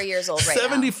 74 years old right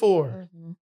 74. now.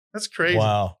 Mhm. That's crazy.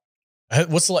 Wow.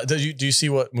 What's the do you see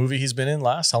what movie he's been in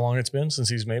last? How long it's been since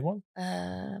he's made one?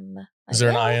 Is there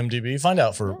an IMDb? Find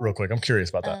out real quick. I'm curious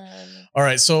about that. All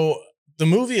right, so the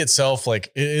movie itself,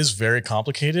 like, it is very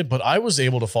complicated, but I was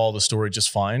able to follow the story just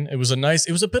fine. It was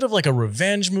a bit of like a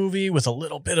revenge movie with a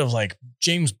little bit of like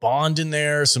James Bond in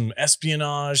there, some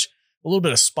espionage, a little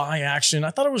bit of spy action. I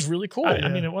thought it was really cool. I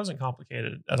mean, it wasn't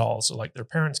complicated at all. So like their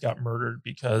parents got murdered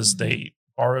because they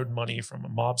borrowed money from a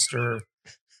mobster.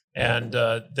 And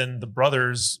then the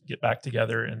brothers get back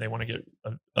together and they want to get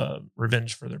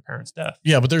revenge for their parents' death.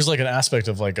 Yeah, but there's like an aspect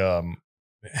of like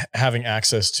having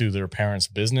access to their parents'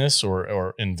 business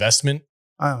or investment.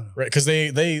 I don't know. Right, because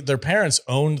their parents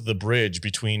owned the bridge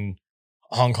between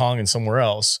Hong Kong and somewhere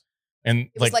else. And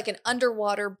It was like an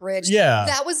underwater bridge. Yeah.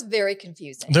 That was very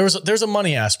confusing. There's a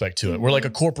money aspect to it where like a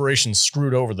corporation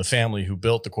screwed over the family who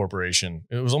built the corporation.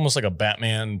 It was almost like a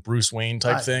Batman, Bruce Wayne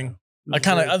type thing. I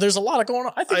kind of there's a lot going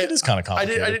on. I think it is kind of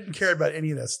complicated. I didn't care about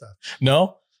any of that stuff.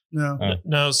 No.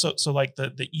 No. So like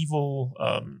the evil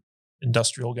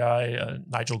industrial guy,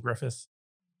 Nigel Griffith,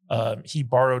 he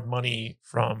borrowed money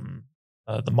from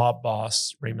the mob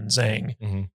boss, Raymond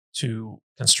Zhang, to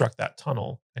construct that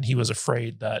tunnel. And he was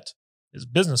afraid that his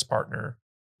business partner,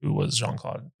 who was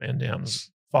Jean-Claude Van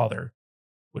Damme's father,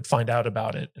 would find out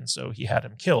about it. And so he had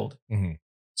him killed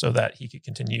so that he could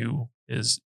continue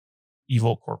his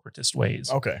evil corporatist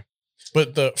ways. Okay.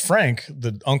 But Frank,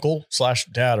 the uncle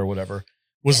 / dad or whatever,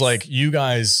 was like, you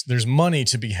guys, there's money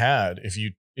to be had if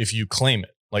you claim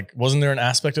it. Like, wasn't there an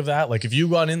aspect of that? Like, if you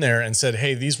got in there and said,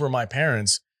 hey, these were my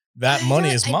parents, that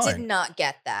money is mine. I did not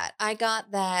get that. I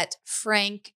got that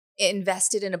Frank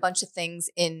invested in a bunch of things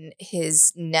in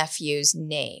his nephew's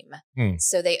name.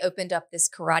 So they opened up this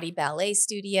karate ballet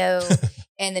studio.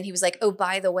 And then he was like, oh,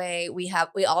 by the way, we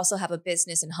also have a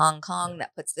business in Hong Kong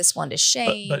that puts this one to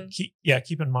shame. But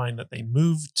keep in mind that they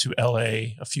moved to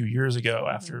LA a few years ago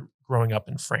after growing up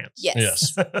in France.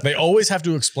 Yes. They always have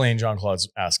to explain Jean-Claude's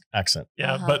accent.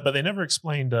 Yeah, but they never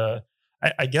explained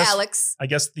I guess Alex. I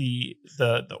guess the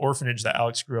orphanage that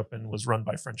Alex grew up in was run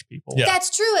by French people. Yeah.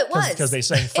 That's true. It was. Because they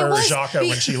sang Frere Jacques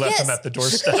when she left him at the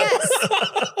doorstep. Yes.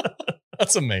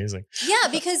 That's amazing. Yeah,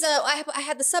 because I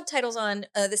had the subtitles on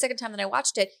the second time that I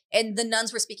watched it, and the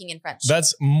nuns were speaking in French.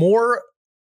 That's more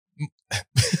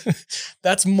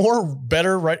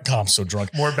better, right? God, I'm so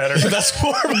drunk. More better. That's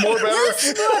more better.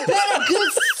 That's more better.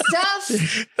 Good stuff.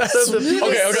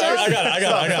 Okay, I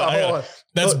got it.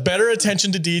 That's better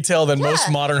attention to detail than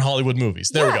most modern Hollywood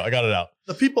movies. There we go. I got it out.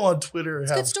 The people on Twitter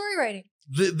It's have good story writing.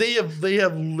 they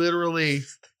have literally,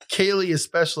 Kaylee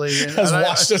especially has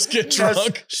watched us get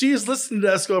drunk. She has listened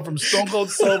to us go from stone cold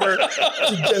sober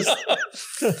to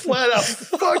just flat out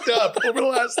fucked up over the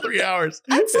last 3 hours.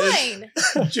 I'm fine.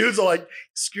 Jude's all like,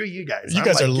 screw you guys. You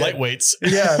guys are lightweights.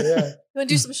 Yeah. You want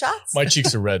to do some shots? My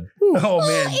cheeks are red. Oh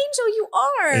man, Angel, you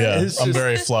are. Yeah, It's I'm just-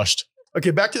 very flushed.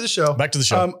 Okay, back to the show.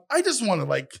 I just want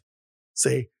to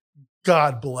say,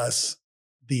 God bless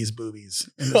these boobies.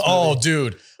 In this Oh, movie.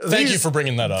 dude. Thank you for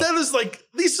bringing that up. That is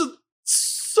these are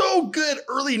so good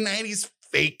early 90s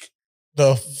fake The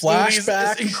movies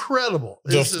flashback, is incredible.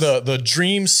 It's just- the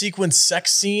dream sequence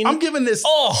sex scene. I'm giving this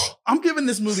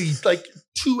movie like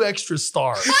 2 extra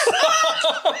stars.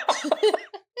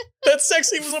 That sex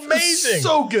scene was amazing.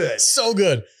 So good. So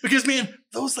good. Because man,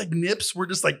 those like nips were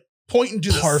just like pointing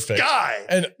to the sky.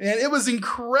 And it was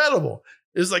incredible.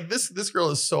 It was like this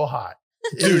girl is so hot.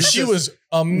 Dude, she was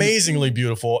amazingly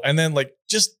beautiful. And then like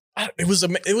just it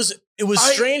was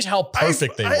strange how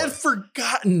perfect they were. I had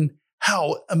forgotten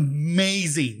how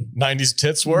amazing 90s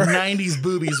tits were. 90s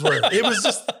boobies were. It was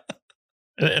just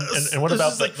And what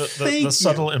about the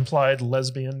subtle implied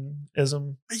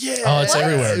lesbianism? Yeah. Oh, it's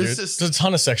everywhere, dude. Just, There's a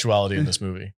ton of sexuality in this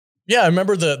movie. Yeah, I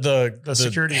remember the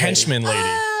security henchman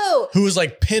lady who was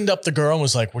like pinned up the girl and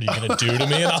was like, "What are you gonna do to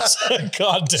me?" And I was like,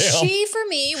 "God damn." She for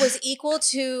me was equal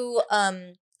to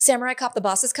Samurai Cop: The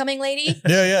Boss Is Coming lady.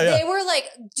 Yeah. They were like,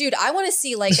 dude, I want to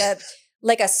see like a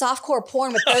softcore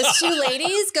porn with those 2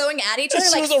 ladies going at each other,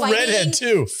 She like was a redhead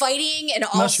too. fighting, and No,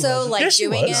 she also wasn't. like Yeah, she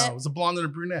doing was. no, it. it was a blonde and a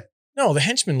brunette. No, the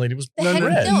henchman lady was The hen-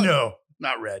 red. no. No,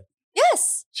 not red.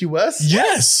 Yes. She was?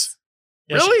 Yes.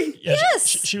 Yeah, Really? Yes.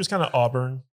 She was kind of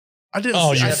auburn. I didn't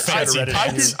Oh, see you I, fancy I,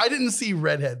 pants. I didn't see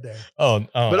redhead there. Oh,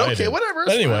 But I okay, did. whatever.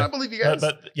 But anyway. I believe you guys.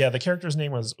 But yeah, the character's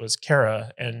name was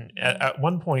Kara, and at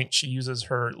one point she uses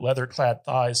her leather-clad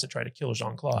thighs to try to kill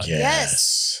Jean-Claude.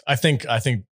 Yes. I think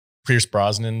Pierce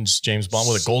Brosnan's James Bond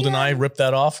with a golden eye ripped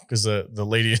that off because the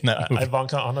lady in that movie.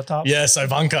 Ivanka on the top. Yes,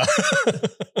 Ivanka.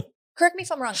 Correct me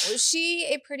if I'm wrong. Was she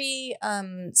a pretty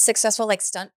successful like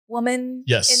stunt woman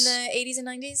Yes. in the 80s and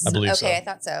 90s? I believe so. Okay, I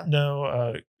thought so.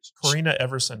 No, Corina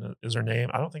Everson is her name.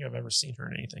 I don't think I've ever seen her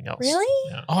in anything else. Really?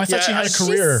 Yeah. Oh, I thought she Yeah, had a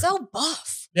career. She's so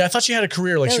buff. Yeah, I thought she had a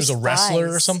career like she was a Those wrestler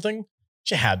or thighs. something.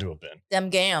 She had to have been. Them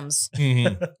gams.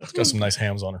 Mhm. Got some nice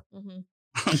hams on her.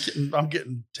 I'm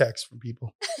getting texts from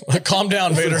people. Calm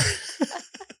down, Vader.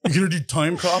 You gonna do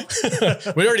Time Cop?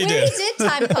 We already We did. did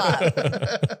Time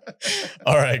Cop.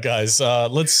 All right, guys.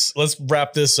 Let's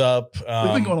wrap this up. We've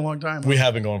been going a long time. We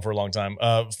have been going for a long time.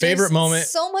 Favorite There's moment.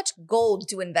 So much gold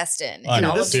to invest in. I in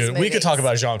know, all of these dude. We could movies. talk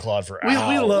about Jean-Claude for We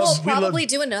hours. love- We'll probably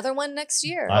do another one next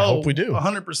year. I hope we do.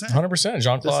 100%. 100%.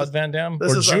 Jean-Claude This is- Van Damme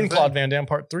this or is our June-Claude thing. Van Damme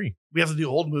Part 3. We have to do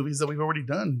old movies that we've already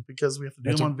done because we have to do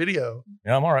That's them on video.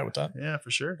 Yeah, I'm all right with that. Yeah,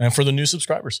 for sure. And for the new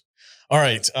subscribers. All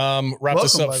right. Wrap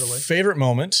this Welcome, up. by the way. Favorite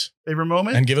moment Favorite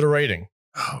moment? and give it a rating,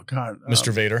 Oh God,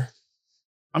 Mr. Vader.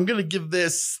 I'm gonna give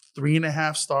this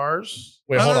 3.5 stars.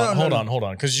 Wait, No, hold no, on, no, hold no. on, hold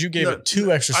on. Because you gave No, it 2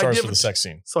 no, extra I stars give for the it- sex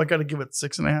scene. So I got to give it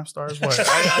 6.5 stars. What?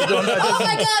 I don't. That Oh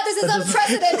my doesn't- God, this is that doesn't-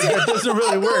 unprecedented. that doesn't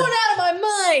really I'm work. going out of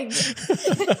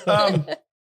my mind.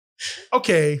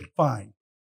 Okay, fine.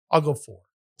 I'll go 4.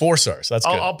 4 stars. That's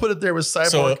good. I'll put it there with Cyborg,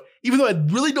 So- even though I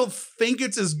really don't think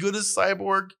it's as good as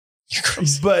Cyborg. You're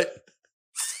crazy. But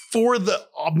for the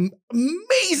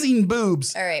amazing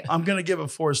boobs, All right. I'm gonna give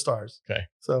it 4 stars. Okay.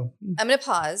 So, I'm going to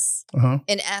pause uh-huh.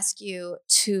 and ask you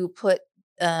to put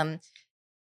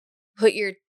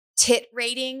your tit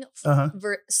rating Uh-huh.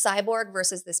 Cyborg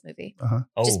versus this movie,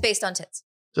 Oh, just based on tits.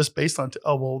 Just based on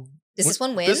Does this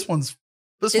one win? This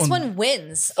one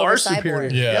wins far over superior.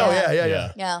 Cyborg. Yeah. Oh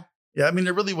yeah. Yeah. Yeah, I mean,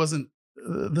 there really wasn't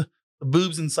the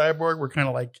boobs in Cyborg were kind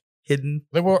of like hidden.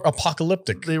 they were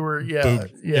apocalyptic. They were, yeah, Boob,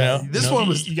 yeah. you know? This You know? one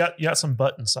was, You got some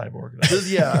butt in Cyborg.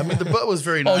 yeah. I mean, the butt was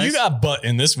very Oh, nice. you got butt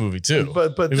in this movie too.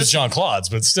 but it was this, Jean-Claude's,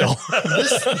 but still.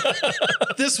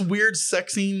 this weird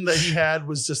sex scene that he had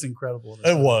was just incredible.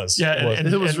 It was. Yeah, It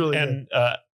was. It was really and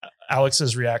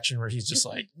Alex's reaction where he's just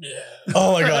like, yeah.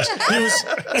 Oh my gosh.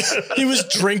 He was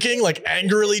drinking, like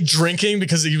angrily drinking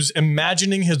because he was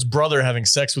imagining his brother having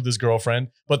sex with his girlfriend.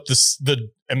 But the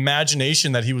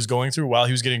imagination that he was going through while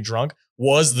he was getting drunk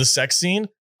was the sex scene.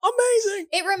 Amazing.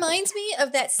 It reminds me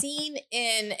of that scene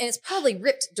and it's probably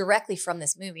ripped directly from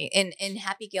this movie in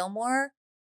Happy Gilmore,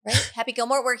 right? Happy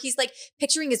Gilmore, where he's like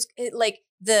picturing his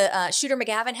the Shooter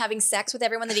McGavin having sex with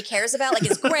everyone that he cares about, like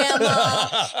his grandma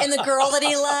and the girl that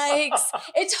he likes.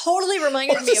 It totally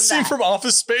reminded What's me the of scene that. from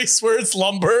Office Space where it's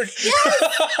Lumberg?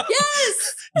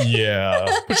 Yes. Yeah.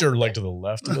 Put your leg to the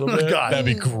left a little Oh my bit. God. That'd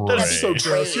be Mm. great. That's so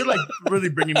gross. You're like really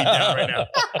bringing me down right now.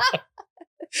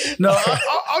 No,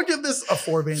 I'll give this a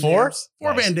 4 Van Four? Dams.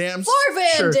 4 Nice. Van Dams. 4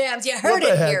 Van Sure. Dams. You heard What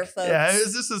the it heck? here, folks. Yeah,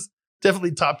 this is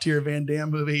definitely top tier Van Damme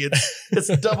movie. It's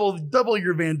double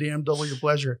your Van Damme, double your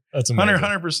pleasure. That's amazing.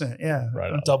 100%. Yeah.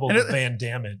 Right on. Double And the it- van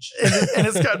damage. And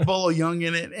it's got Bolo Young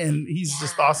in it, and he's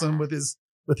just awesome with his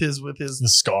The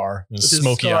scar, the with his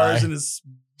smoky scars eye. and his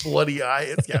bloody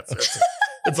eye.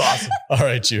 It's awesome. All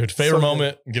right, Jude. Favorite So good.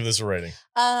 moment. Give this a rating.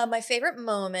 My favorite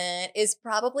moment is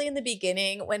probably in the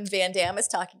beginning when Van Damme is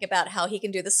talking about how he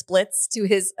can do the splits to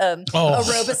his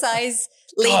aerobicize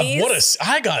ladies. God,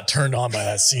 I got turned on by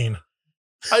that scene.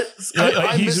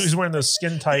 He's wearing those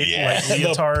skin tight like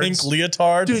leotards. The pink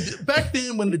leotard. Dude, back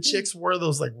then when the chicks wore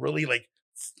those like really like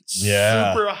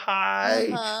super high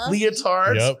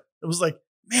leotards, it was like,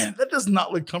 man, that does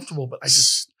not look comfortable, but I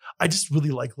just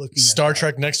really like looking at Star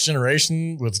Trek Next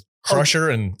Generation with Crusher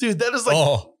and dude, that is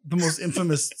like the most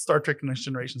infamous Star Trek Next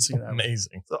Generation scene ever.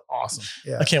 Amazing. So awesome.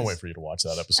 Yeah. I can't wait for you to watch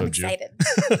that episode, I'm excited.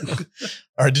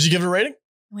 All right, did you give it a rating?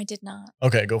 No, I did not.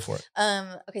 Okay, go for it.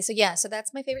 Okay, so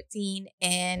that's my favorite scene,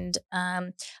 and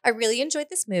I really enjoyed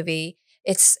this movie.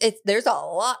 It's there's a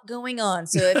lot going on.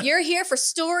 So if you're here for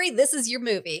story, this is your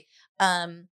movie.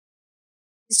 2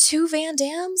 Van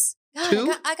Dammes. God,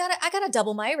 2? I gotta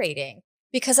double my rating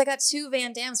because I got 2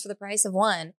 Van Dammes for the price of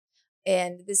 1,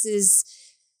 and this is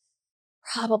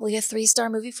probably a 3-star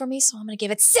movie for me. So I'm gonna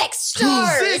give it 6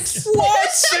 stars. 6? What?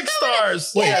 6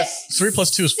 stars. Wait, Yes. 3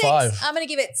 plus 2 is 6. 5. I'm gonna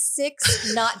give it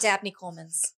 6, not Dabney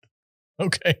Coleman's.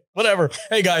 Okay, whatever.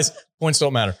 Hey guys, points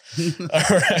don't matter. All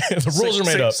right, the rules are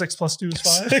made up. 6 plus 2 is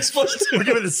 5. 6 plus 2. We're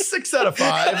giving it a 6 out of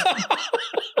 5.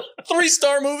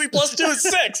 3-star movie plus 2 is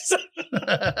 6.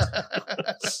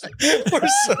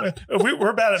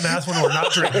 We're bad at math when we're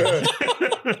not drinking.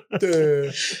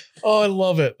 Oh, I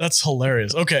love it. That's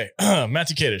hilarious. Okay,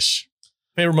 Matthew Kadish,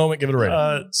 favorite moment, give it a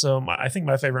rating. I think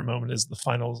my favorite moment is the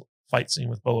final fight scene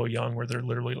with Bolo Young, where they're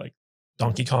literally like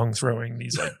Donkey Kong throwing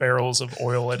these like barrels of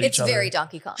oil at each other. It's very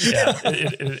Donkey Kong. Yeah,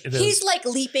 it is. He's like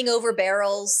leaping over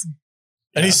barrels.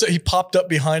 And he popped up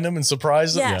behind him and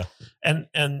surprised him. Yeah.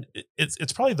 And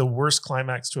it's probably the worst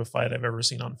climax to a fight I've ever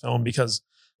seen on film, because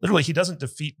literally he doesn't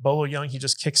defeat Bolo Young. He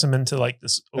just kicks him into like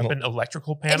this open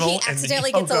electrical panel. And he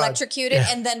accidentally gets electrocuted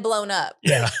and then blown up.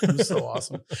 Yeah. It was so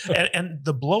awesome. And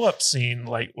the blow up scene,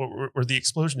 like where the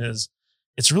explosion is,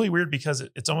 it's really weird because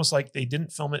it's almost like they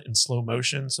didn't film it in slow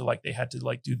motion. So like they had to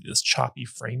like do this choppy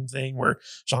frame thing where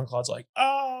Jean-Claude's like,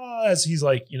 as he's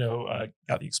like,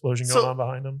 got the explosion going on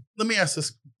behind him. Let me ask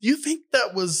this. Do you think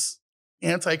that was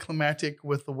anticlimactic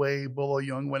with the way Bolo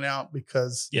Young went out?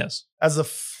 Because yes, as a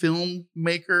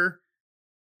filmmaker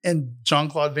and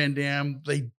Jean-Claude Van Damme,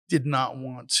 they did not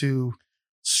want to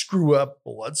screw up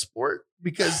Bloodsport,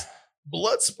 because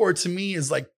Bloodsport to me is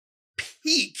like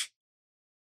peak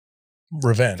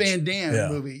Revenge Van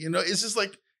Damme movie. It's just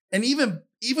like, and even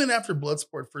after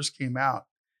Bloodsport first came out,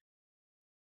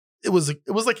 it was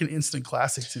like an instant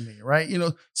classic to me, right?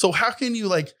 So how can you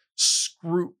like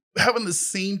having the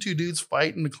same 2 dudes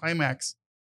fight in the climax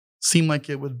seem like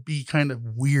it would be kind of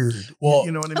weird? Well,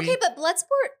 you know what I mean? Okay, but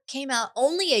Bloodsport came out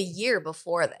only a year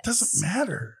before this. Doesn't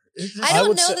matter. I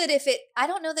don't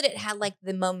know that it had like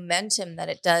the momentum that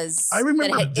it does. I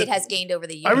remember it has gained over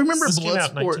the years. I remember This came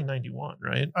out in Bloodsport. 1991,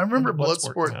 right? I remember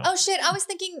Bloodsport. came out. Oh shit, I was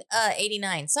thinking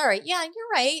 89. Sorry. Yeah, you're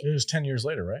right. It was 10 years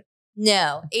later, right?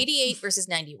 No, 88 versus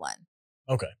 91.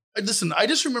 Okay. Listen, I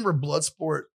just remember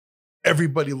Bloodsport.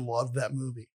 Everybody loved that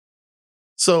movie.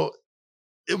 So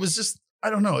it was just, I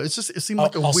don't know. It seemed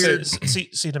like a weird.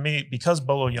 See, to me, because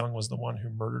Bolo Young was the one who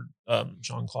murdered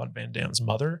Jean-Claude Van Damme's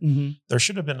mother, there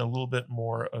should have been a little bit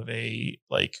more of a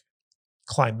like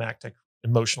climactic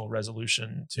emotional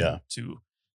resolution to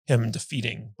him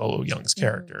defeating Bolo Young's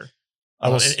character.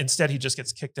 Instead, he just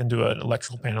gets kicked into an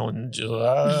electrical panel and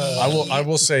I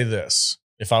will say this.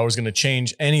 If I was going to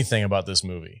change anything about this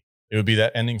movie, it would be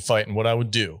that ending fight. And what I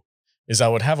would do is I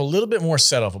would have a little bit more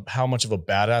setup of how much of a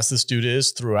badass this dude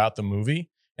is throughout the movie,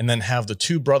 and then have the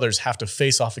 2 brothers have to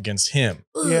face off against him.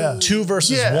 Yeah. 2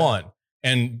 versus 1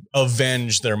 and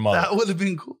avenge their mother. That would have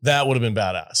been cool. That would have been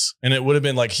badass. And it would have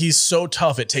been like, he's so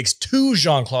tough. It takes 2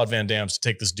 Jean-Claude Van Dammes to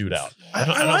take this dude out.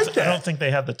 I like that. I don't think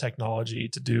they had the technology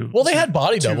to do. Well, they had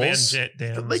body 2 doubles. Van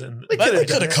Dammes and they They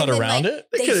could have cut And then, around like, it.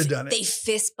 They could have done it. They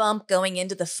fist bump going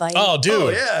into the fight. Oh, dude. Oh,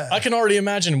 yeah. I can already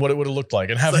imagine what it would have looked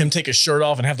like, and have him take his shirt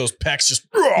off and have those pecs just.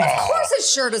 Of course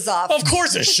his shirt is off. Of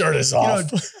course his shirt is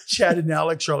off. Chad and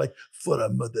Alex are like, for our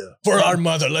mother. For our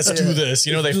mother, let's do this.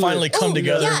 They finally come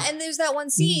together. Yeah, and there's that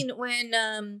one scene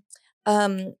when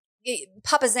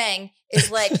Papa Zhang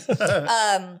is like,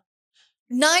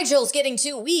 Nigel's getting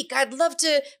too weak. I'd love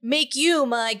to make you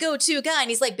my go-to guy.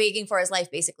 And he's like begging for his life,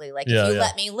 basically. Like, if you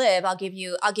let me live, I'll give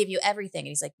you everything. And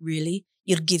he's like, really?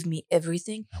 You'll give me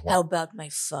everything? How about my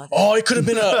father? Oh, it could have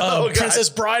been a Princess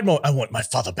Bride moment. I want my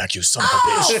father back, you son of a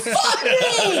bitch. Fuck me!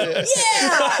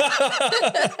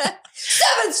 Yeah!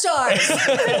 7 stars!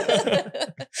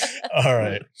 All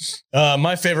right.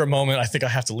 My favorite moment, I think I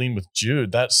have to lean with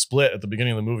Jude. That split at the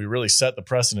beginning of the movie really set the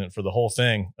precedent for the whole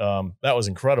thing. That was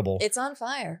incredible. It's on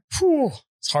fire. Whew.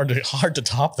 It's hard to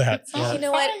top that. You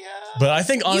know what? But I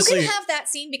think honestly, you can have that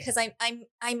scene because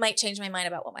I might change my mind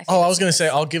about what my. I was going to say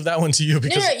I'll give that one to you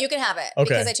because no, you can have it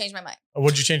because I changed my mind.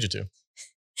 What'd you change it to?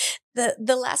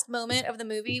 the last moment of the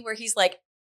movie where he's like,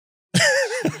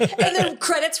 and then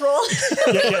credits roll.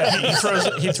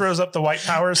 He throws up the white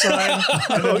power sign,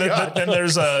 and then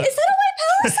there's a. Is that a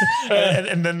white power sign?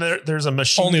 and then there's a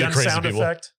machine Only gun the crazy sound people.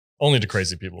 effect. Only to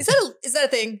crazy people. Is that a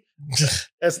thing?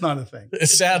 That's not a thing.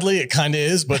 Sadly, it kind of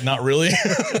is, but not really.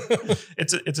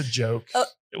 It's a joke. Oh,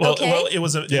 well, okay. well, it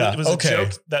was a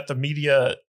joke that the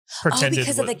media pretended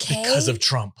because of the K? Because of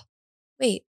Trump.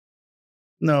 Wait.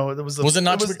 No, it was. Was it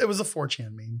not? It was a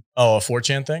 4chan meme. Oh, a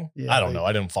 4chan thing? Yeah, I don't know.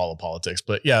 I didn't follow politics,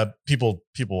 but yeah, people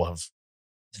have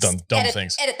done dumb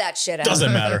things. Edit that shit out.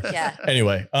 Doesn't matter. Yeah.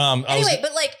 Anyway,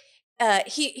 But like,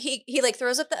 he like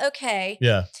throws up the okay.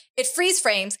 Yeah. It freeze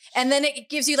frames, and then it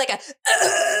gives you like a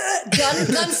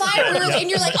gunfire, and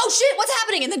you're like, oh shit, what's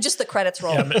happening? And then just the credits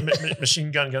roll. Yeah,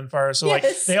 machine gunfire. So Yes.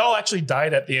 like they all actually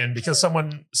died at the end because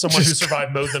someone who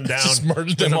survived mowed them down Just murdered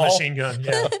with them a all. machine gun.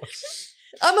 Yeah.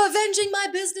 I'm avenging my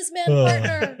businessman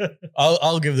partner.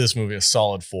 I'll give this movie a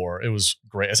solid 4. It was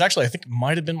great. It's actually, I think,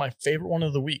 might have been my favorite one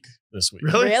of the week this week.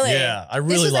 Really? Yeah, I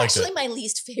really liked This was actually it. my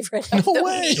least favorite of No the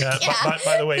way. week. Yeah. Yeah.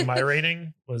 By the way, my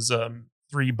rating was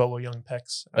 3 Bolo Young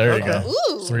pecs. There you Okay. go.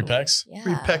 Ooh. 3 pecs. Yeah.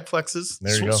 3 pec flexes.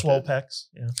 There you go. Swole pecs.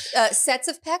 Yeah. Sets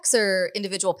of pecs or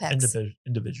individual pecs?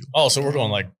 Individual. Oh, so we're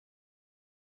going like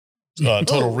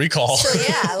Total Ooh. Recall. So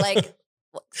yeah, like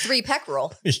 3 pec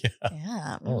roll. Yeah.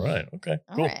 Yeah. All right. Okay.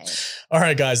 All Cool. right. All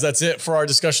right, guys. That's it for our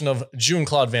discussion of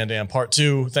Jean-Claude Van Damme Part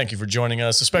 2. Thank you for joining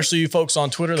us, especially you folks on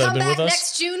Twitter that Come have been back with us.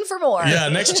 next June for more. Yeah,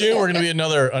 next June we're going to be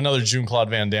another Jean-Claude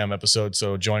Van Damme episode.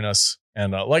 So join us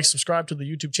and subscribe to the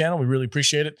YouTube channel. We really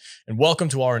appreciate it. And welcome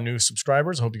to our new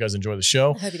subscribers. I hope you guys enjoy the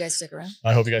show. I hope you guys stick around.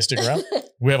 I hope you guys stick around.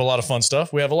 We have a lot of fun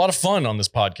stuff. We have a lot of fun on this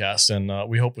podcast, and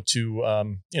we hope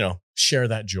to share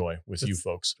that joy with you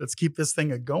folks. Let's keep this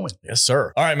thing going. Yes,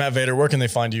 sir. All right, Matt Vader, where can they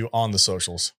find you on the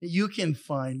socials? You can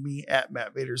find me at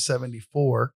Matt Vader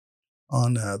 74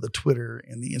 on the Twitter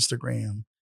and the Instagram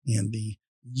and the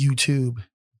YouTube.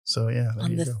 So yeah, there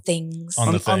On you the go. things. On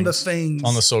the on the things. things.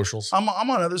 On the socials. I'm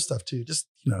on other stuff too. Just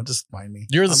find me.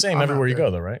 You're the I'm- same I'm everywhere out you there.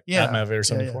 go, though, right? Yeah. At Matt Vader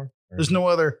 74. There's no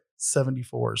other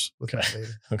 74s with Matt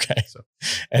Vader. Okay. So.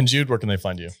 And Jude, where can they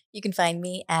find you? You can find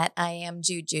me at I am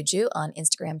Jude Juju on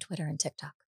Instagram, Twitter, and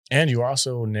TikTok. And you are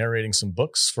also narrating some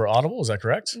books for Audible. Is that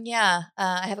correct? Yeah,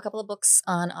 I have a couple of books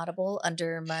on Audible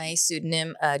under my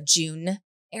pseudonym June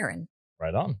Aaron.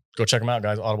 Right on. Go check them out,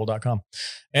 guys. Audible.com.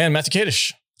 And Matthew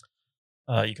Kadish.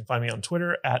 You can find me on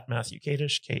Twitter at Matthew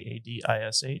Kadish,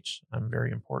 Kadish. I'm a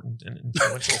very important and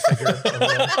influential figure. Over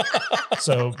there.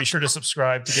 So be sure to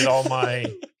subscribe to get all my,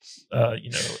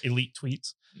 elite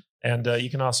tweets. And you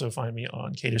can also find me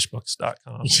on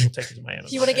kadishbooks.com. It'll take you to my Amazon.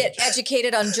 If you want to get page.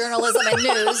 educated on journalism and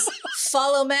news,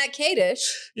 follow Matt Kadish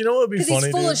You know what would be because funny?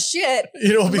 he's full dude? of shit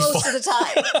You know what would be most fun- of the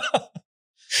time.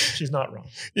 She's not wrong.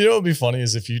 You know what would be funny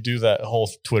is if you do that whole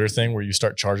Twitter thing where you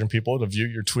start charging people to view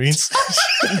your tweets.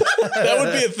 That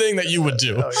would be a thing that you would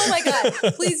do. Oh, Oh my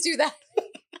God, please do that.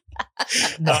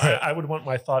 No, All right. I would want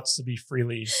my thoughts to be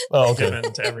freely Oh, okay.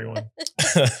 given to everyone.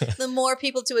 The more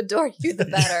people to adore you, the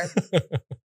better.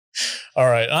 All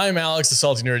right. I'm Alex, the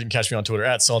Salty Nerd. You can catch me on Twitter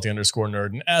at salty_nerd.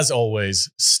 And as always,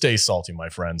 stay salty, my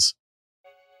friends.